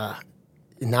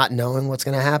 not knowing what's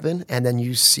going to happen, and then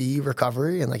you see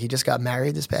recovery, and like he just got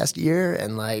married this past year,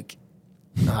 and like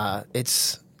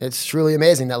it's truly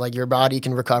amazing that like your body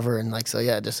can recover. And like, so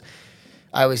yeah, just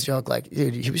I always joke, like,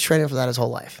 dude, he was training for that his whole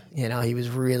life. He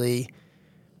was really,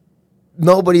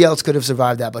 nobody else could have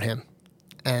survived that but him.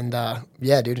 And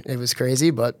yeah, dude, it was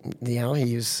crazy, but he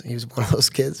was one of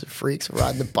those kids, freaks,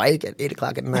 riding the bike at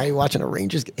 8:00 at night watching a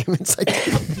Rangers game. It's like,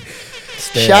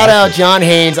 shout out John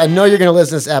Haynes. I know you're gonna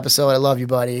listen to this episode. I love you,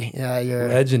 buddy. Yeah, you're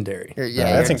legendary. That's you're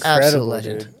incredible, an absolute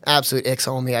legend, dude. absolute Ix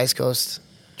homie, Ice Coast.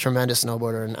 Tremendous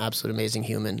snowboarder and absolute amazing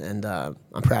human, and I'm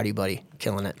proud of you, buddy.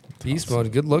 Killing it. Beast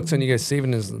mode. Good looks on you guys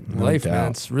saving his life, doubt.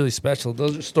 man. It's really special.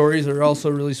 Those stories are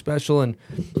also really special, and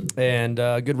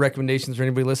good recommendations for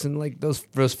anybody listening. Like those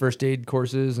first aid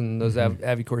courses and those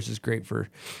Avi courses, great for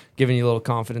giving you a little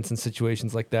confidence in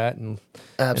situations like that. And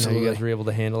Absolutely, I know you guys were able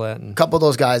to handle that. And a couple of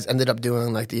those guys ended up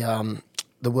doing like the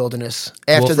wilderness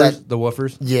after that. The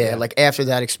woofers. Yeah, like after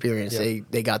that experience,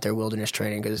 they got their wilderness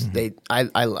training because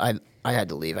I had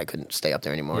to leave. I couldn't stay up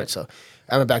there anymore. Yeah. So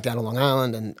I went back down to Long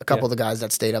Island, and a couple of the guys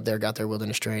that stayed up there got their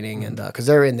wilderness training, and because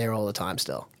they're in there all the time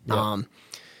still. Yeah.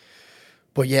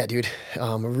 But yeah, dude,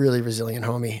 a really resilient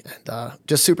homie, and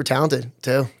just super talented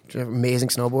too. Amazing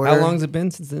snowboarder. How long has it been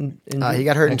since he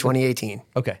got hurt in 2018?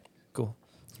 Okay, cool.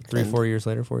 4 years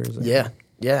later. Yeah,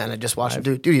 and I just watched him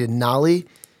do. Dude, he did nollie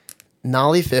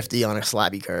 50 on a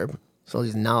slabby curb. So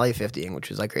he's nollie 50ing, which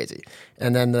was like crazy.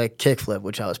 And then the kickflip,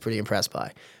 which I was pretty impressed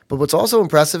by. But what's also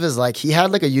impressive is like he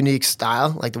had like a unique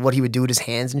style, like what he would do with his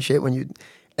hands and shit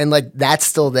and like that's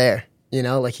still there,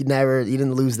 like he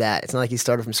didn't lose that. It's not like he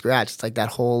started from scratch. It's like that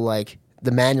whole like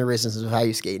the mannerisms of how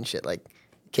you skate and shit like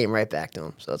came right back to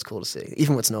him. So it's cool to see,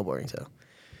 even with snowboarding too.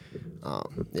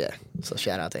 Yeah. So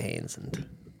shout out to Haynes and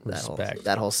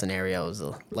that whole scenario is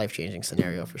a life-changing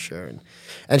scenario for sure,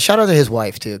 and shout out to his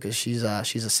wife too, because she's a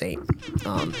saint.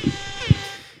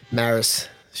 Maris,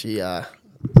 she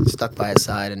stuck by his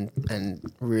side and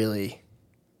really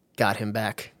got him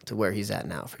back to where he's at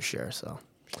now for sure. So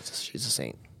she's a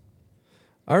saint.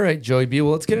 All right, Joey B.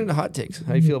 Well, let's get into hot takes.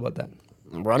 How do you feel about that?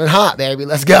 I'm running hot, baby.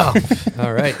 Let's go.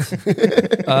 All right.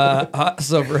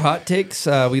 So for hot takes,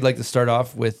 we'd like to start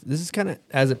off with, this is kind of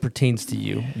as it pertains to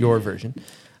you, your version.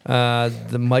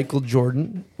 The Michael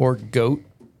Jordan or GOAT,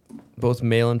 both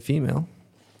male and female,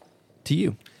 to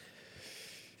you.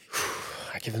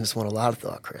 I've given this one a lot of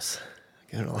thought, Chris.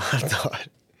 I've given it a lot of thought.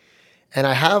 And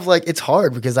I have like, it's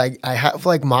hard because I have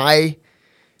like my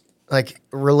like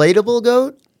relatable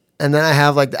GOAT, and then I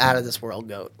have like the out of this world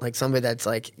GOAT, like somebody that's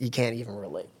like, you can't even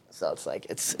relate. So it's like,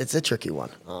 it's a tricky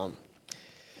one. But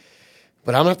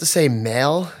I'm gonna have to say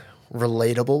male,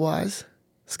 relatable wise,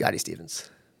 Scotty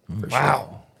Stevens. Wow.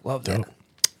 Sure. Love that.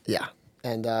 Yeah.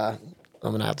 And I'm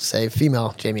gonna have to say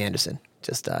female, Jamie Anderson.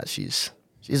 Just she's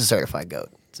a certified GOAT.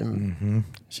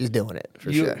 She's doing it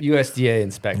for sure. USDA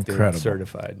inspected, Incredible.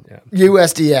 certified. Yeah.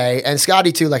 USDA and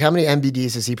Scotty too. Like how many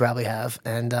MBDs does he probably have?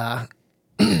 And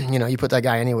you put that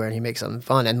guy anywhere and he makes something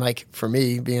fun. And like for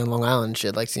me, being in Long Island,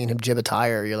 shit, like seeing him jib a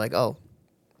tire, you're like, oh,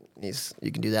 you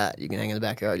can do that. You can hang in the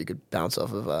backyard. You could bounce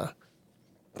off of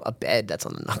a bed that's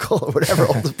on the knuckle or whatever,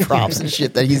 all the props and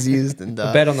shit that he's used. And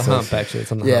a bed on the hump, actually.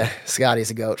 It's on the hump. Yeah,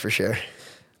 Scotty's a GOAT for sure.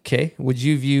 Okay. Would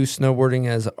you view snowboarding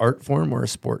as an art form or a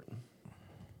sport?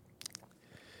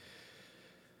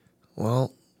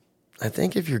 Well, I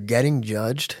think if you're getting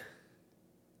judged,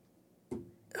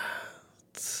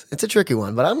 it's a tricky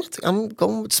one, but I'm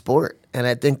going with sport. And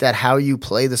I think that how you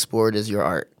play the sport is your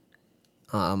art.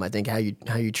 I think how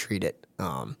you treat it.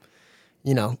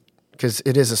 You know, because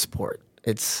it is a sport.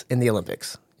 It's in the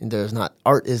Olympics. And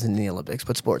art isn't in the Olympics,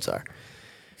 but sports are.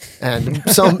 And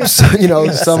some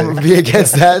would be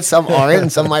against that, some aren't,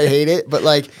 and some might hate it. But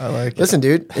listen,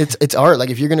 dude, it's art.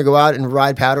 Like if you're gonna go out and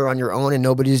ride powder on your own and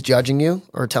nobody's judging you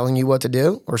or telling you what to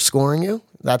do or scoring you,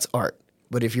 that's art.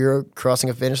 But if you're crossing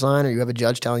a finish line or you have a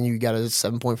judge telling you got a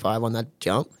 7.5 on that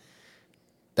jump,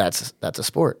 that's a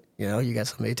sport. You know, you got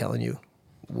somebody telling you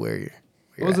where you're.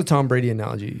 What was the Tom Brady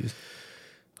analogy you used?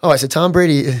 Oh, I said Tom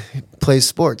Brady plays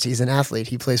sports. He's an athlete.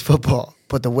 He plays football.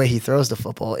 But the way he throws the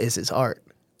football is his art.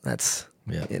 That's,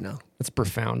 That's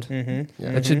profound.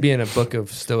 Mm-hmm. That should be in a book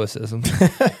of stoicism.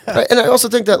 Right, and I also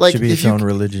think that should be its own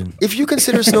religion. If you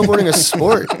consider snowboarding a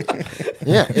sport,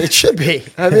 yeah, it should be.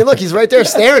 I mean, look, he's right there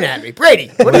staring at me.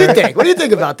 Brady, what do you think? What do you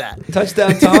think about that?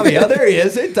 Touchdown, Tommy. Oh, there he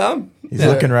is. Hey, Tom. He's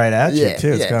looking right at you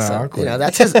too. It's kind of awkward. You know,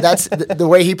 that's the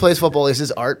way he plays football is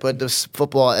his art, but the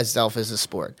football itself is a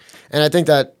sport. And I think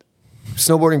that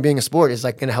snowboarding being a sport is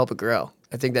like going to help it grow.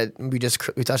 I think that we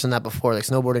touched on that before. Like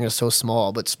snowboarding is so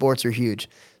small, but sports are huge.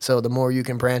 So the more you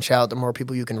can branch out, the more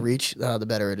people you can reach, the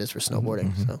better it is for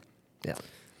snowboarding. Mm-hmm. So, yeah.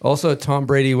 Also, Tom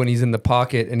Brady, when he's in the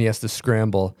pocket and he has to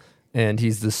scramble, and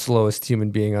he's the slowest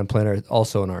human being on planet Earth,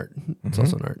 also an art. It's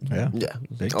also an art. Yeah. Yeah,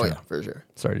 for sure.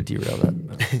 Sorry to derail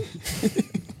that.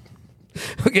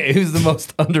 Okay, who's the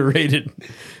most underrated?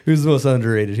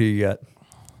 Who you got?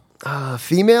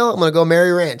 Female, I'm going to go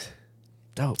Mary Rand.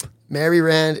 Dope. Mary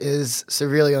Rand is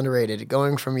severely underrated.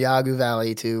 Going from Yawgoo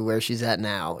Valley to where she's at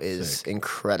now is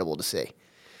incredible to see.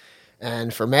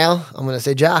 And for male, I'm going to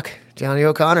say Johnny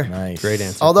O'Connor. Nice. Great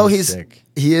answer. Although he is,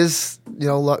 he's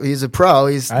a pro.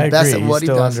 He's the best at what he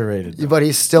does. Underrated, but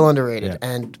he's still underrated. Yeah.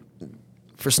 And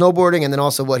for snowboarding and then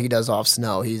also what he does off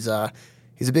snow, he's a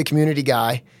big community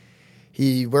guy.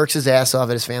 He works his ass off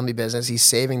at his family business. He's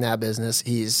saving that business.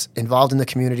 He's involved in the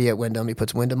community at Wyndham. He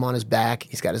puts Wyndham on his back.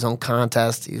 He's got his own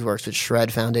contest. He works with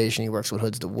Shred Foundation. He works with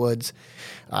Hoods to Woods.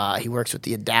 He works with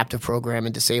the adaptive program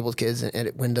and disabled kids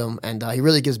at Wyndham. And he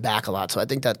really gives back a lot. So I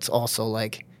think that's also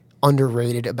like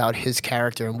underrated about his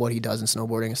character and what he does in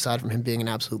snowboarding, aside from him being an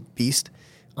absolute beast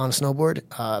on a snowboard.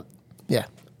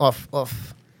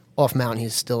 Off mountain,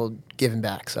 he's still giving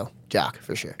back. So Jock,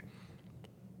 for sure.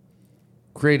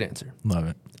 Great answer. Love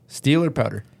it. Steel or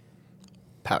powder?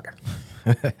 Powder.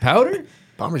 Powder?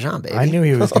 Parmesan, baby. I knew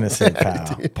he was going to say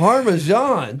pow.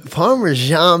 Parmesan.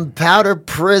 Parmesan, powder,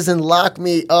 prison, lock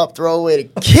me up, throw away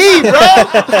the key, bro.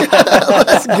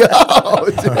 Let's go,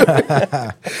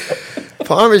 dude.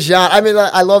 Parmesan. I mean,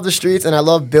 I love the streets and I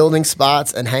love building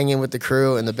spots and hanging with the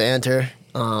crew and the banter.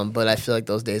 But I feel like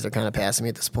those days are kind of passing me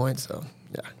at this point. So,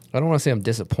 yeah. I don't want to say I'm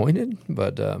disappointed,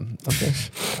 but okay.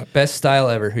 Best style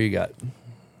ever. Who you got?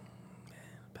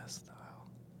 Best style.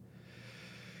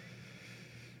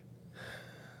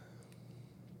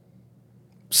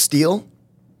 Steel,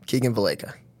 Keegan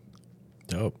Valeka.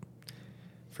 Dope.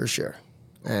 For sure.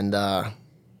 And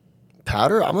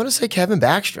powder, I'm going to say Kevin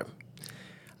Backstrom.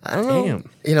 I don't know. Damn.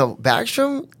 You know,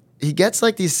 Backstrom, he gets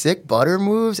like these sick butter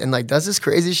moves and like does this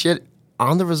crazy shit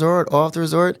on the resort, off the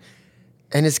resort.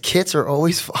 And his kits are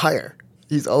always fire.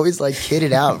 He's always like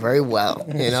kitted out very well,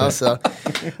 you know. So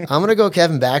I'm gonna go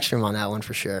Kevin Backstrom on that one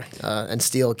for sure, and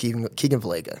steal Keegan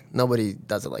Valeka. Nobody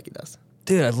does it like he does.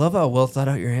 Dude, I love how well thought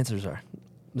out your answers are.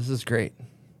 This is great.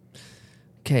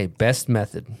 Okay, best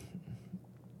method.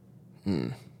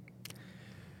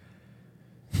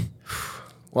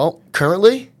 Well,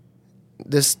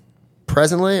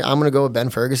 presently, I'm gonna go with Ben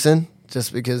Ferguson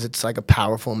just because it's like a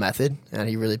powerful method and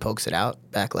he really pokes it out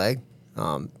back leg.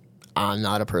 I'm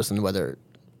not a person whether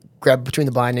grab between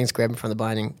the bindings, grab in front of the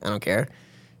binding, I don't care.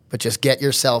 But just get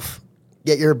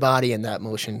your body in that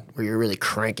motion where you're really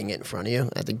cranking it in front of you.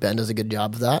 I think Ben does a good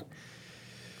job of that.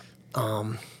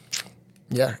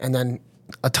 Yeah, and then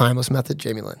a timeless method,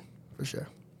 Jamie Lynn, for sure.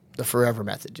 The forever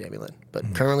method, Jamie Lynn.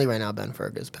 But currently right now, Ben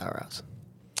Ferg is powerhouse.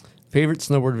 Favorite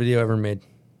snowboard video ever made?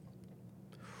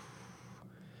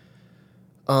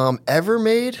 Ever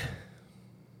made?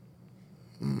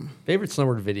 Favorite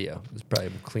snowboard video is probably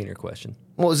a cleaner question.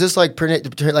 Well, is this like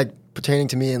pertaining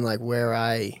to me and like where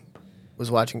I was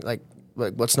watching like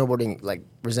what snowboarding like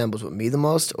resembles with me the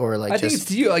most, or like I think it's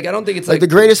to you. Like I don't think it's like the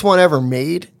greatest one ever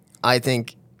made. I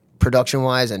think production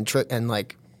wise and trick and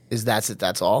like is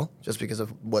that's all just because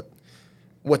of what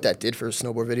that did for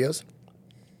snowboard videos.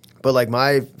 But like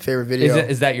my favorite video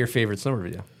is that your favorite snowboard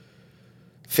video?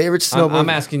 Favorite snowboard.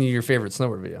 I'm asking you your favorite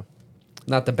snowboard video,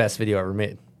 not the best video ever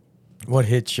made. What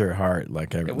hits your heart?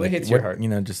 Like, what hits your heart? You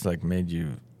know, just like made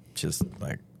you just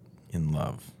like in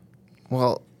love.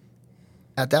 Well,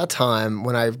 at that time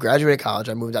when I graduated college,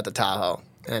 I moved out to Tahoe,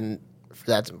 and for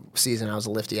that season. I was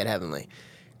a lifty at Heavenly.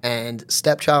 And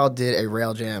Stepchild did a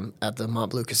rail jam at the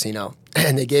Mont Bleu Casino,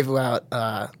 and they gave out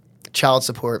child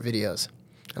support videos.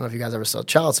 I don't know if you guys ever saw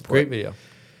child support. Great video.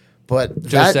 But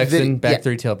Joe that Sexton, back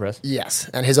three tail press. Yes,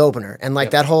 and his opener. And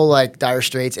like that whole like Dire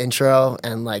Straits intro,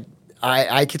 and like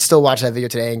I could still watch that video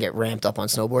today and get ramped up on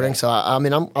snowboarding. So I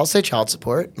mean, I'll say child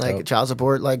support. Like child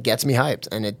support like gets me hyped,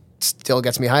 and it still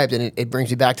gets me hyped, and it brings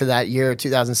me back to that year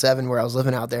 2007 where I was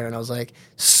living out there, and I was like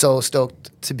so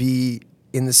stoked to be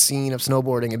in the scene of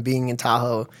snowboarding and being in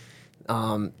Tahoe.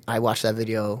 I watched that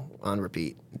video on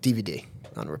repeat, DVD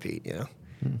on repeat, you know.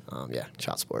 Yeah,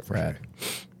 child support for sure.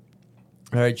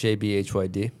 All right,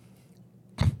 JBHYD.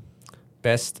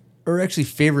 Best, or actually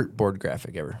favorite board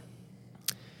graphic ever?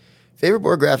 Favorite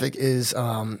board graphic is,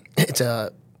 it's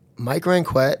a Mike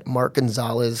Ranquette, Mark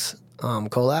Gonzalez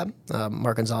collab.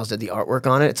 Mark Gonzalez did the artwork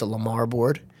on it. It's a Lamar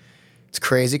board. It's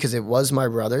crazy because it was my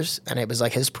brother's, and it was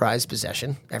like his prized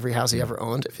possession. Every house he ever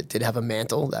owned, if it did have a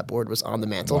mantle, that board was on the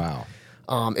mantle. Wow.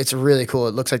 It's really cool.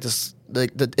 It looks like this.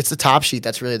 It's the top sheet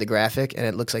that's really the graphic, and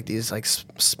it looks like these like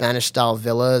Spanish style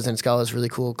villas, and it's got all this really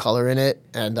cool color in it.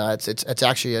 And it's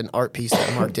actually an art piece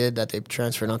that Mark did that they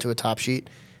transferred onto a top sheet.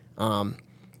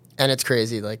 And it's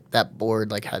crazy. Like that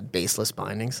board like had baseless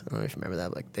bindings. I don't know if you remember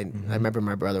that. Like I remember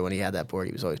my brother when he had that board,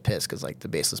 he was always pissed because like the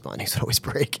baseless bindings would always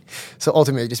break. So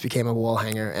ultimately, it just became a wall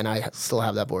hanger, and I still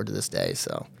have that board to this day.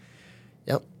 So,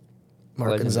 yep.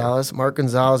 Mark Gonzalez, Mike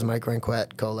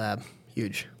Ranquette collab,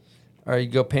 huge. All right, you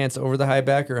go pants over the high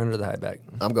back or under the high back?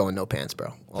 I'm going no pants,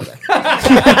 bro, all day.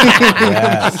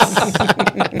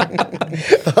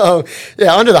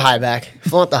 Yeah, under the high back.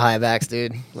 Flaunt the high backs,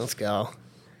 dude. Let's go.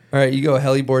 All right, you go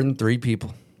heliboarding 3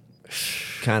 people.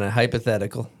 Kind of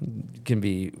hypothetical. Can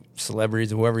be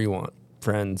celebrities or whoever you want.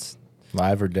 Friends.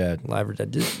 Live or dead. Live or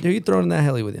dead. Just, who are you throwing in that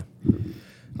heli with you?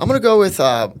 I'm going to go with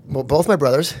both my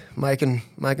brothers, Mike and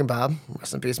Bob.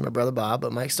 Rest in peace, my brother Bob.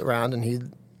 But Mike's around, and he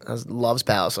loves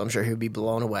pals, so I'm sure he would be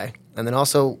blown away. And then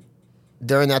also,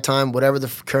 during that time, whatever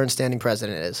the current standing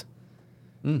president is.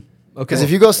 Okay. Because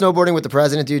if you go snowboarding with the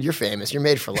president, dude, you're famous. You're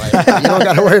made for life. You don't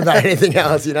got to worry about anything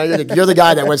else. You know, you're the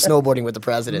guy that went snowboarding with the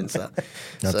president. So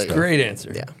that's a great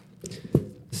answer. Yeah.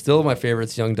 Still my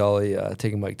favorite's Young Dolly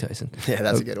taking Mike Tyson. Yeah,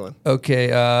 that's a good one.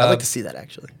 Okay. I'd like to see that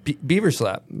actually. Beaver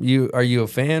slap. Are you a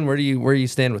fan? Where do you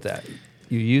stand with that?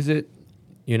 You use it?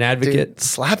 You an advocate? Dude,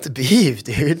 slap the beef,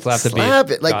 dude. Slap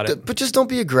it. Like, but just don't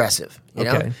be aggressive. You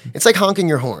know, it's like honking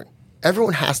your horn.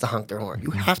 Everyone has to honk their horn. You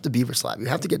have to beaver slap. You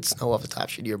have to get snow off the top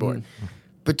sheet of your board.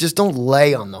 But just don't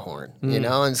lay on the horn. You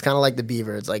know, and it's kind of like the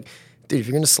beaver. It's like, dude, if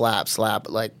you're gonna slap. But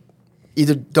like,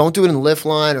 either don't do it in the lift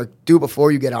line or do it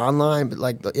before you get on line. But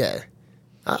like, yeah,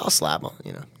 I'll slap on.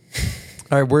 You know.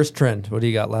 All right, worst trend. What do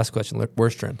you got? Last question.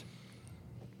 Worst trend.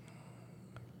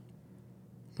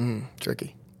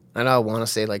 Tricky. I know I want to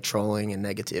say like trolling and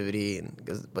negativity,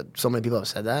 but so many people have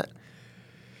said that.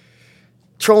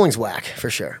 Trolling's whack for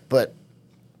sure, but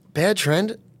bad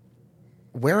trend.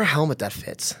 Wear a helmet that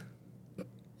fits.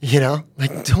 You know,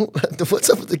 like don't. What's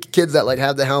up with the kids that like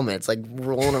have the helmets like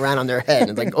rolling around on their head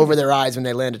and like over their eyes when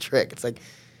they land a trick? It's like,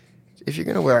 if you're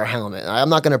gonna wear a helmet, I'm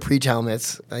not gonna preach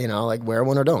helmets. You know, like wear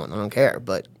one or don't. I don't care.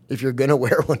 But if you're gonna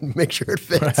wear one, make sure it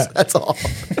fits. That's all.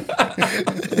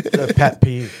 A pet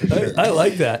peeve. For sure. I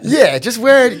like that. Yeah, just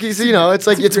wear it because you know it's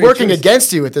like it's working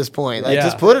against you at this point. Like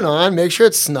just put it on, make sure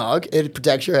it's snug. It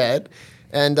protects your head,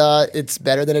 and it's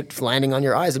better than it landing on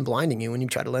your eyes and blinding you when you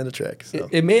try to land a trick. So.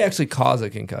 It may actually cause a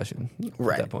concussion at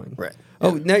that point. Right.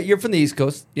 Oh, now you're from the East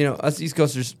Coast. You know, us East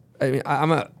Coasters. I mean,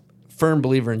 I'm a firm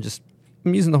believer in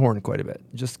I'm using the horn quite a bit.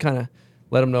 Just kind of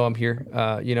let them know I'm here.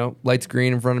 You know, lights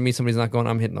green in front of me. Somebody's not going.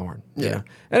 I'm hitting the horn. Yeah. You know?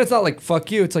 And it's not like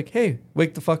fuck you. It's like, hey,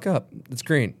 wake the fuck up. It's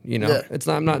green. You know. Yeah. It's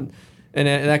not. I'm not. And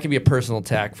that can be a personal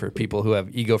attack for people who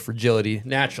have ego fragility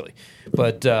naturally.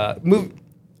 But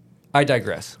I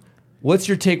digress. What's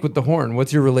your take with the horn?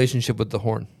 What's your relationship with the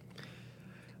horn?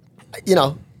 You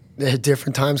know,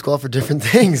 different times call for different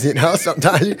things. You know,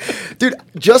 sometimes, dude.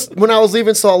 Just when I was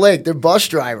leaving Salt Lake, their bus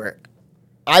driver.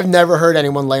 I've never heard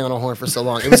anyone lay on a horn for so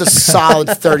long. It was a solid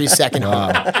 30-second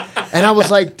horn. And I was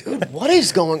like, dude, what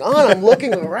is going on? I'm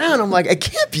looking around. I'm like, it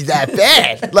can't be that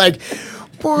bad. Like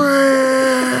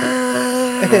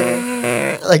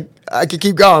I could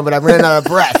keep going, but I ran out of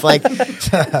breath. Like,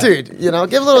 dude, you know,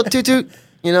 give a little toot-toot.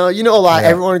 You know a lot. Yeah.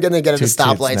 Everyone going to get at the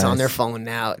stoplights on their phone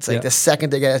now. It's like the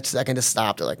second they get a second to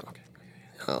stop, they're like, okay.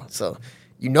 Oh, so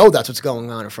you know that's what's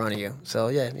going on in front of you. So,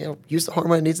 yeah, you know, use the horn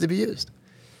when it needs to be used.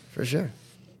 For sure.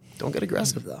 Don't get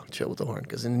aggressive though. Chill with the horn,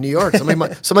 because in New York, somebody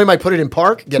might put it in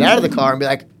park, get out of the car, and be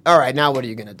like, "All right, now what are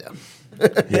you gonna do?"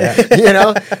 Yeah. You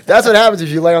know, that's what happens if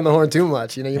you lay on the horn too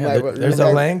much. You know, There's a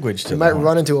language to You the might horn.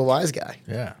 run into a wise guy.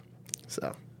 Yeah.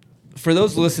 So For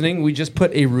those listening, we just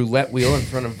put a roulette wheel in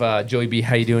front of Joey B.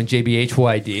 How you doing?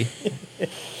 JBHYD.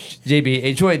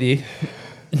 JBHYD.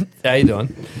 How you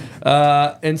doing?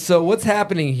 And so what's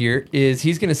happening here is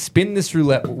he's going to spin this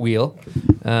roulette wheel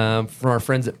from our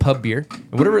friends at Pub Beer.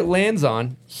 And whatever it lands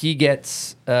on, he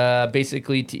gets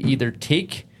basically to either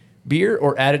take beer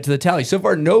or add it to the tally. So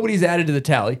far, nobody's added to the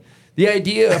tally. The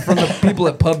idea from the people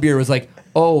at Pub Beer was like,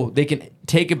 oh, they can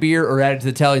take a beer or add it to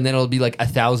the tally, and then it'll be like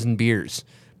 1,000 beers.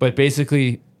 But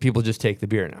basically, people just take the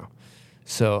beer now.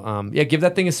 So, yeah, give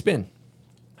that thing a spin.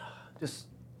 just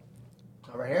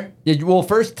right here. Yeah, well,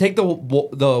 first take the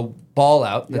ball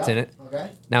out that's in it. Okay.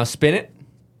 Now spin it.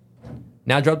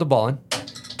 Now drop the ball in.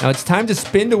 Now it's time to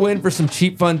spin to win for some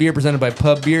cheap fun beer presented by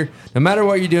Pub Beer. No matter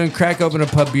what you're doing, crack open a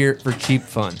Pub Beer for cheap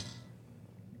fun.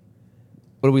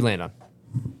 What do we land on?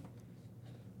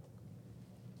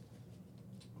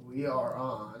 We are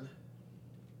on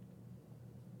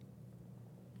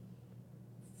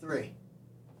 3.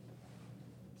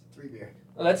 3 beer.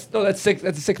 Oh, that's six.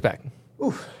 That's a 6-pack.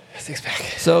 Ooh,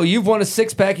 6-pack. So you've won a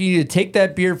 6-pack. You need to take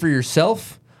that beer for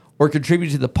yourself or contribute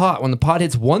to the pot. When the pot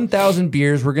hits 1,000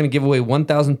 beers, we're going to give away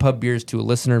 1,000 Pub Beers to a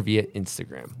listener via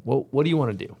Instagram. What do you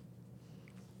want to do?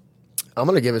 I'm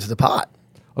gonna give it to the pot.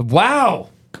 Wow.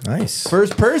 Nice.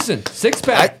 First person,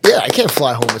 6-pack. I can't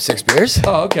fly home with 6 beers.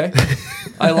 Oh, okay.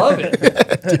 I love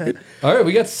it. All right,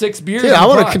 we got 6 beers. Dude, I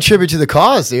want to contribute to the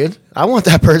cause, dude. I want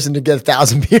that person to get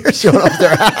 1,000 beers shown up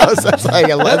their house. That's like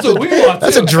That's what we want.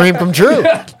 That's too. a dream come true.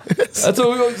 Yeah. That's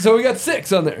what we want. So we got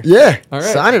 6 on there. Yeah. All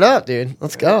right. Sign it up, dude.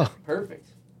 Let's go. Perfect.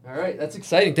 All right, that's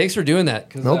exciting. Thanks for doing that.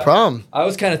 'Cause, No problem. I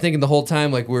was kind of thinking the whole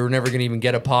time like we were never going to even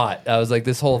get a pot. I was like,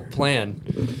 this whole plan.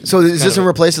 So is this in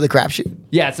replace of the crapshoot?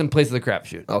 Yeah, it's in place of the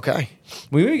crapshoot. Okay.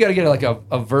 We maybe got to get like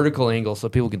a vertical angle so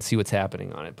people can see what's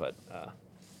happening on it. But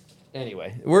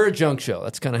anyway, we're a junk show.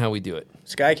 That's kind of how we do it.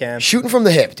 Skycam. Shooting from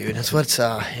the hip, dude. That's what's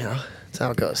that's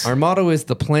how it goes. Our motto is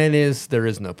the plan is there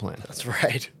is no plan. That's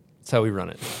right. That's how we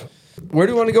run it. Where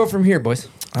do we want to go from here, boys?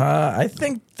 I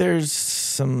think there's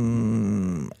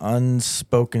some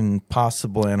unspoken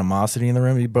possible animosity in the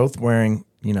room. You're both wearing,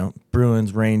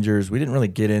 Bruins, Rangers. We didn't really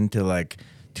get into like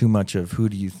too much of who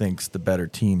do you think's the better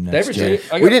team next year.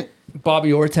 I got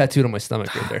Bobby Orr tattooed on my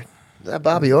stomach right there. Is that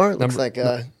Bobby Orr? Looks like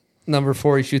number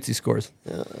 4. He shoots, he scores.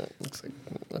 Yeah, looks like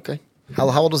okay. How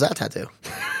old was that tattoo?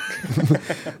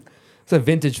 It's a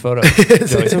vintage photo.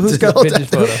 So who's got vintage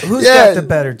photo? Who's got the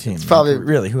better team? It's probably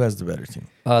really who has the better team.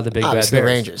 The big bad Obviously bears. the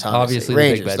Rangers. Obviously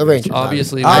Rangers. the big bad bears.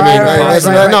 Obviously,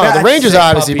 The Rangers are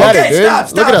obviously better,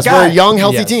 dude. Look at us. We're a young,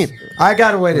 healthy team. I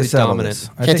got a way to settle dominant. this.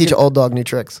 Can't teach an old dog new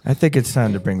tricks. I think it's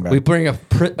time to bring back. We bring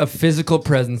a physical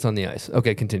presence on the ice.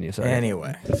 Okay, continue. Sorry.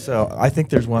 Anyway, so I think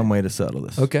there's one way to settle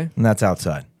this. Okay. And that's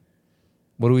outside.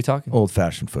 What are we talking?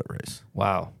 Old-fashioned foot race.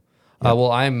 Wow.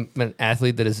 Well, I'm an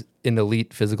athlete that is in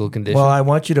elite physical condition. Well, I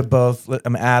want you to both.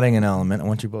 I'm adding an element. I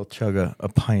want you both chug a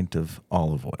pint of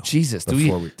olive oil. Jesus, do we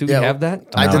have that?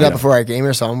 I did that before I came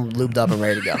here, so I'm lubed up and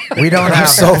ready to go. We don't I'm have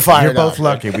so that. fired You're both up.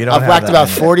 lucky. We don't I've have whacked that about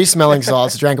anymore. 40 smelling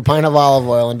salts, drank a pint of olive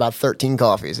oil, and about 13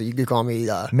 coffees. So you could call me.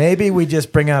 Maybe we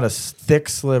just bring out a thick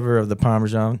sliver of the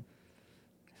Parmesan.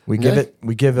 We give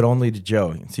it only to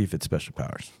Joe and see if it's special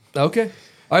powers. Okay,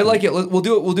 I like it. We'll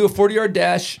do it. We'll do a 40-yard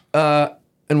dash,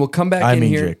 and we'll come back in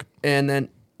here. Jake. And then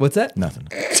what's that? Nothing.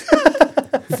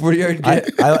 40-yard.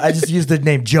 I just used the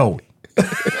name Joey.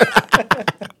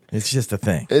 It's just a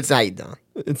thing. It's how you done.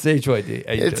 It's HYD.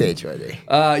 It's HYD.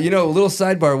 A little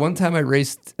sidebar. One time I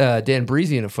raced Dan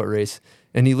Breezy in a foot race,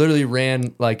 and he literally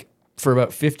ran like for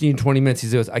about 15, 20 minutes. He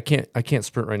goes, I can't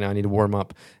sprint right now. I need to warm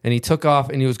up. And he took off,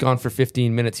 and he was gone for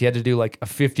 15 minutes. He had to do like a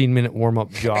 15-minute warm-up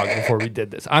jog before we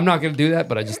did this. I'm not going to do that,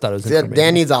 but I just thought it was information.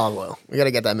 Dan needs olive oil. We got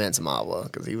to get that man some olive oil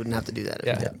because he wouldn't have to do that.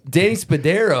 Yeah. Danny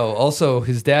Spadero, also,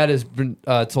 his dad has been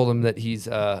told him that he's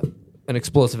an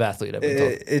explosive athlete. I've been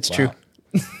told. It's true.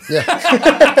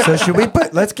 Yeah. So should we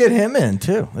let's get him in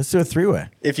too. Let's do a 3-way.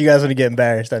 If you guys want to get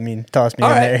embarrassed, toss me in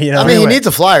there. I mean, he needs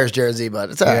a Flyers jersey, but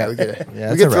it's all right. We could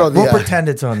throw the. We'll pretend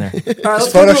it's on there. All right,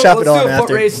 let's Photoshop it on do a foot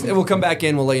after. race, and we'll come back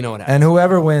in. We'll let you know what happens. And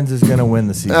whoever wins is going to win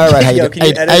the season. All right, how you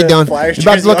doing? How you doing? Flyers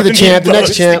You're about to look at the jersey champ, the on next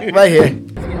the champ, post. right here.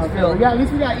 At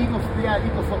least we got equal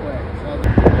footwear.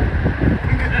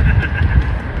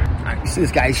 You see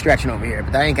this guy, he's stretching over here,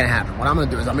 but that ain't gonna happen. What I'm gonna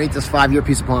do is I'm gonna eat this 5-year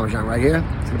piece of Parmesan right here.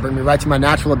 It's gonna bring me right to my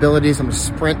natural abilities. I'm gonna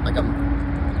sprint like I'm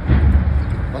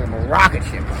a rocket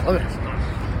ship, bro. Look at this.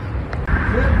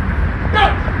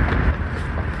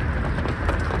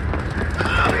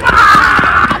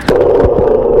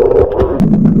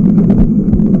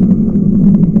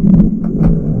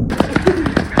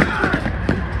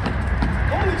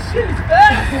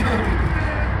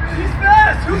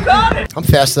 I'm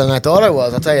faster than I thought I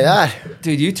was. I'll tell you that.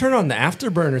 Dude, you turn on the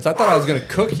afterburners. I thought I was going to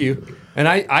cook you. And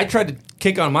I tried to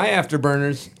kick on my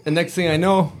afterburners. And next thing I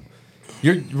know,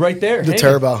 you're right there. The hanging.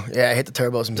 turbo. Yeah, I hit the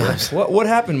turbo sometimes. What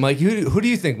happened, Mike? Who do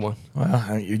you think won?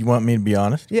 Well, you want me to be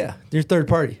honest? Yeah, your third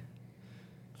party.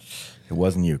 It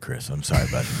wasn't you, Chris. I'm sorry,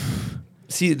 bud.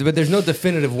 See, but there's no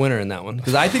definitive winner in that one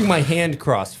because I think my hand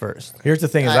crossed first. Here's the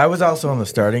thing: I was also on the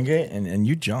starting gate, and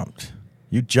you jumped.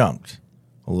 You jumped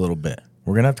a little bit.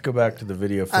 We're gonna have to go back to the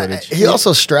video footage. He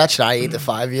also stretched. I ate the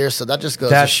 5 years, so that just goes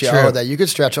That's to show true. that you can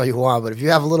stretch all you want, but if you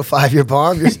have a little 5-year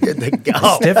bomb, you're good to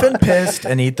go. Stiff and pissed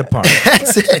and eat the parm.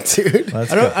 That's it, dude. I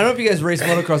don't know if you guys race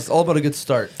motocross. It's all about a good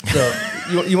start. So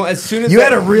you want as soon as You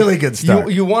had a really good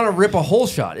start. You want to rip a hole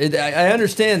shot. I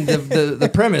understand the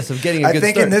premise of getting a I good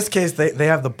think start. in this case they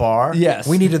have the bar. Yes.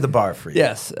 We needed the bar for you.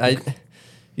 Yes,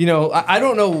 I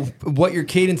don't know what your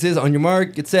cadence is. On your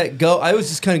mark, get set, go. I was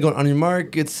just kind of going on your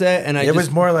mark, get set, and It was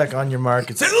more like on your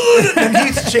mark. It's and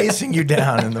he's chasing you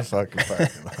down in the fucking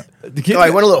parking lot. I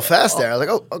went a little fast there. I was like,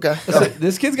 oh, okay.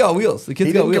 This kid's got wheels. The kid's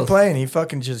He got didn't wheels. complain. He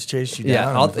fucking just chased you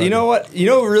down. Yeah, you know what? You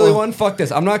know who really won? Fuck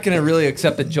this. I'm not going to really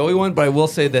accept that Joey won, but I will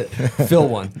say that Phil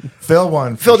won. Phil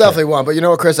won. Phil definitely won, but you know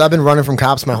what, Chris? I've been running from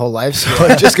cops my whole life, so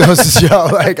it just goes to show.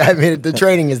 Like, I mean, the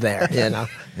training is there. You know.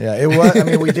 Yeah, it was. I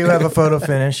mean, we do have a photo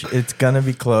finish. It's gonna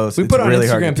be close. We It's put it on really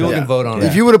hard Instagram. to People tell. can vote on it.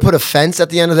 If you would have put a fence at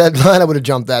the end of that line, I would have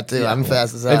jumped that too. I'm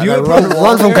fast as hell. If you And I would've put a wall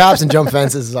run from there- cops and jump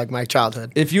fences is like my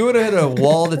childhood. If you would have hit a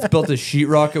wall that's built of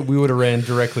sheetrock, we would have ran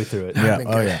directly through it. Yeah.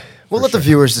 Oh yeah. We'll let the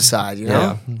viewers decide. You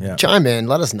know, Yeah. chime in,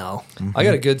 let us know. I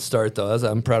got a good start though.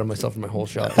 I'm proud of myself for my whole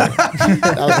shot.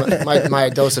 That was my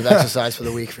dose of exercise for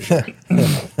the week for sure.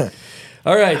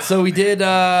 All right, so we did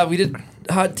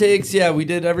hot takes. Yeah, we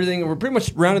did everything. We're pretty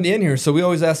much rounding the end here. So we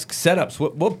always ask setups.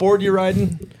 What board you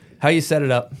riding? How you set it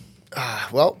up?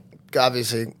 Well,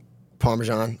 obviously,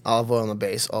 Parmesan, olive oil on the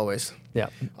base, always. Yeah.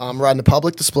 I'm riding the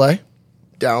public display,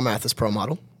 Darryl Mathis Pro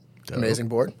Model. Amazing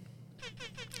board.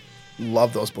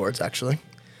 Love those boards, actually.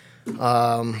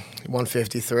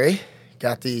 153.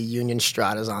 Got the Union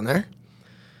Stratas on there.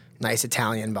 Nice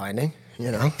Italian binding,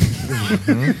 you know.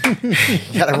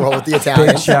 Got to roll with the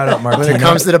Italian. Big shout out, Martino. When it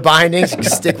comes to the bindings, you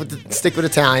stick with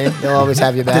Italian. They'll always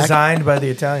have your back. Designed by the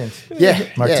Italians. Yeah.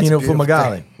 Martino it's a beautiful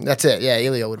Fumagalli. thing. That's it. Yeah,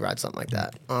 Elio would ride something like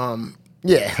that.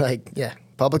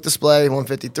 Public display,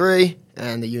 153,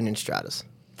 and the Union Stratas.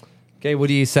 Okay, what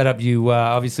do you set up? You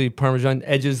obviously Parmesan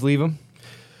edges, leave them.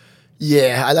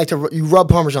 Yeah, I like to you rub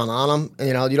Parmesan on them.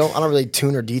 And, I don't really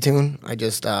tune or detune. I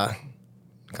just kind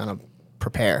of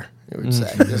prepare. You would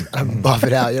say, just kind of buff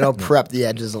it out. Prep the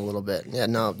edges a little bit. Yeah,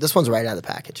 no, this one's right out of the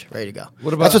package, ready to go.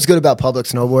 That's what's good about public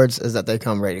snowboards is that they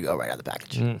come ready to go right out of the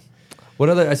package. What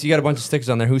other? I see you got a bunch of stickers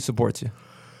on there. Who supports you?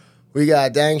 We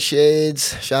got Dang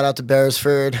Shades. Shout out to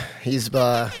Beresford. He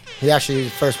actually the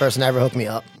first person to ever hook me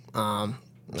up.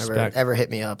 Ever hit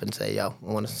me up and say, yo,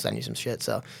 I want to send you some shit.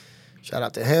 So shout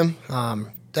out to him.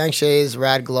 Dang Shades,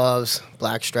 Rad Gloves,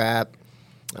 Blackstrap.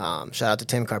 Shout out to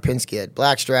Tim Karpinski at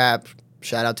Blackstrap.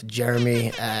 Shout out to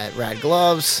Jeremy at Rad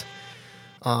Gloves.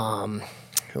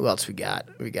 Who else we got?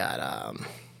 We got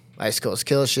Ice Coast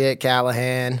Kill Shit,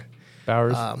 Callahan.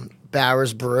 Bowers.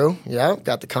 Bowers Brew. Yeah,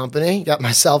 got the company. Got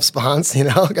myself sponsor,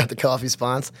 got the coffee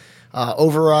sponsor.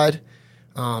 Override.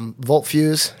 Volt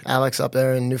Fuse, Alex up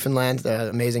there in Newfoundland, the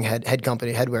amazing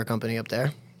headwear company up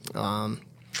there.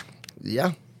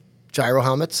 Gyro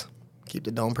helmets, keep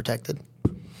the dome protected.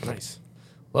 Nice,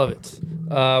 love it.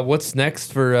 What's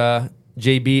next for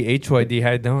JB HYD?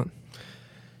 How you doing?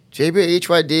 JB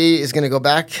HYD is going to go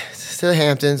back to the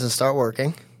Hamptons and start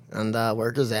working and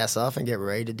work his ass off and get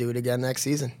ready to do it again next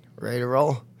season. Ready to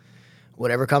roll.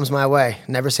 Whatever comes my way,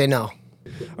 never say no. All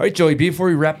right, Joey B, before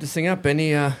we wrap this thing up,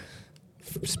 any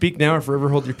speak now or forever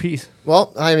hold your peace?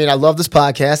 Well, I mean, I love this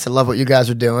podcast. I love what you guys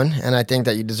are doing, and I think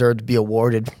that you deserve to be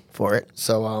awarded for it.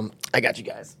 So I got you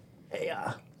guys.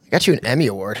 I got you an Emmy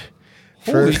Award.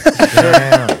 For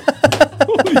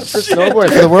snowboarding,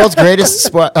 for the world's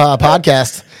greatest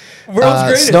podcast. World's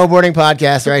greatest. Snowboarding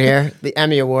podcast right here. The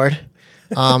Emmy Award.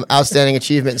 Outstanding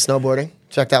Achievement in Snowboarding.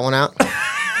 Check that one out.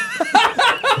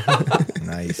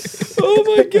 Nice.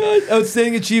 Oh my God!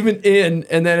 Outstanding achievement and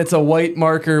then it's a white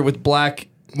marker with black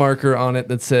marker on it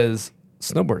that says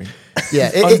snowboarding.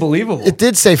 Yeah, unbelievable. It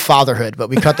did say fatherhood, but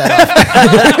we cut that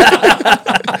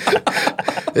off.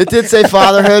 It did say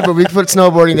fatherhood, but we put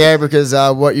snowboarding there because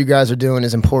what you guys are doing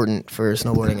is important for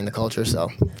snowboarding in the culture. So,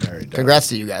 congrats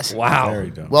to you guys. Wow,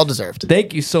 well deserved.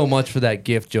 Thank you so much for that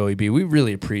gift, Joey B. We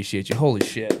really appreciate you. Holy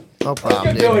shit! No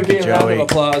problem, dude. Joey B. A round of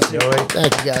applause.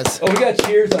 Thank you guys. Oh, we got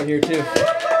cheers on here too.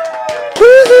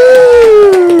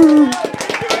 Woo-hoo!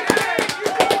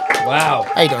 Wow.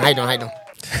 How you doing?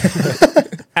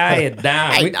 How you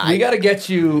doing? We gotta get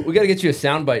you. We gotta get you a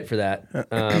soundbite for that.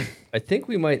 I think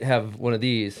we might have one of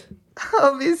these.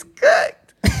 Homie's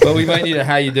cooked. But we might need a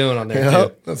how you doing on there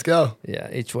too. Let's go. Yeah,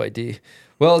 HYD.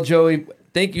 Well, Joey,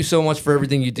 thank you so much for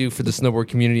everything you do for the snowboard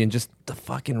community and just the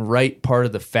fucking right part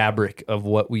of the fabric of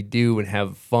what we do and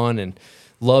have fun and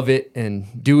love it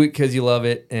and do it because you love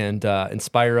it and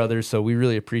inspire others. So we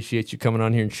really appreciate you coming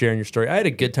on here and sharing your story. I had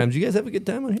a good time. Did you guys have a good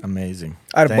time on here? Amazing.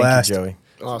 I had a blast. You, Joey.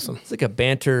 Awesome. It's like a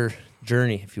banter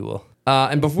journey, if you will.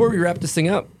 And before we wrap this thing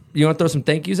up, you want to throw some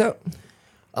thank yous out?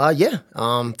 Yeah.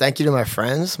 Thank you to my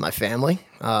friends, my family,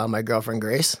 my girlfriend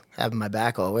Grace, having my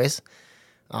back always.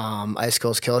 Ice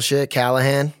Coast Kill Shit,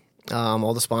 Callahan,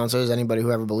 all the sponsors, anybody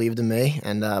who ever believed in me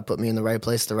and put me in the right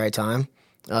place at the right time.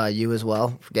 You as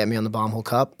well, for getting me on the Bombhole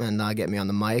Cup and getting me on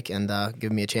the mic and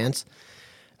giving me a chance.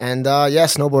 And yeah,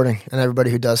 snowboarding and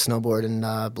everybody who does snowboard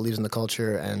and believes in the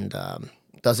culture and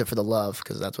does it for the love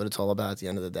because that's what it's all about at the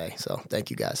end of the day. So thank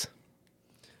you guys.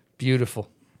 Beautiful.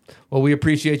 Well, we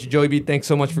appreciate you, Joey B. Thanks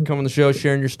so much for coming on the show,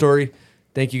 sharing your story.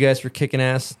 Thank you guys for kicking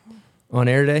ass on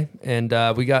air today. And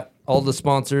we got all the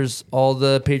sponsors, all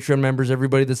the Patreon members,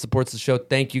 everybody that supports the show.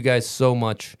 Thank you guys so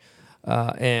much.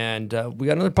 And we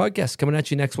got another podcast coming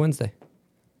at you next Wednesday.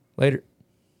 Later.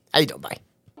 How you doing? Bye.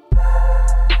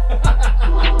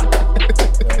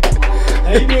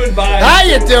 How you doing? Bye. How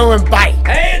you doing? Bye.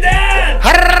 Hey, Dan.